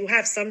that you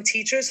have some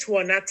teachers who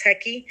are not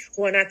techie,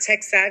 who are not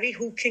tech savvy,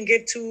 who can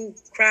give two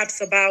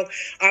craps about,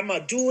 I'm going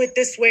to do it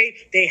this way.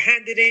 They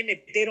hand it in.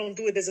 If they don't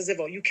do it, this is it.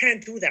 You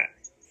can't do that.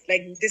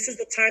 Like, this is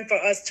the time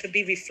for us to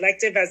be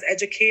reflective as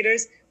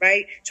educators,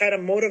 right? Try to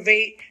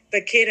motivate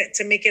the kid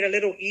to make it a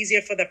little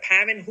easier for the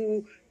parent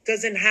who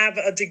doesn't have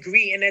a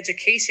degree in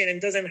education and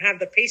doesn't have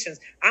the patience.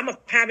 I'm a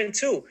parent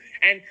too.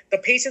 And the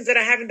patience that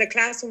I have in the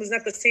classroom is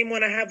not the same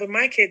one I have with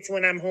my kids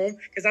when I'm home,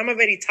 because I'm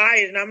already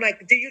tired. And I'm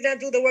like, did you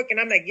not do the work? And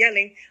I'm like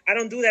yelling. I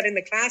don't do that in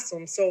the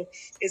classroom. So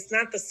it's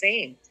not the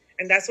same.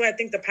 And that's why I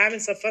think the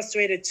parents are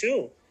frustrated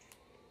too.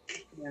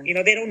 Yeah. You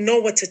know, they don't know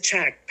what to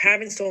check.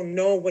 Parents don't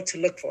know what to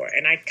look for.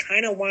 And I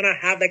kind of want to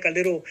have like a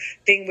little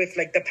thing with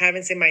like the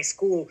parents in my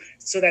school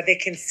so that they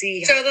can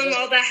see. Show them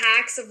all the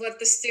hacks of what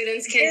the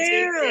students can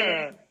do.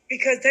 Yeah,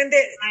 because then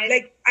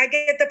I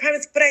get the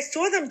parents, but I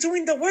saw them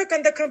doing the work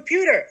on the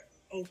computer.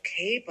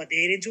 Okay, but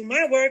they didn't do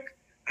my work.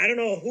 I don't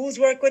know whose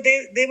work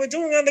they were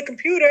doing on the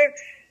computer,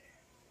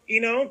 you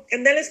know?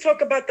 And then let's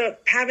talk about the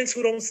parents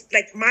who don't,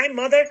 like my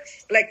mother,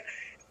 like,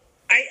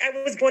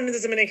 I was born in the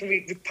Dominican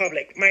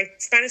Republic. My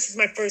Spanish was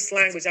my first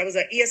language. I was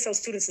an ESL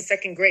student in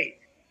second grade.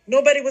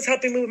 Nobody was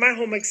helping me with my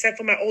homework except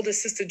for my older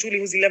sister, Julie,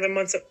 who's 11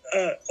 months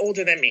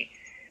older than me,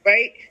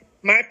 right?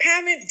 My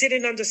parent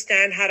didn't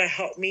understand how to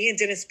help me and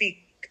didn't speak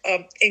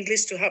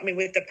English to help me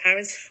with the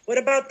parents. What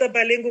about the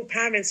bilingual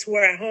parents who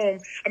are at home?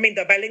 I mean,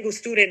 the bilingual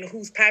student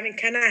whose parent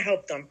cannot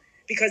help them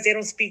because they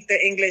don't speak the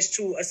English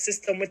to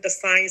assist them with the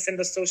science and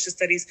the social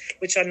studies,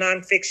 which are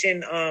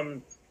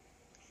nonfiction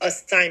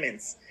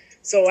assignments.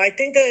 So I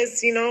think that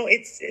you know,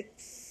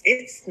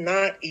 it's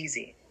not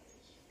easy.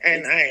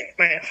 And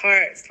my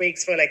heart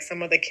breaks for like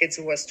some of the kids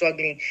who are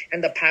struggling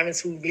and the parents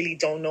who really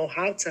don't know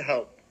how to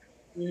help.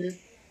 Mm-hmm.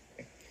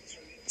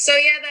 So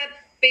yeah, that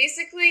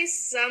basically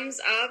sums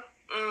up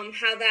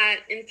how that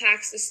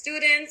impacts the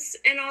students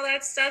and all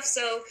that stuff.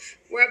 So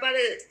we're about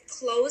to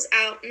close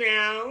out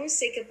now.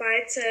 Say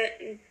goodbye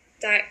to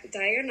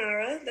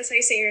Dayanara. That's how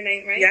you say your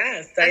name, right?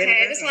 Yes, Dayanara.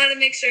 Okay, I just wanted to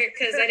make sure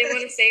because I didn't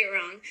want to say it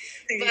wrong.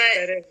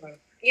 But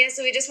yeah,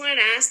 so we just wanted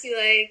to ask you,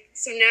 like,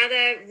 so now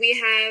that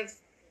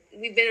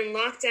we've been in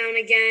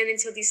lockdown again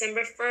until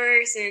December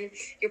 1st, and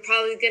you're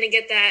probably going to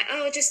get that,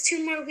 just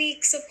 2 more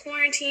weeks of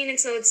quarantine, and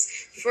so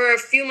it's for a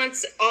few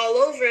months all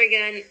over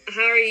again.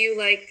 How are you,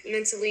 like,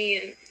 mentally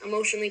and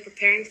emotionally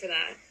preparing for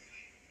that?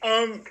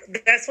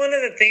 That's one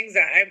of the things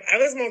that I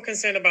was more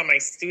concerned about my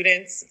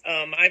students.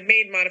 I've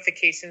made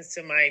modifications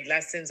to my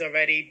lessons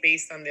already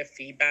based on their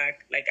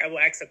feedback. Like, I will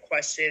ask a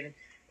question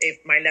if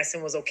my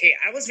lesson was okay.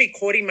 I was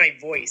recording my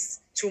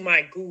voice to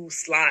my Google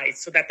Slides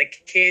so that the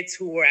kids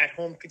who were at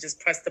home could just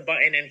press the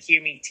button and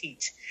hear me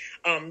teach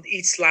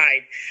each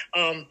slide.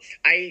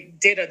 I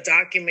did a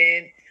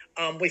document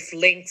with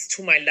links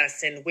to my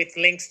lesson, with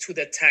links to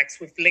the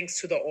text, with links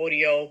to the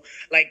audio.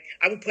 Like,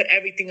 I would put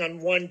everything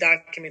on one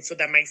document so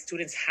that my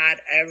students had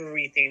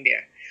everything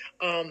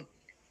there.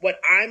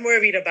 What I'm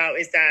worried about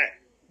is that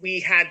we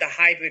had the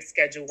hybrid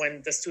schedule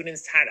when the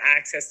students had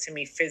access to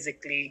me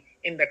physically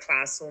in the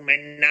classroom.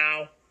 And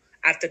now,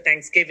 after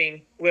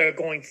Thanksgiving, we're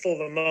going full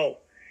remote.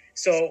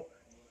 So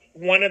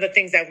one of the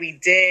things that we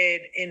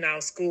did in our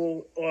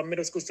school or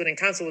middle school student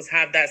council was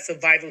have that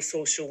survival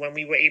social when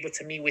we were able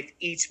to meet with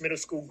each middle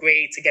school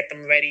grade to get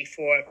them ready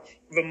for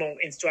remote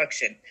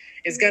instruction.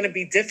 It's going to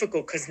be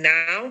difficult because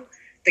now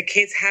the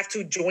kids have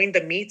to join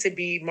the meet to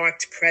be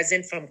marked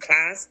present from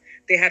class.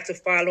 They have to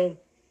follow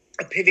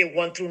a pivot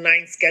 1 through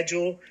 9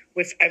 schedule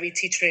with every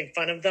teacher in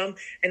front of them.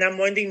 And I'm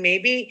wondering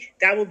maybe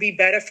that will be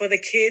better for the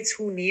kids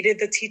who needed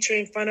the teacher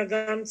in front of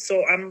them.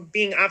 So I'm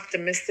being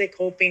optimistic,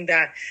 hoping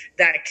that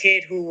that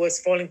kid who was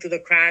falling through the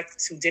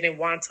cracks, who didn't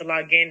want to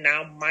log in,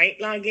 now might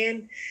log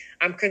in.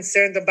 I'm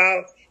concerned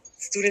about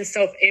student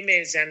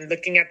self-image and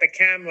looking at the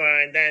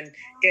camera and then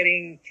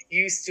getting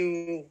used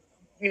to,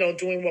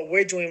 doing what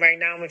we're doing right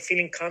now and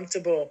feeling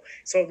comfortable.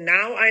 So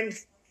now I'm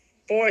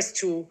forced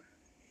to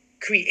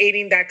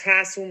creating that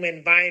classroom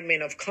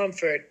environment of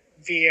comfort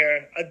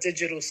via a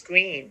digital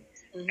screen.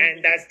 Mm-hmm.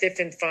 And that's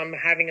different from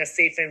having a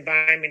safe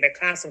environment in the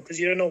classroom because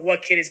you don't know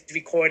what kid is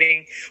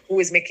recording, who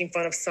is making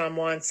fun of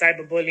someone,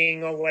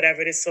 cyberbullying or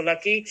whatever it is. So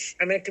lucky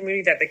I'm in a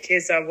community that the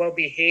kids are well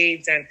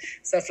behaved and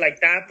stuff like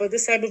that. But the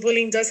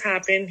cyberbullying does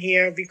happen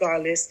here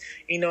regardless,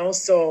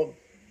 so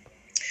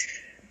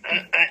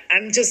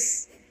I'm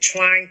just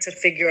trying to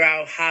figure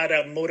out how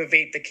to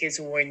motivate the kids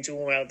who weren't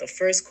doing well the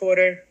first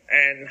quarter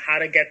and how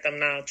to get them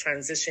now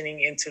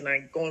transitioning into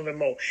like going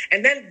remote.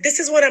 And then this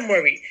is what I'm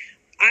worried.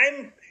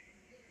 I'm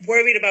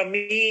worried about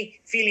me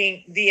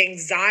feeling the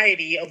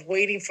anxiety of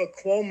waiting for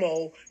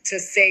Cuomo to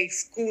say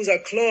schools are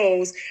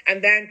closed.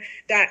 And then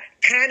that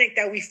panic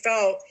that we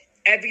felt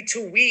every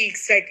 2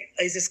 weeks, like,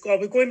 is this school? Are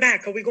we going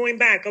back? Are we going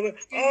back?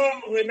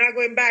 Oh, we're not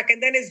going back.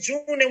 And then it's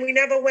June and we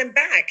never went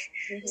back.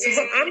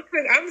 So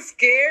I'm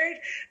scared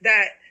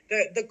that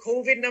the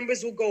COVID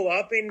numbers will go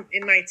up in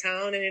my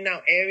town and in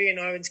our area in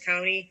Orange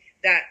County,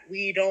 that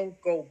we don't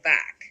go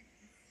back.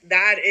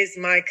 That is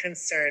my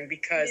concern,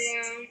 because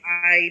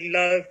I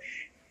love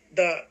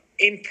the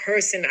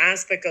in-person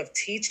aspect of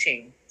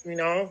teaching,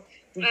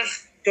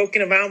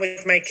 joking around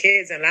with my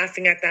kids and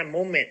laughing at that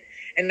moment,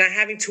 and not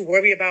having to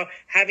worry about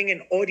having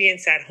an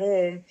audience at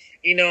home,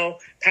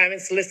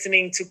 parents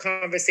listening to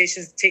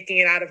conversations, taking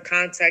it out of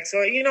context,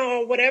 or,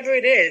 or whatever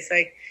it is.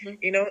 Like,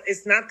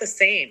 it's not the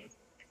same.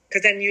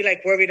 Because then you're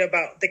like worried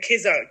about, the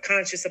kids are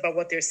conscious about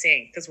what they're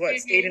saying. Because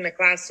stayed in the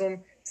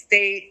classroom,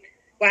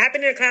 what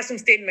happened in the classroom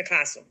stayed in the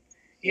classroom.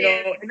 In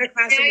the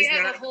classroom, now you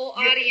have a whole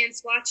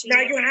audience watching.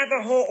 Now you have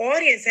a whole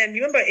audience. And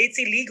remember, it's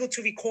illegal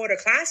to record a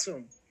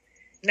classroom.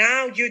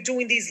 Now you're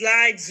doing these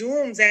live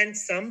Zooms and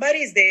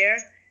somebody's there.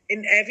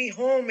 In every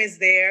home is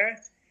there,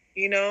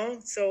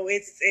 so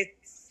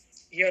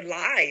you're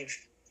live.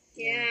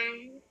 Yeah,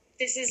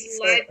 this is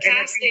live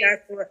casting.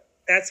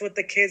 That's what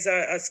the kids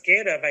are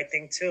scared of, I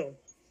think, too.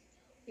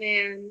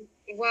 Man,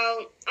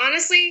 well,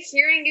 honestly,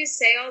 hearing you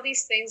say all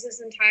these things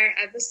this entire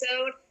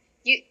episode,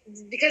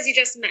 because you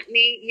just met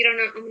me, you don't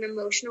know I'm an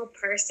emotional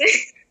person.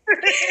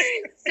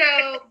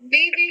 So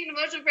me being an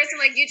emotional person,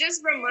 like, you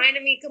just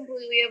reminded me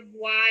completely of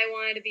why I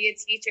wanted to be a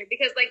teacher,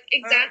 because like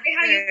exactly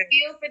how you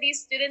feel for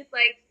these students,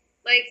 like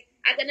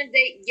at the end of the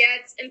day,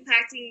 it's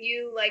impacting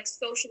you like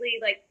socially,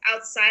 like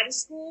outside of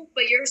school,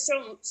 but you're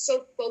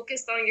so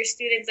focused on your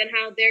students and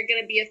how they're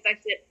gonna be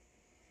affected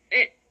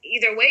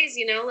either ways,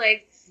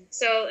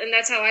 so, and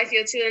that's how I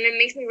feel too, and it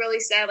makes me really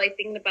sad, like,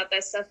 thinking about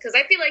that stuff, because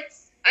I feel like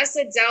us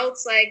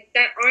adults, like,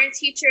 that aren't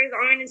teachers,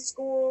 aren't in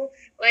school,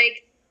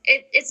 like,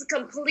 it's a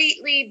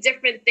completely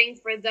different thing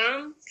for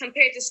them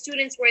compared to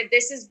students, where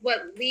this is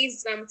what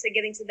leads them to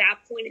getting to that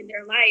point in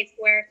their life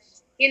where,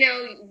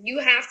 you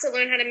have to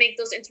learn how to make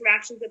those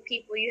interactions with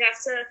people. You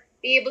have to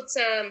be able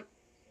to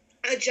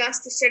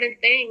adjust to certain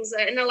things.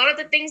 And a lot of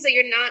the things that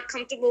you're not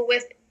comfortable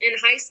with in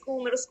high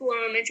school, middle school,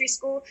 elementary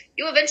school,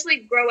 you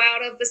eventually grow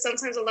out of, but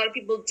sometimes a lot of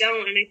people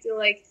don't. And I feel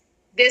like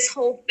this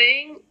whole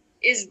thing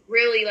is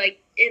really,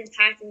 like,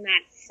 impacting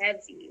that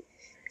heavy.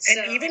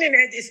 And even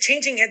it's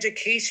changing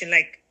education.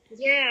 Like,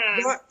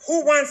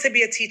 who wants to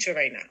be a teacher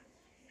right now?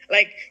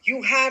 Like,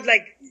 you have,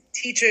 like,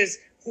 teachers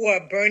who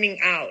are burning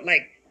out.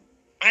 Like,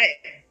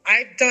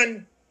 I've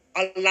done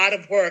a lot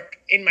of work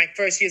in my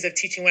first years of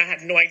teaching where I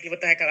had no idea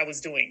what the heck I was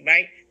doing,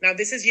 right? Now,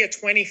 this is year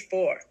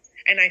 24,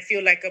 and I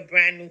feel like a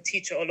brand new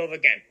teacher all over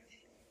again.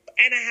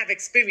 And I have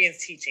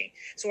experience teaching.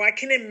 So I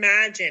can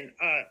imagine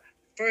a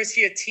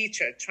first-year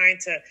teacher trying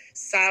to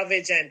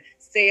salvage and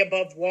stay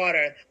above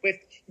water with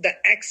the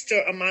extra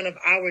amount of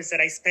hours that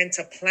I spent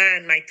to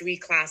plan my 3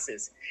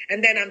 classes.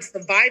 And then I'm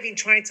surviving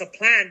trying to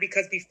plan,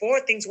 because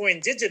before things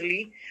weren't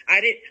digitally,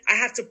 I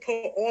have to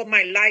put all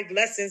my live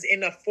lessons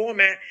in a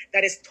format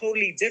that is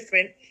totally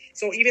different.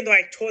 So even though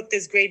I taught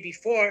this grade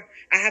before,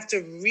 I have to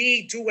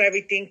redo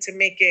everything to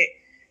make it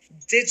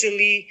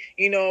digitally,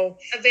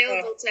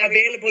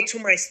 available to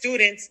my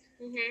students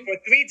for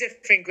 3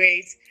 different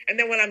grades. And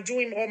then when I'm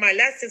doing all my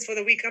lessons for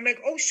the week, I'm like,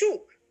 oh,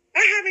 shoot,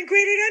 I haven't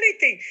graded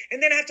anything.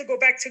 And then I have to go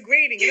back to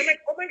grading. And I'm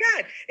like, oh my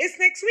God, it's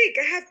next week.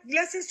 I have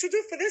lessons to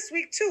do for this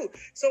week too.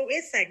 So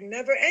it's like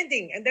never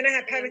ending. And then I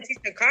had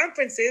parent-teacher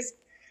conferences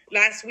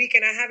last week,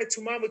 and I have it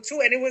tomorrow too.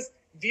 And it was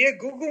via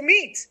Google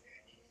Meet,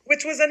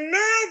 which was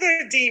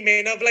another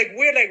demon of like,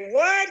 we're like,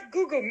 what?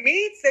 Google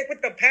Meets? Like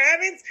with the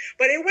parents?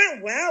 But it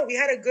went well. We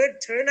had a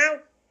good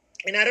turnout.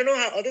 And I don't know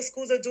how other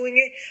schools are doing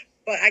it,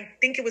 but I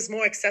think it was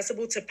more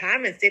accessible to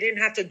parents. They didn't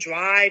have to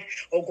drive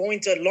or go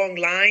into long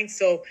lines.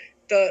 So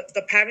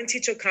the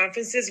parent-teacher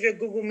conferences via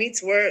Google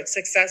Meets were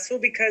successful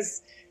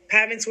because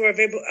parents were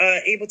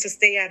able to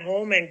stay at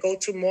home and go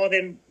to more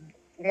than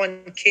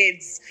one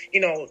kid's,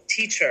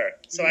 teacher.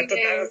 So I thought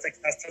that was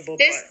accessible.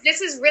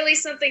 This is really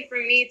something for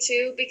me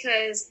too,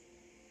 because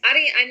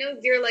I know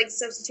you're like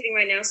substituting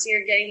right now, so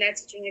you're getting that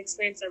teaching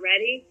experience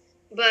already.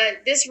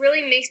 But this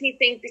really makes me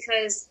think,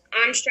 because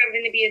I'm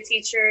struggling to be a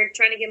teacher,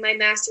 trying to get my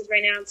master's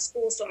right now in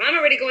school. So I'm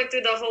already going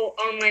through the whole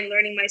online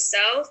learning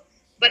myself.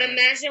 But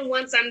imagine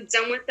once I'm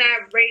done with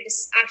that, ready to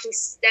actually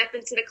step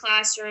into the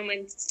classroom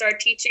and start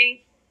teaching,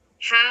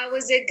 how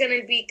is it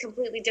going to be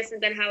completely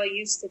different than how it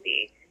used to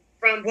be?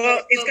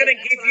 It's going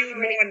to give you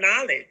more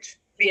knowledge,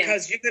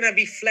 because you're going to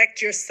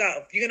reflect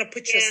yourself. You're going to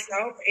put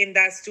yourself in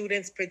that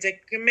student's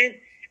predicament,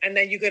 and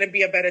then you're going to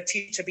be a better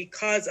teacher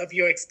because of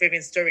your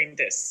experience during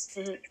this.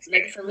 Mm-hmm.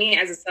 Like for me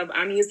as a sub,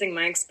 I'm using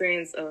my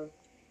experience of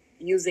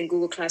using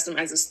Google Classroom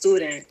as a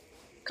student,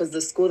 because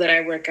the school that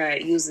I work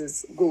at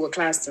uses Google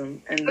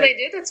Classroom. And they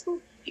do? That's cool.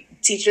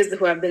 Teachers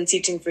who have been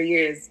teaching for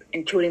years,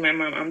 including my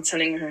mom, I'm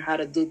telling her how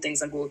to do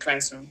things on Google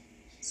Classroom.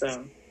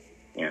 So,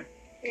 yeah.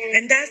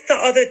 And that's the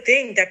other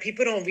thing that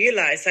people don't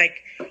realize.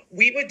 Like,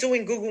 we were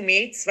doing Google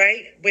Meets,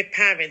 right, with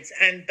parents,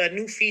 and the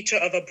new feature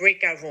of a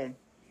breakout room.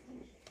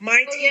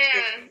 My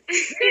teachers,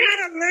 we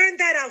had to learn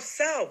that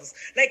ourselves.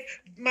 Like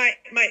my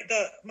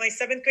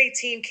 7th grade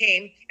team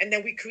came, and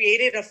then we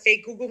created a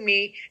fake Google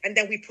Meet, and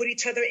then we put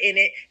each other in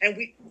it, and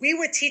we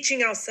were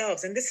teaching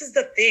ourselves. And this is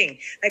the thing,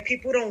 like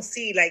people don't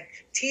see, like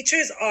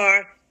teachers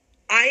are.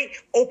 I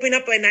open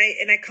up and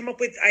I come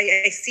up with,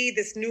 I see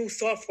this new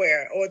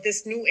software or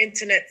this new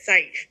internet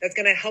site that's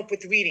going to help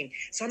with reading.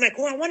 So I'm like,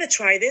 oh, I want to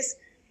try this.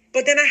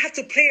 But then I have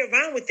to play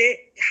around with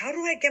it. How do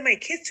I get my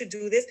kids to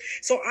do this?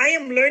 So I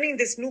am learning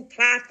this new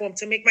platform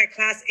to make my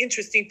class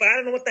interesting, but I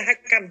don't know what the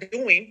heck I'm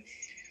doing.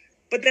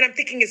 But then I'm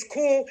thinking it's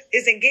cool,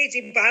 it's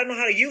engaging, but I don't know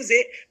how to use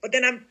it. But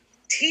then I'm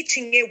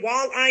teaching it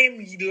while I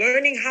am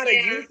learning how to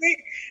use it.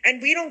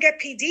 And we don't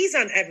get PDs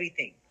on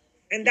everything.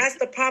 And that's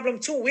the problem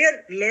too.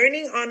 We're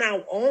learning on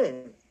our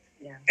own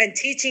and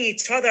teaching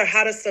each other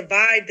how to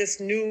survive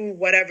this new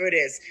whatever it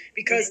is,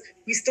 because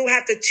we still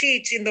have to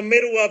teach in the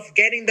middle of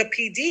getting the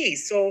PD.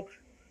 So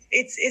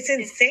it's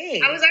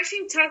insane. I was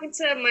actually talking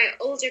to my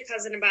older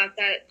cousin about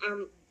that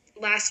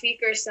last week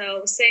or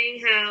so,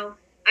 saying how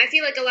I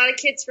feel like a lot of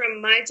kids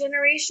from my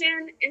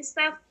generation and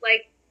stuff,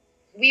 like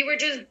we were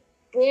just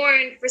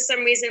born for some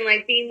reason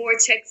like being more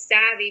tech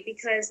savvy,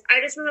 because I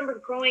just remember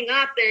growing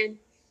up and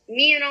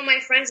me and all my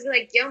friends would be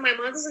like, yo, my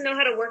mom doesn't know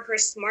how to work her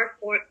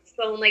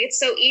smartphone. Like, it's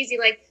so easy.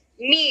 Like,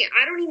 me,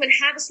 I don't even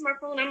have a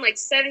smartphone. I'm like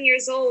 7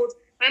 years old.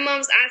 My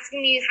mom's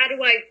asking me, how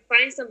do I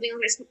find something on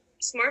her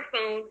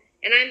smartphone?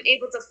 And I'm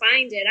able to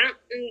find it.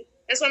 And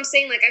that's what I'm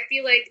saying. Like, I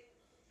feel like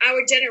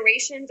our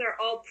generations are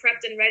all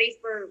prepped and ready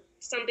for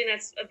something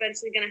that's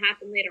eventually going to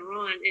happen later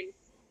on. And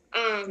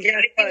but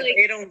like,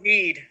 they don't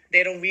read.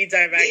 They don't read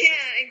directions.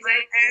 Yeah,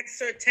 exactly. I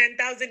answered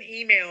 10,000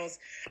 emails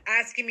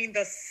asking me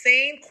the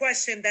same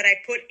question that I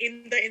put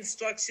in the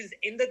instructions,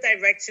 in the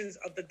directions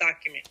of the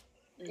document.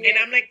 And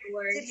I'm like,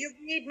 did you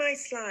read my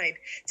slide?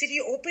 Did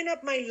you open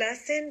up my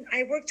lesson?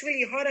 I worked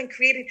really hard on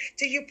creating.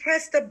 Did you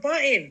press the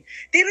button?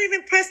 They don't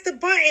even press the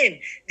button.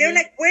 They're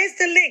like, where's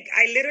the link?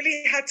 I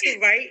literally had to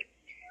write,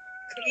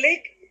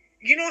 click.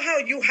 You know how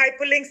you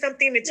hyperlink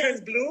something and it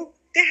turns blue?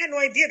 They had no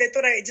idea. They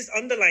thought I just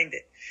underlined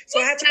it.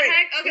 So I had to write.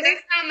 Okay,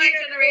 that's not my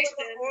generation.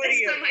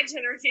 That's not my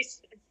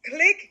generation.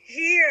 Click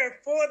here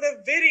for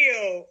the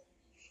video.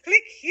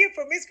 Click here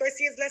for Miss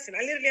Garcia's lesson.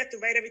 I literally have to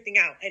write everything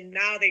out, and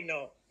now they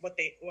know what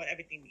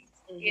everything means.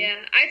 Yeah,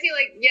 I feel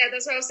like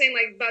that's what I was saying,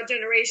 like about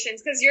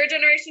generations, because your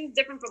generation is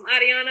different from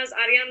Ariana's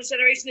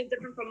generation is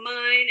different from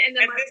mine, and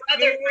then my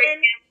brother, for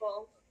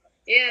example.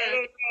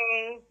 Yeah,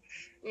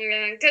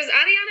 because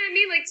Ariana and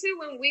me, like too,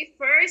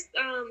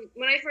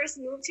 when I first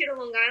moved here to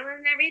Long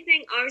Island and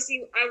everything,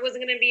 obviously I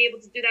wasn't gonna be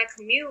able to do that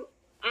commute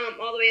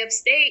all the way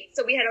upstate,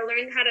 so we had to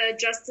learn how to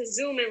adjust to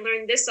Zoom and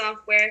learn this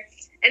software.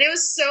 And it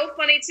was so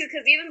funny too,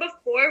 because even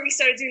before we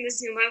started doing the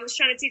Zoom, I was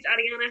trying to teach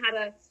Ariana how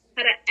to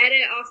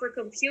edit off her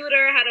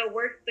computer, how to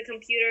work the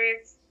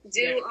computer,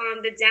 do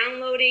the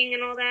downloading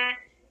and all that.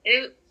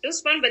 And it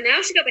was fun, but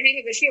now she got the hang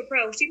of it. She a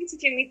pro. She be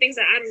teaching me things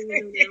that I don't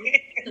even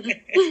know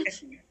now.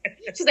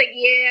 She's like,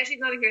 yeah, she's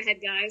nodding her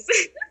head, guys.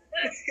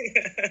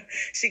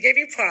 She gave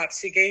you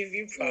props.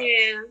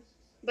 Yeah.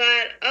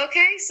 But,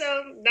 okay,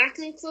 so that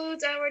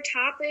concludes our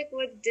topic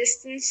with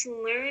distance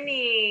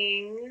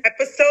learning.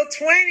 Episode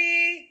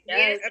 20.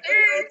 Yes,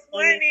 episode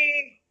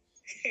 20.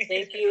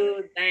 Thank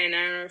you,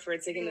 Dayanara, for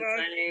taking the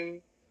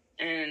time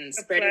and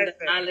spreading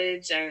the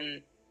knowledge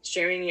and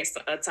sharing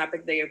a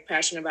topic that you're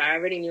passionate about. I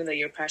already knew that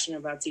you're passionate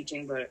about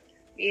teaching, but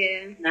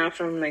now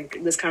from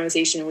like this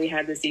conversation we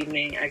had this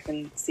evening, I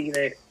can see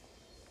that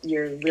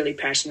you're really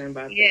passionate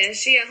about this. Yeah,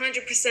 she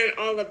 100%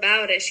 all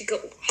about it. She go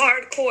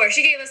hardcore.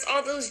 She gave us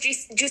all those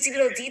juicy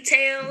little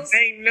details.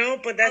 I know,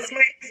 but that's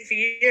my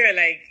fear.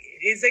 Like,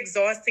 it's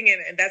exhausting,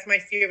 and that's my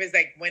fear is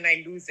like when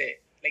I lose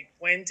it. Like,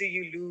 when do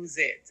you lose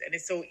it? And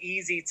it's so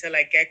easy to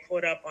like get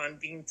caught up on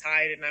being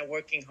tired and not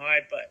working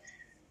hard. But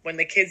when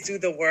the kids do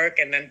the work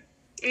and then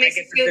I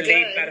get the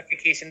delayed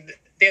gratification,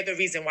 they're the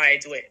reason why I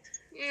do it.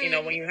 You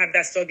know, when you have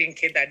that struggling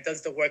kid that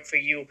does the work for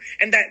you.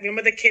 And that,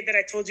 remember the kid that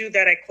I told you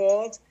that I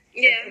called?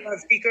 Yeah. On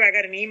speaker, I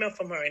got an email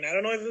from her, and I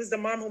don't know if it was the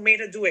mom who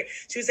made her do it.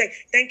 She was like,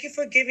 "Thank you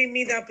for giving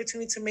me the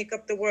opportunity to make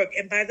up the work.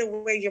 And by the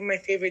way, you're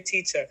my favorite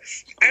teacher."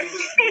 I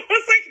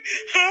was like,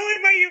 "How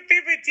am I your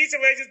favorite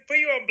teacher when I just put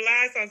you on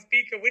blast on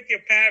speaker with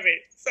your parent?"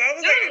 So I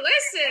was like,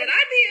 listen,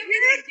 I'd be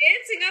like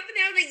dancing up and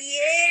down, like,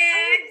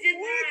 I did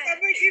that.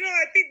 I'm like,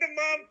 I think the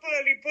mom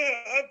probably put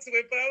her up to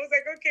it, but I was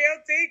like, okay,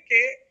 I'll take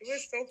it. It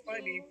was so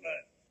funny,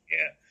 but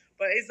yeah.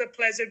 But it's a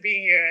pleasure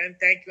being here, and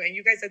thank you. And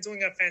you guys are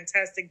doing a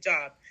fantastic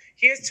job.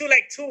 Here's to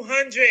like 200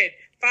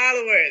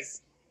 followers.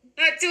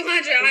 Not 200,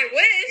 I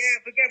wish. Yeah,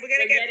 we're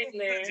gonna get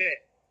 200.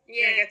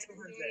 Yeah, get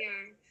 200. Yeah.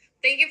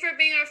 Thank you for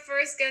being our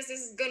first guest.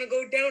 This is gonna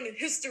go down in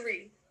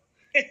history.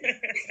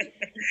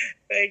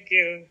 Thank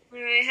you.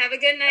 All right, have a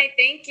good night.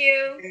 Thank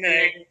you. Good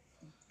night.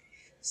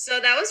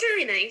 So that was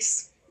really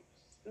nice.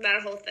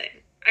 That whole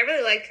thing. I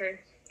really liked her.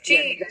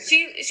 She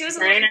was a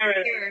little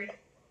insecure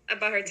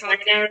about her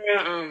talking.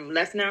 Dayanara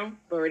left now,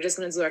 but we're just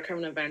gonna do our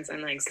current events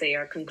and like say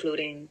our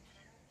concluding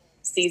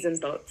season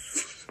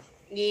thoughts.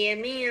 Yeah,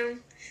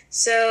 ma'am.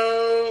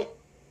 So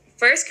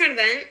first current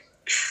event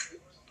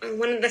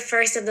one of the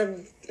first of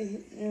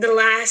the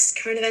last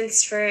current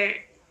events for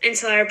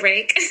until our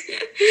break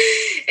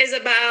is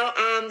about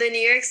the New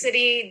York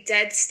City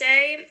dead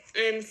stay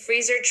and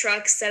freezer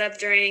trucks set up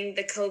during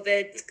the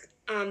COVID,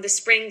 the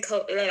spring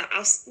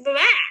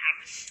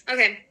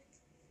okay.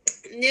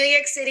 New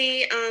York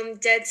City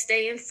dead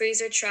stay and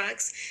freezer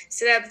trucks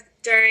set up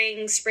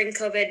during spring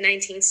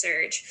COVID-19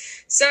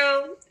 surge.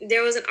 So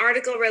there was an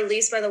article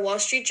released by the Wall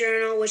Street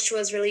Journal, which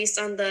was released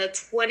on the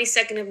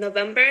 22nd of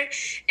November,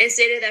 and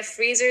stated that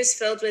freezers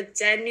filled with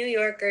dead New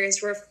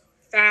Yorkers were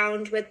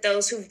found with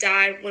those who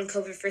died when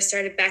COVID first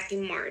started back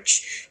in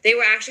March. They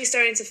actually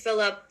started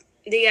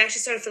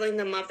filling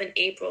them up in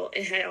April,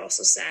 it had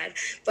also said.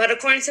 But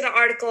according to the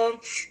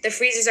article, the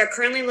freezers are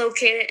currently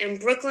located in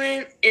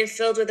Brooklyn and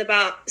filled with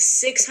about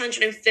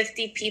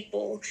 650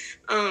 people.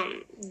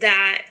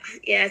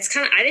 It's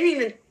kind of,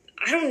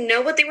 I don't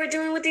know what they were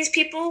doing with these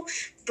people,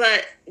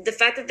 but the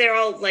fact that they're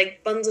all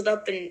like bundled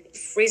up in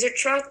freezer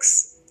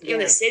trucks in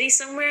the city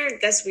somewhere,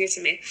 that's weird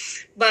to me.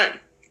 But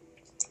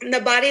the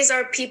bodies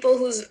are people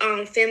whose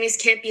families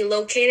can't be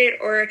located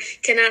or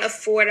cannot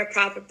afford a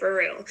proper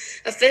burial.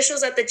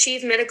 Officials at the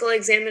Chief Medical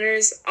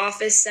Examiner's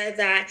office said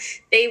that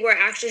they were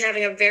actually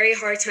having a very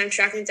hard time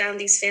tracking down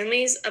these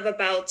families of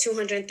about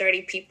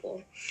 230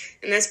 people.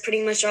 And that's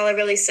pretty much all I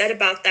really said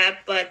about that.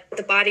 But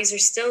the bodies are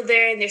still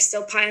there and they're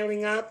still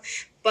piling up.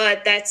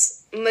 But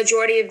that's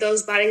majority of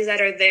those bodies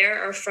that are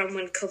there are from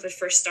when COVID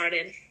first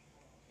started.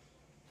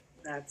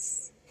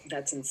 That's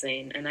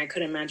insane. And I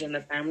could imagine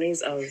the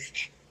families of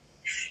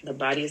the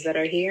bodies that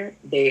are here.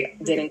 They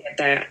didn't get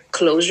that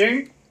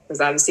closure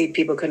because obviously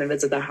people couldn't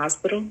visit the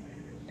hospital,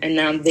 and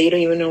now they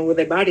don't even know where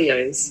their body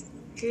is.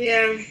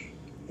 Yeah,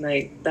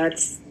 like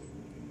that's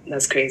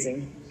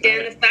crazy. Yeah,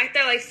 and the fact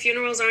that like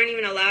funerals aren't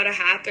even allowed to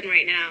happen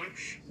right now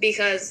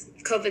because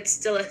COVID's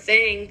still a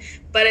thing.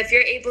 But if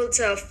you're able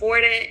to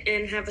afford it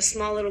and have a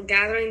small little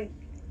gathering,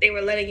 they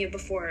were letting you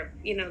before,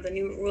 the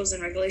new rules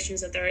and regulations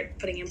that they're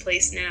putting in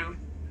place now.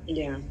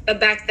 Yeah.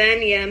 But back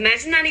then,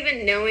 imagine not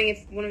even knowing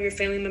if one of your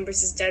family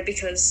members is dead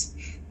because,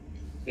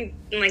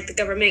 like, the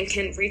government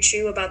can't reach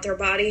you about their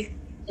body.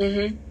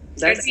 Mm-hmm.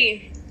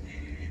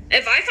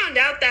 If I found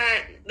out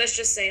that, let's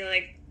just say,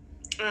 like,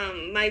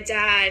 my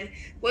dad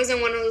was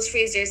in one of those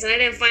freezers and I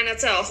didn't find out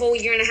till a whole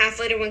year and a half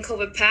later when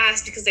COVID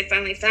passed because they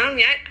finally found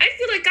me, I'd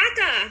feel like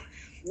caca.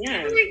 Yeah.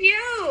 I'm like,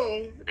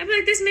 I'd be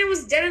like, this man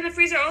was dead in the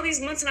freezer all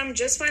these months and I'm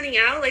just finding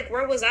out? Like,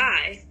 where was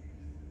I?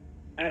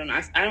 I don't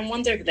know. I don't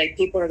wonder if like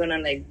people are gonna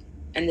like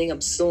ending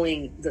up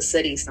suing the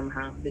city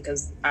somehow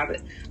because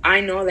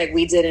I know like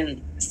we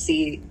didn't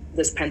see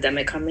this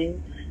pandemic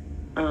coming,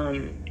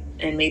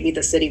 and maybe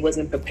the city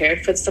wasn't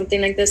prepared for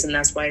something like this, and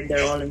that's why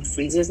they're all in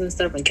freezers and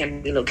stuff and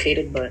can't be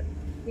located. But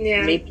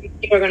maybe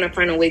people are gonna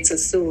find a way to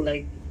sue.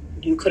 Like,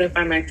 you couldn't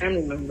find my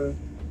family member,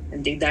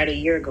 and they died a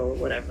year ago or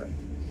whatever.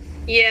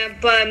 Yeah,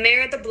 but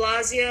Mayor de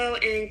Blasio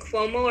and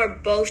Cuomo are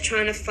both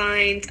trying to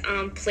find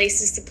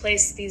places to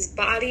place these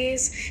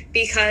bodies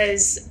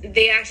because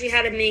they actually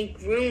had to make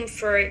room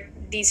for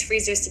these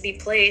freezers to be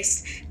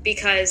placed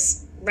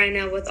because right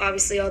now with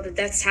obviously all the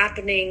deaths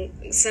happening,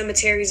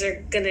 cemeteries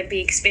are going to be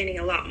expanding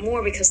a lot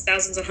more because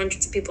thousands and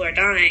hundreds of people are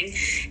dying.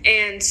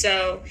 And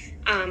so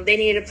they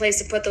needed a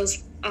place to put those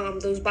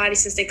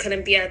bodies since they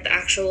couldn't be at the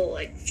actual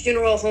like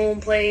funeral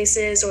home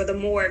places or the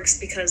morgues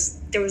because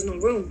there was no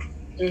room.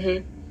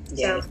 Mm-hmm.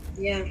 Yeah. So,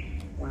 yeah.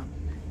 Wow.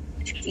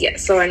 Yeah.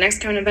 So our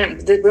next current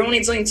event, we're only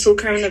doing 2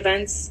 current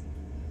events,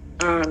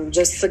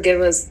 just to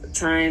give us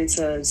time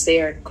to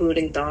say our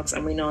concluding thoughts.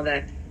 And we know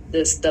that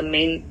the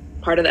main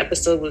part of the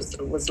episode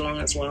was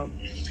long as well.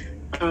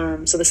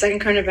 So the second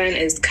current event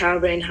is Kyle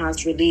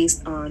Rittenhouse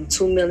released on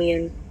 $2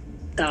 million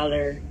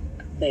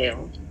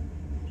bail.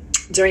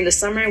 During the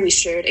summer, we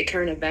shared a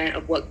current event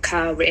of what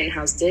Kyle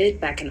Rittenhouse did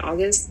back in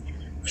August.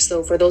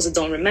 So for those who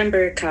don't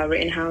remember, Kyle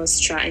Rittenhouse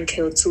shot and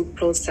killed 2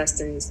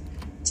 protesters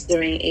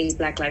during a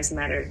Black Lives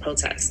Matter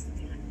protest.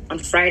 On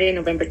Friday,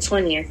 November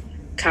 20th,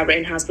 Kyle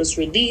Rittenhouse was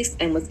released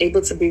and was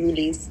able to be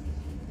released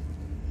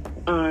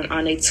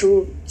on a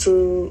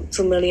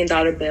 $2 million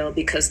bail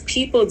because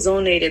people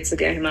donated to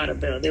get him out of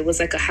bail. There was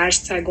like a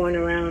hashtag going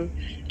around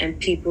and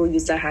people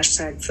used that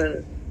hashtag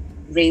to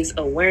raise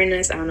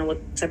awareness. I don't know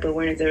what type of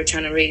awareness they were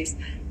trying to raise,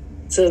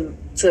 to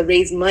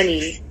raise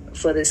money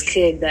for this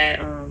kid that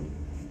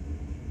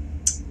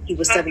he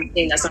was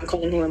 17, that's why I'm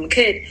calling him a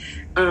kid,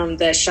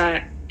 that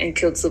shot and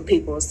killed 2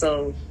 people.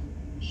 So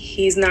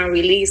he's now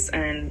released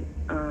and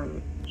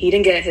he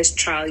didn't get his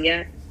trial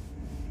yet.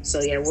 So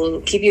yeah,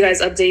 we'll keep you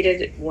guys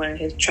updated when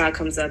his trial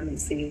comes up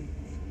and see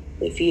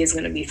if he is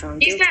going to be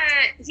found guilty.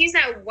 He's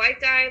that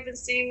white guy I've been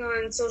seeing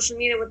on social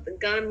media with the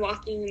gun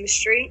walking in the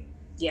street.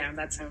 Yeah,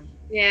 that's him.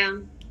 Yeah.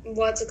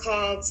 What's it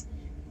called?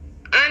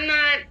 I'm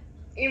not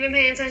even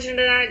paying attention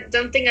to that.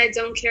 Don't think I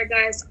don't care,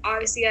 guys.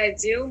 Obviously I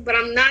do. But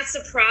I'm not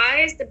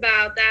surprised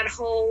about that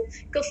whole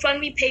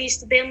GoFundMe page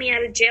to bail me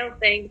out of jail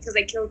thing because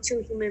I killed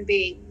 2 human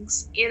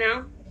beings,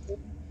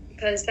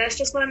 Because that's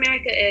just what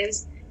America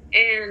is.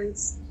 And,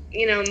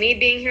 me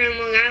being here in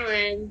Long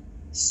Island,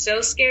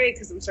 so scary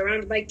because I'm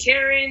surrounded by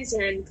Karens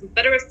and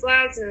Confederate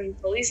flags and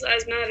police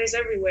lives matters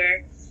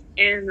everywhere.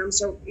 And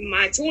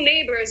my 2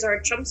 neighbors are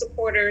Trump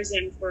supporters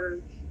and for,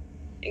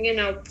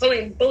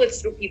 pulling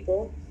bullets through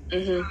people.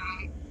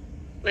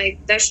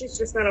 Like, that shit's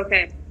just not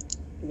okay.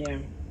 Yeah.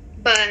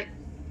 But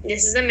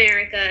this is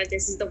America.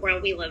 This is the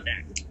world we live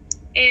in.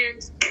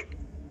 And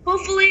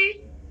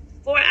hopefully,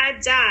 before I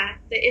die,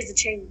 there is a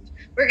change.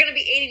 We're going to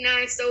be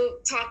 89 still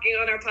talking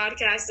on our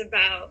podcast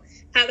about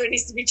how there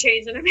needs to be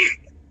change in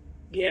America.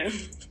 Yeah.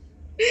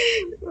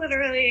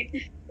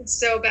 Literally. It's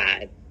so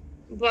bad.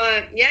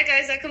 But yeah,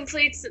 guys, that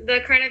completes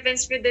the current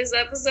events for this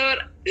episode.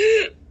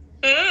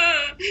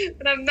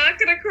 And I'm not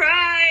going to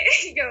cry.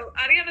 Yo,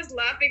 Ariana's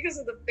laughing because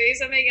of the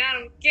face I make. I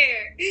don't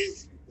care.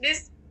 It's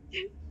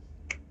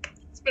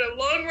been a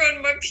long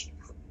run, my people.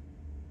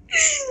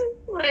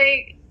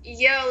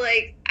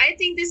 I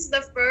think this is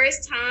the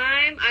first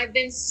time I've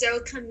been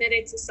so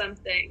committed to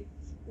something.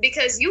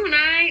 Because you and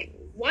I,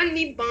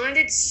 we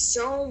bonded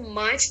so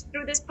much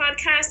through this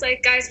podcast.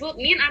 Like, guys,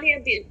 me and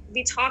Anya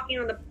be talking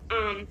on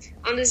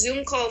the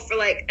Zoom call for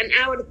like an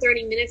hour to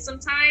 30 minutes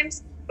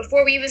sometimes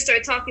before we even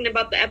start talking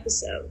about the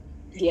episode.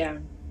 Yeah.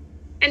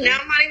 And now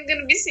I'm not even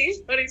gonna be seeing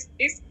somebody's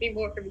face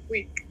anymore every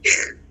week.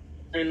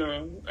 I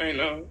know.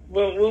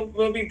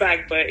 We'll be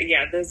back, but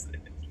yeah,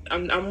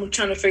 I'm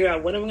trying to figure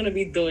out what I'm gonna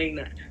be doing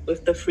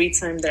with the free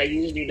time that I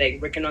usually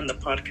like working on the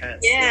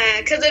podcast.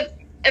 Yeah, because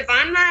if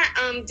I'm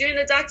not doing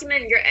the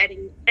document, you're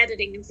editing.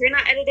 If you're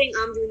not editing,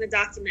 I'm doing the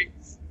document.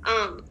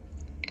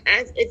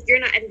 If you're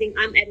not editing,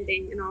 I'm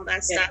editing and all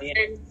that stuff. Yeah.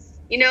 And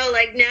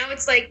now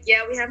it's like,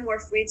 yeah, we have more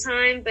free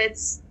time, but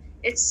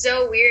it's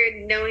so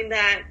weird knowing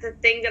that the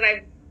thing that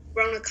I've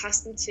grown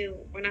accustomed to,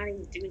 we're not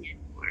even doing it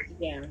anymore.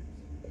 Yeah.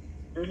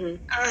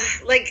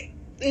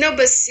 No,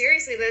 but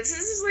seriously, this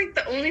is like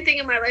the only thing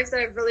in my life that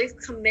I've really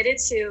committed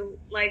to,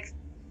 like,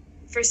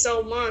 for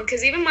so long.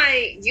 Because even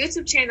my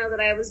YouTube channel that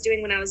I was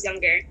doing when I was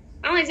younger,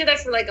 I only did that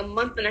for like a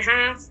month and a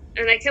half,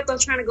 and I kept on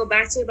trying to go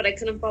back to it, but I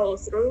couldn't follow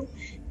through.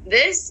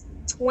 This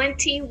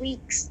 20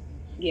 weeks.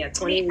 Yeah,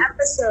 20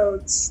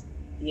 episodes.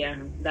 Yeah,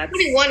 that's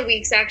 21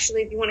 weeks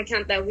actually, if you want to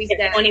count that week.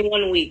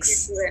 21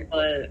 weeks,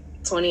 but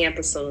 20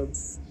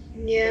 episodes.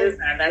 Yeah,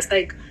 that's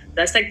like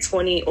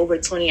over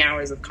 20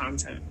 hours of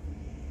content.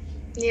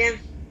 Yeah.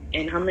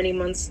 And how many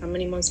months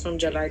from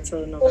July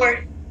till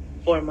November?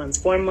 4 months.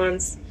 4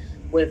 months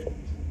with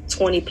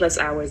 20 plus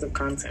hours of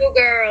content. 2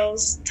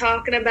 girls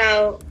talking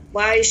about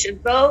why you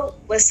should vote,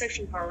 what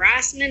sexual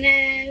harassment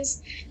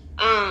is,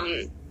 how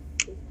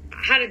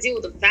to deal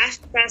with the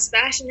fast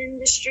fashion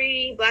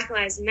industry, Black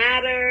Lives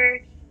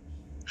Matter.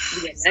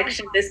 The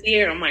election this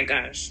year, oh my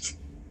gosh.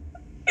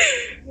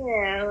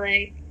 Yeah,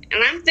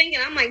 and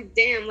I'm like,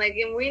 damn,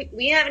 and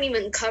we haven't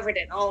even covered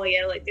it all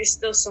yet. Like, there's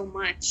still so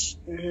much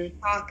to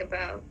talk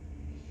about.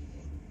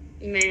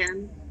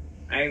 Man.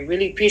 I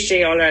really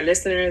appreciate all our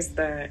listeners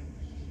that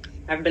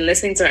have been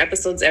listening to our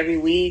episodes every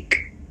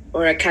week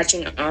or are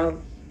catching up,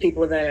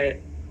 people that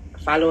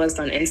follow us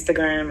on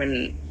Instagram,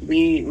 and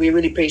we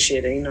really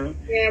appreciate it,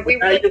 Yeah,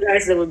 without you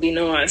guys, there would be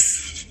no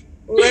us.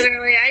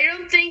 Literally, I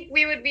don't think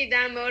we would be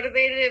that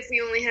motivated if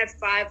we only had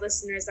 5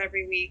 listeners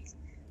every week.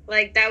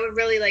 Like, that would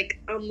really,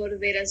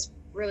 motivate us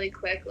really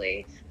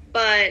quickly.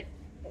 But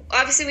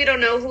obviously, we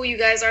don't know who you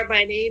guys are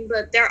by name,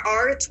 but there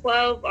are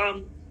 12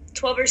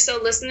 or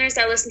so listeners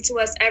that listen to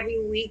us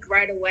every week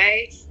right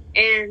away.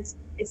 And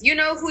if you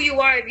know who you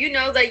are, if you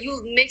know that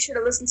you make sure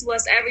to listen to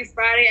us every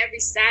Friday, every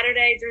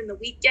Saturday during the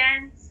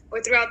weekend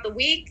or throughout the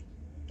week,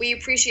 we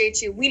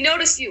appreciate you. We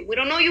notice you. We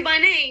don't know you by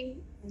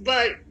name,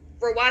 but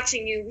we're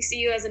watching you. We see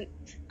you as a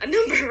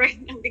number right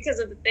now because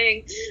of the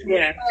thing.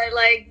 Yeah.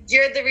 But,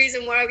 you're the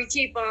reason why we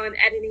keep on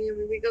editing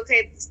every week.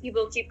 Okay, these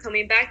people keep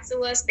coming back to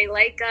us. They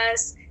like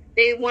us.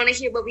 They want to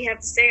hear what we have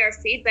to say, our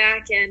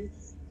feedback, and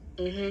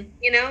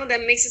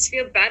that makes us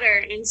feel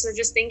better. And so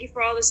just thank you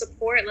for all the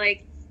support.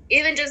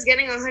 Even just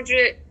getting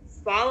 100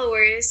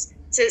 followers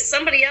to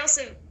somebody else,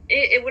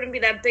 it wouldn't be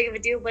that big of a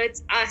deal, but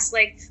it's us.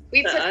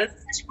 We put so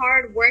much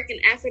hard work and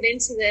effort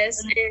into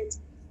this, and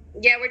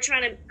yeah, we're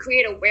trying to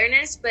create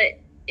awareness, but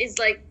it's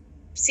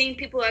seeing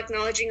people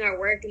acknowledging our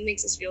work and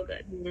makes us feel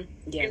good.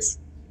 Yes.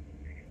 And,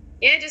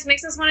 yeah, it just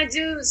makes us want to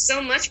do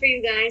so much for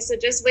you guys. So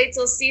just wait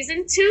till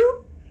season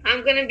 2.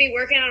 I'm going to be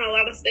working on a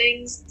lot of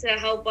things to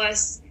help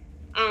us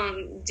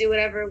do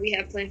whatever we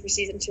have planned for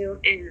season 2.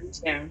 And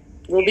yeah,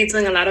 we'll be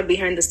doing a lot of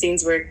behind the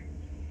scenes work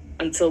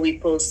until we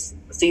post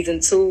season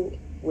 2,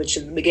 which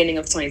is the beginning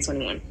of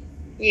 2021.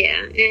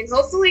 Yeah, and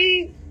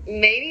hopefully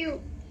maybe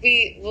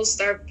we will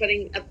start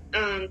putting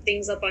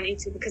things up on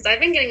YouTube, because I've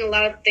been getting a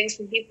lot of things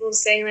from people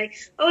saying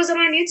oh, is it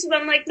on YouTube?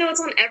 I'm like, no,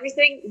 it's on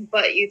everything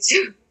but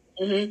YouTube.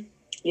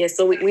 Yeah,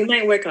 so we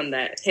might work on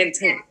that. Hint.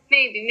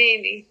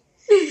 Maybe.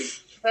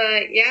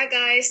 But yeah,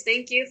 guys,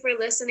 thank you for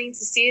listening to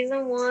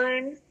season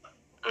 1.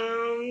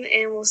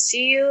 And we'll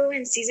see you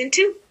in season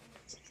 2.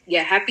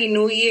 Yeah, Happy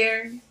New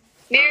Year.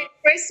 Merry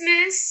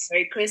Christmas.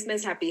 Merry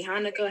Christmas. Happy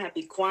Hanukkah.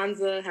 Happy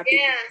Kwanzaa. Happy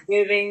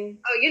Thanksgiving.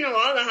 Oh,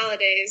 all the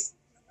holidays.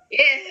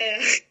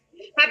 Yeah.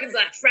 Happy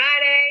Black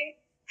Friday.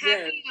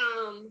 Happy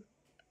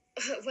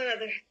what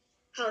other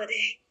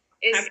holiday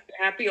is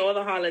happy all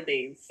the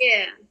holidays.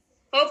 Yeah.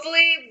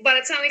 Hopefully, by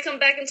the time we come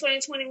back in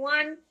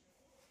 2021,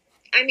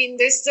 I mean,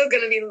 there's still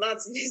gonna be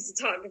lots of news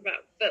to talk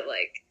about, but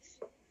like,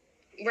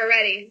 we're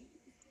ready.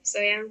 So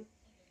yeah.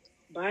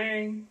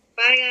 Bye.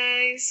 Bye,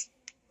 guys.